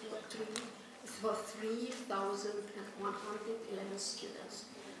 hours for 3,111 students.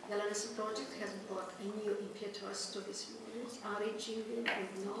 The LNSS project has brought a new impetus to these modules, enriching them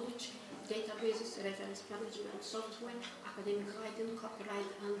with knowledge, databases, reference management software, academic writing,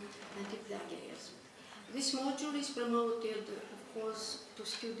 copyright, and anti-plagiarism. This module is promoted course to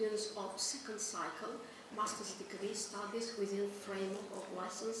students of second cycle master's degree studies within framework of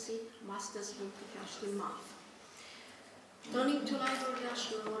licensing, master's and PhD math. Turning to Library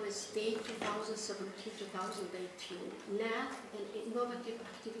National Day 2017-2018, NAT, an innovative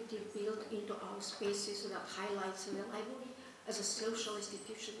activity built into our spaces that highlights the library as a social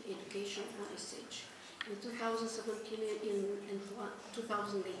institution, education and research. In 2017 and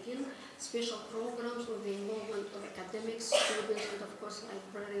 2018, special programs with the involvement of academics, students, and of course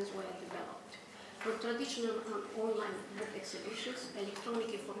librarians were developed. From traditional and online book exhibitions,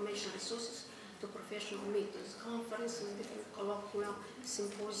 electronic information resources, to professional meetings, conferences, different colloquia,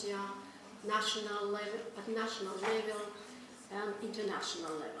 symposia, national level, at national level and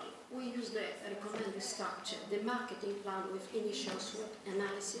international level. We use the recommended structure, the marketing plan with initial SWOT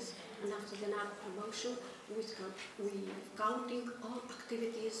analysis, and after the NAT promotion, we counting all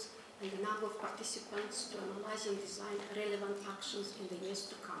activities and the number of participants to analyze and design relevant actions in the years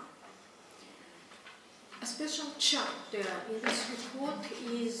to come. A special chapter in this report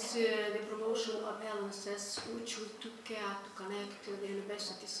is the promotion of LNSS, which we took care to connect the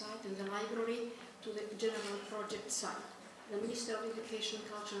university site and the library to the general project site. The Ministry of Education,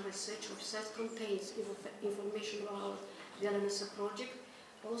 Culture and Research website contains information about the LNSS project.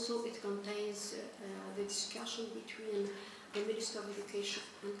 Also, it contains the discussion between the Ministry of Education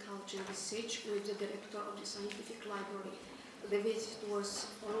and Culture and Research with the Director of the Scientific Library. The visit was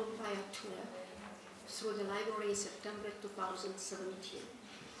followed by a tour through the library in September 2017.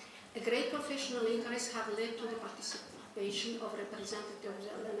 A great professional interest have led to the participation of representatives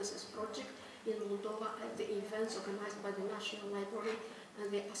of the LNSS project in Moldova at the events organized by the National Library and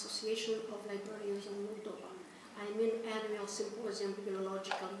the Association of Librarians in Moldova. I mean annual symposium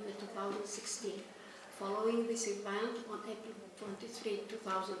bibliological year 2016. Following this event on April 23,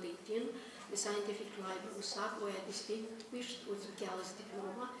 2018, the Scientific Library were distinguished with the Gallus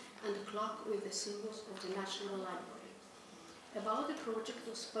Diploma and a clock with the symbols of the National Library. About the project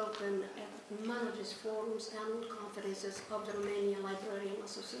was spoken at managers' forums, annual conferences of the Romanian Librarian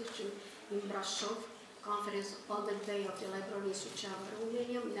Association in Brașov, conference on the Day of the Library in Suceava,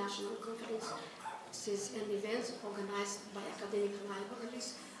 Romania, national conferences and events organized by academic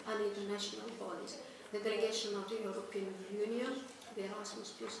libraries and international bodies. The delegation of the European Union, the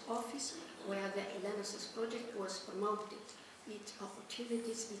Erasmus Plus office, where the LNSS project was promoted, its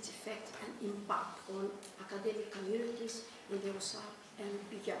opportunities, its effect and impact on academic communities in the USA and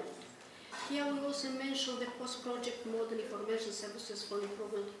beyond. Here we also mention the post-project Modern Information Services for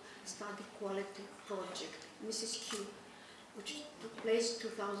Improvement Study Quality project, Mrs. Q, which took place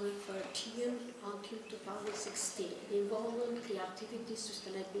 2013 until 2016, involving creativity,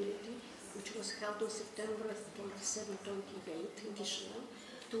 sustainability, which was held on September 27-28 additional,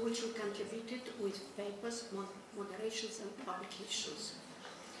 to which we contributed with papers, moderations and publications.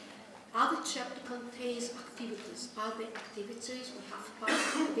 Other chapter contains activities. Other activities we have part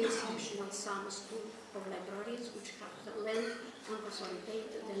of the institutional summer school of librarians, which have learned and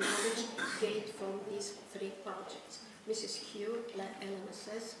consolidated the knowledge gained from these three projects. Mrs. Q,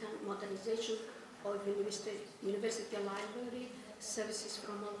 LNSS, and modernization of university library services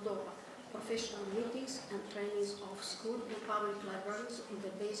from Moldova. Professional meetings and trainings of school and public libraries on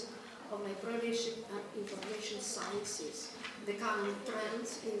the basis of librarianship and information sciences. The current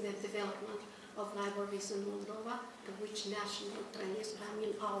trends in the development of libraries in Moldova, to which national trainees,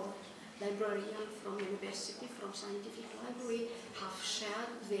 our librarian from university, from scientific library, have shared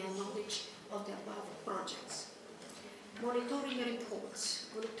their knowledge of the above projects. Monitoring reports.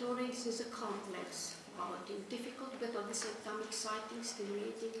 Monitoring is a complex, difficult, but at the same time exciting,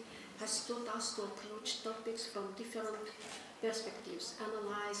 stimulating, has taught us to approach topics from different perspectives,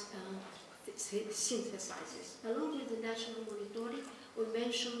 analyze and synthesizes. Along with the national monitoring, we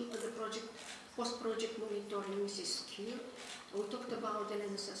mentioned the project, post-project monitoring Mrs. Q. We talked about the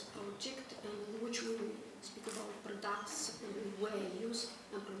LNSS project, in which we speak about products and were used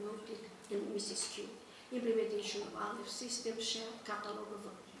and promoted in Mrs. Q. Implementation of ALEF system, shared catalog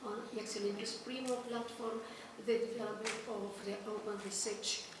of excellent Primo platform, the development of the open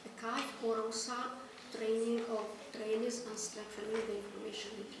research archive, or also training of trainees and strengthening the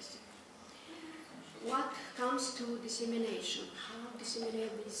information literacy. What comes to dissemination? How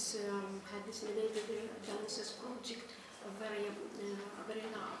disseminate this? Had disseminated the LNSS project very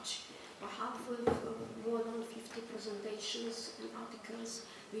large. We have more than 50 presentations and articles,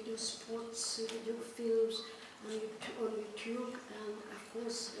 video spots, video films on YouTube, and of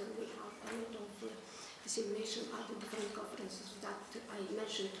course we have a lot of dissemination at the different conferences that I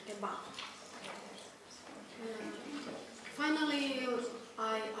mentioned about. Finally,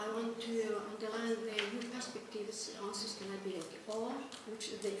 I want to underline the new perspectives on sustainability, or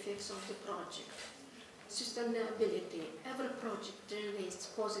which are the effects of the project. Sustainability. Every project generates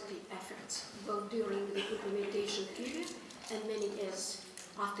positive effects, both during the implementation period and many years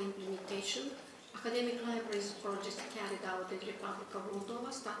after implementation. Academic libraries projects carried out in the Republic of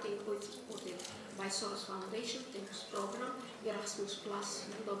Moldova, starting with supported by Soros Foundation, Tempus Program, Erasmus Plus,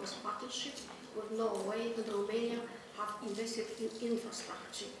 Moldova's partnership with Norway and Romania have invested in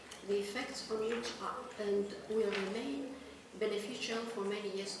infrastructure, the effects on which are and will remain beneficial for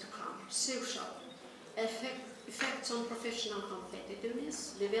many years to come. Social effects on professional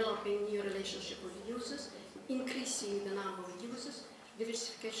competitiveness, developing new relationships with users, increasing the number of users,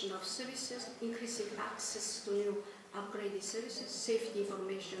 diversification of services, increasing access to new upgraded services, safety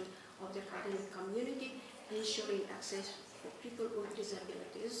information of the academic community, ensuring access for people with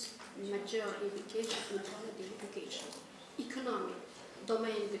disabilities, major education and quality education, economic,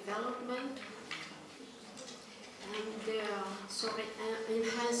 domain development, and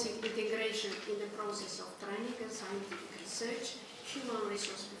enhancing integration in the process of training and scientific research, human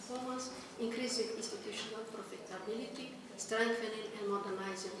resource performance, increasing institutional profitability, strengthening and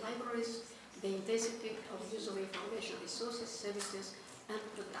modernizing libraries, the intensity of use of information resources, services, and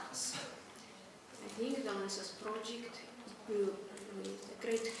products. I think the LNSS project will be a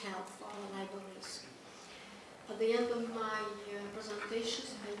great help for our libraries. At the end of my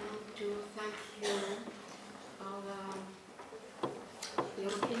presentations, I want to thank you, our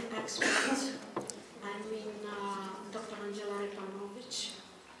European experts. I mean, Dr. Angela Repanovich.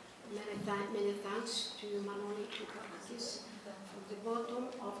 Many thanks to Manoli Kukarakis from the bottom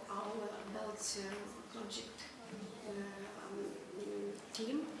of our BELTS project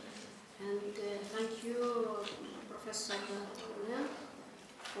team. And thank you, Professor Kulen,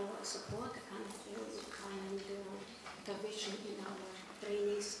 for support and intervention in our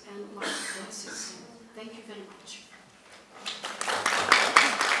trainings and masterclasses. Thank you very much.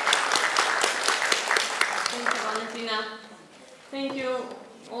 Thank you, Valentina. Thank you,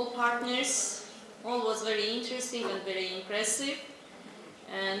 all partners. All was very interesting and very impressive.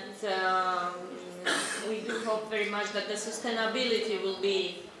 And we do hope very much that the sustainability will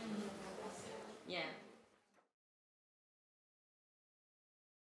be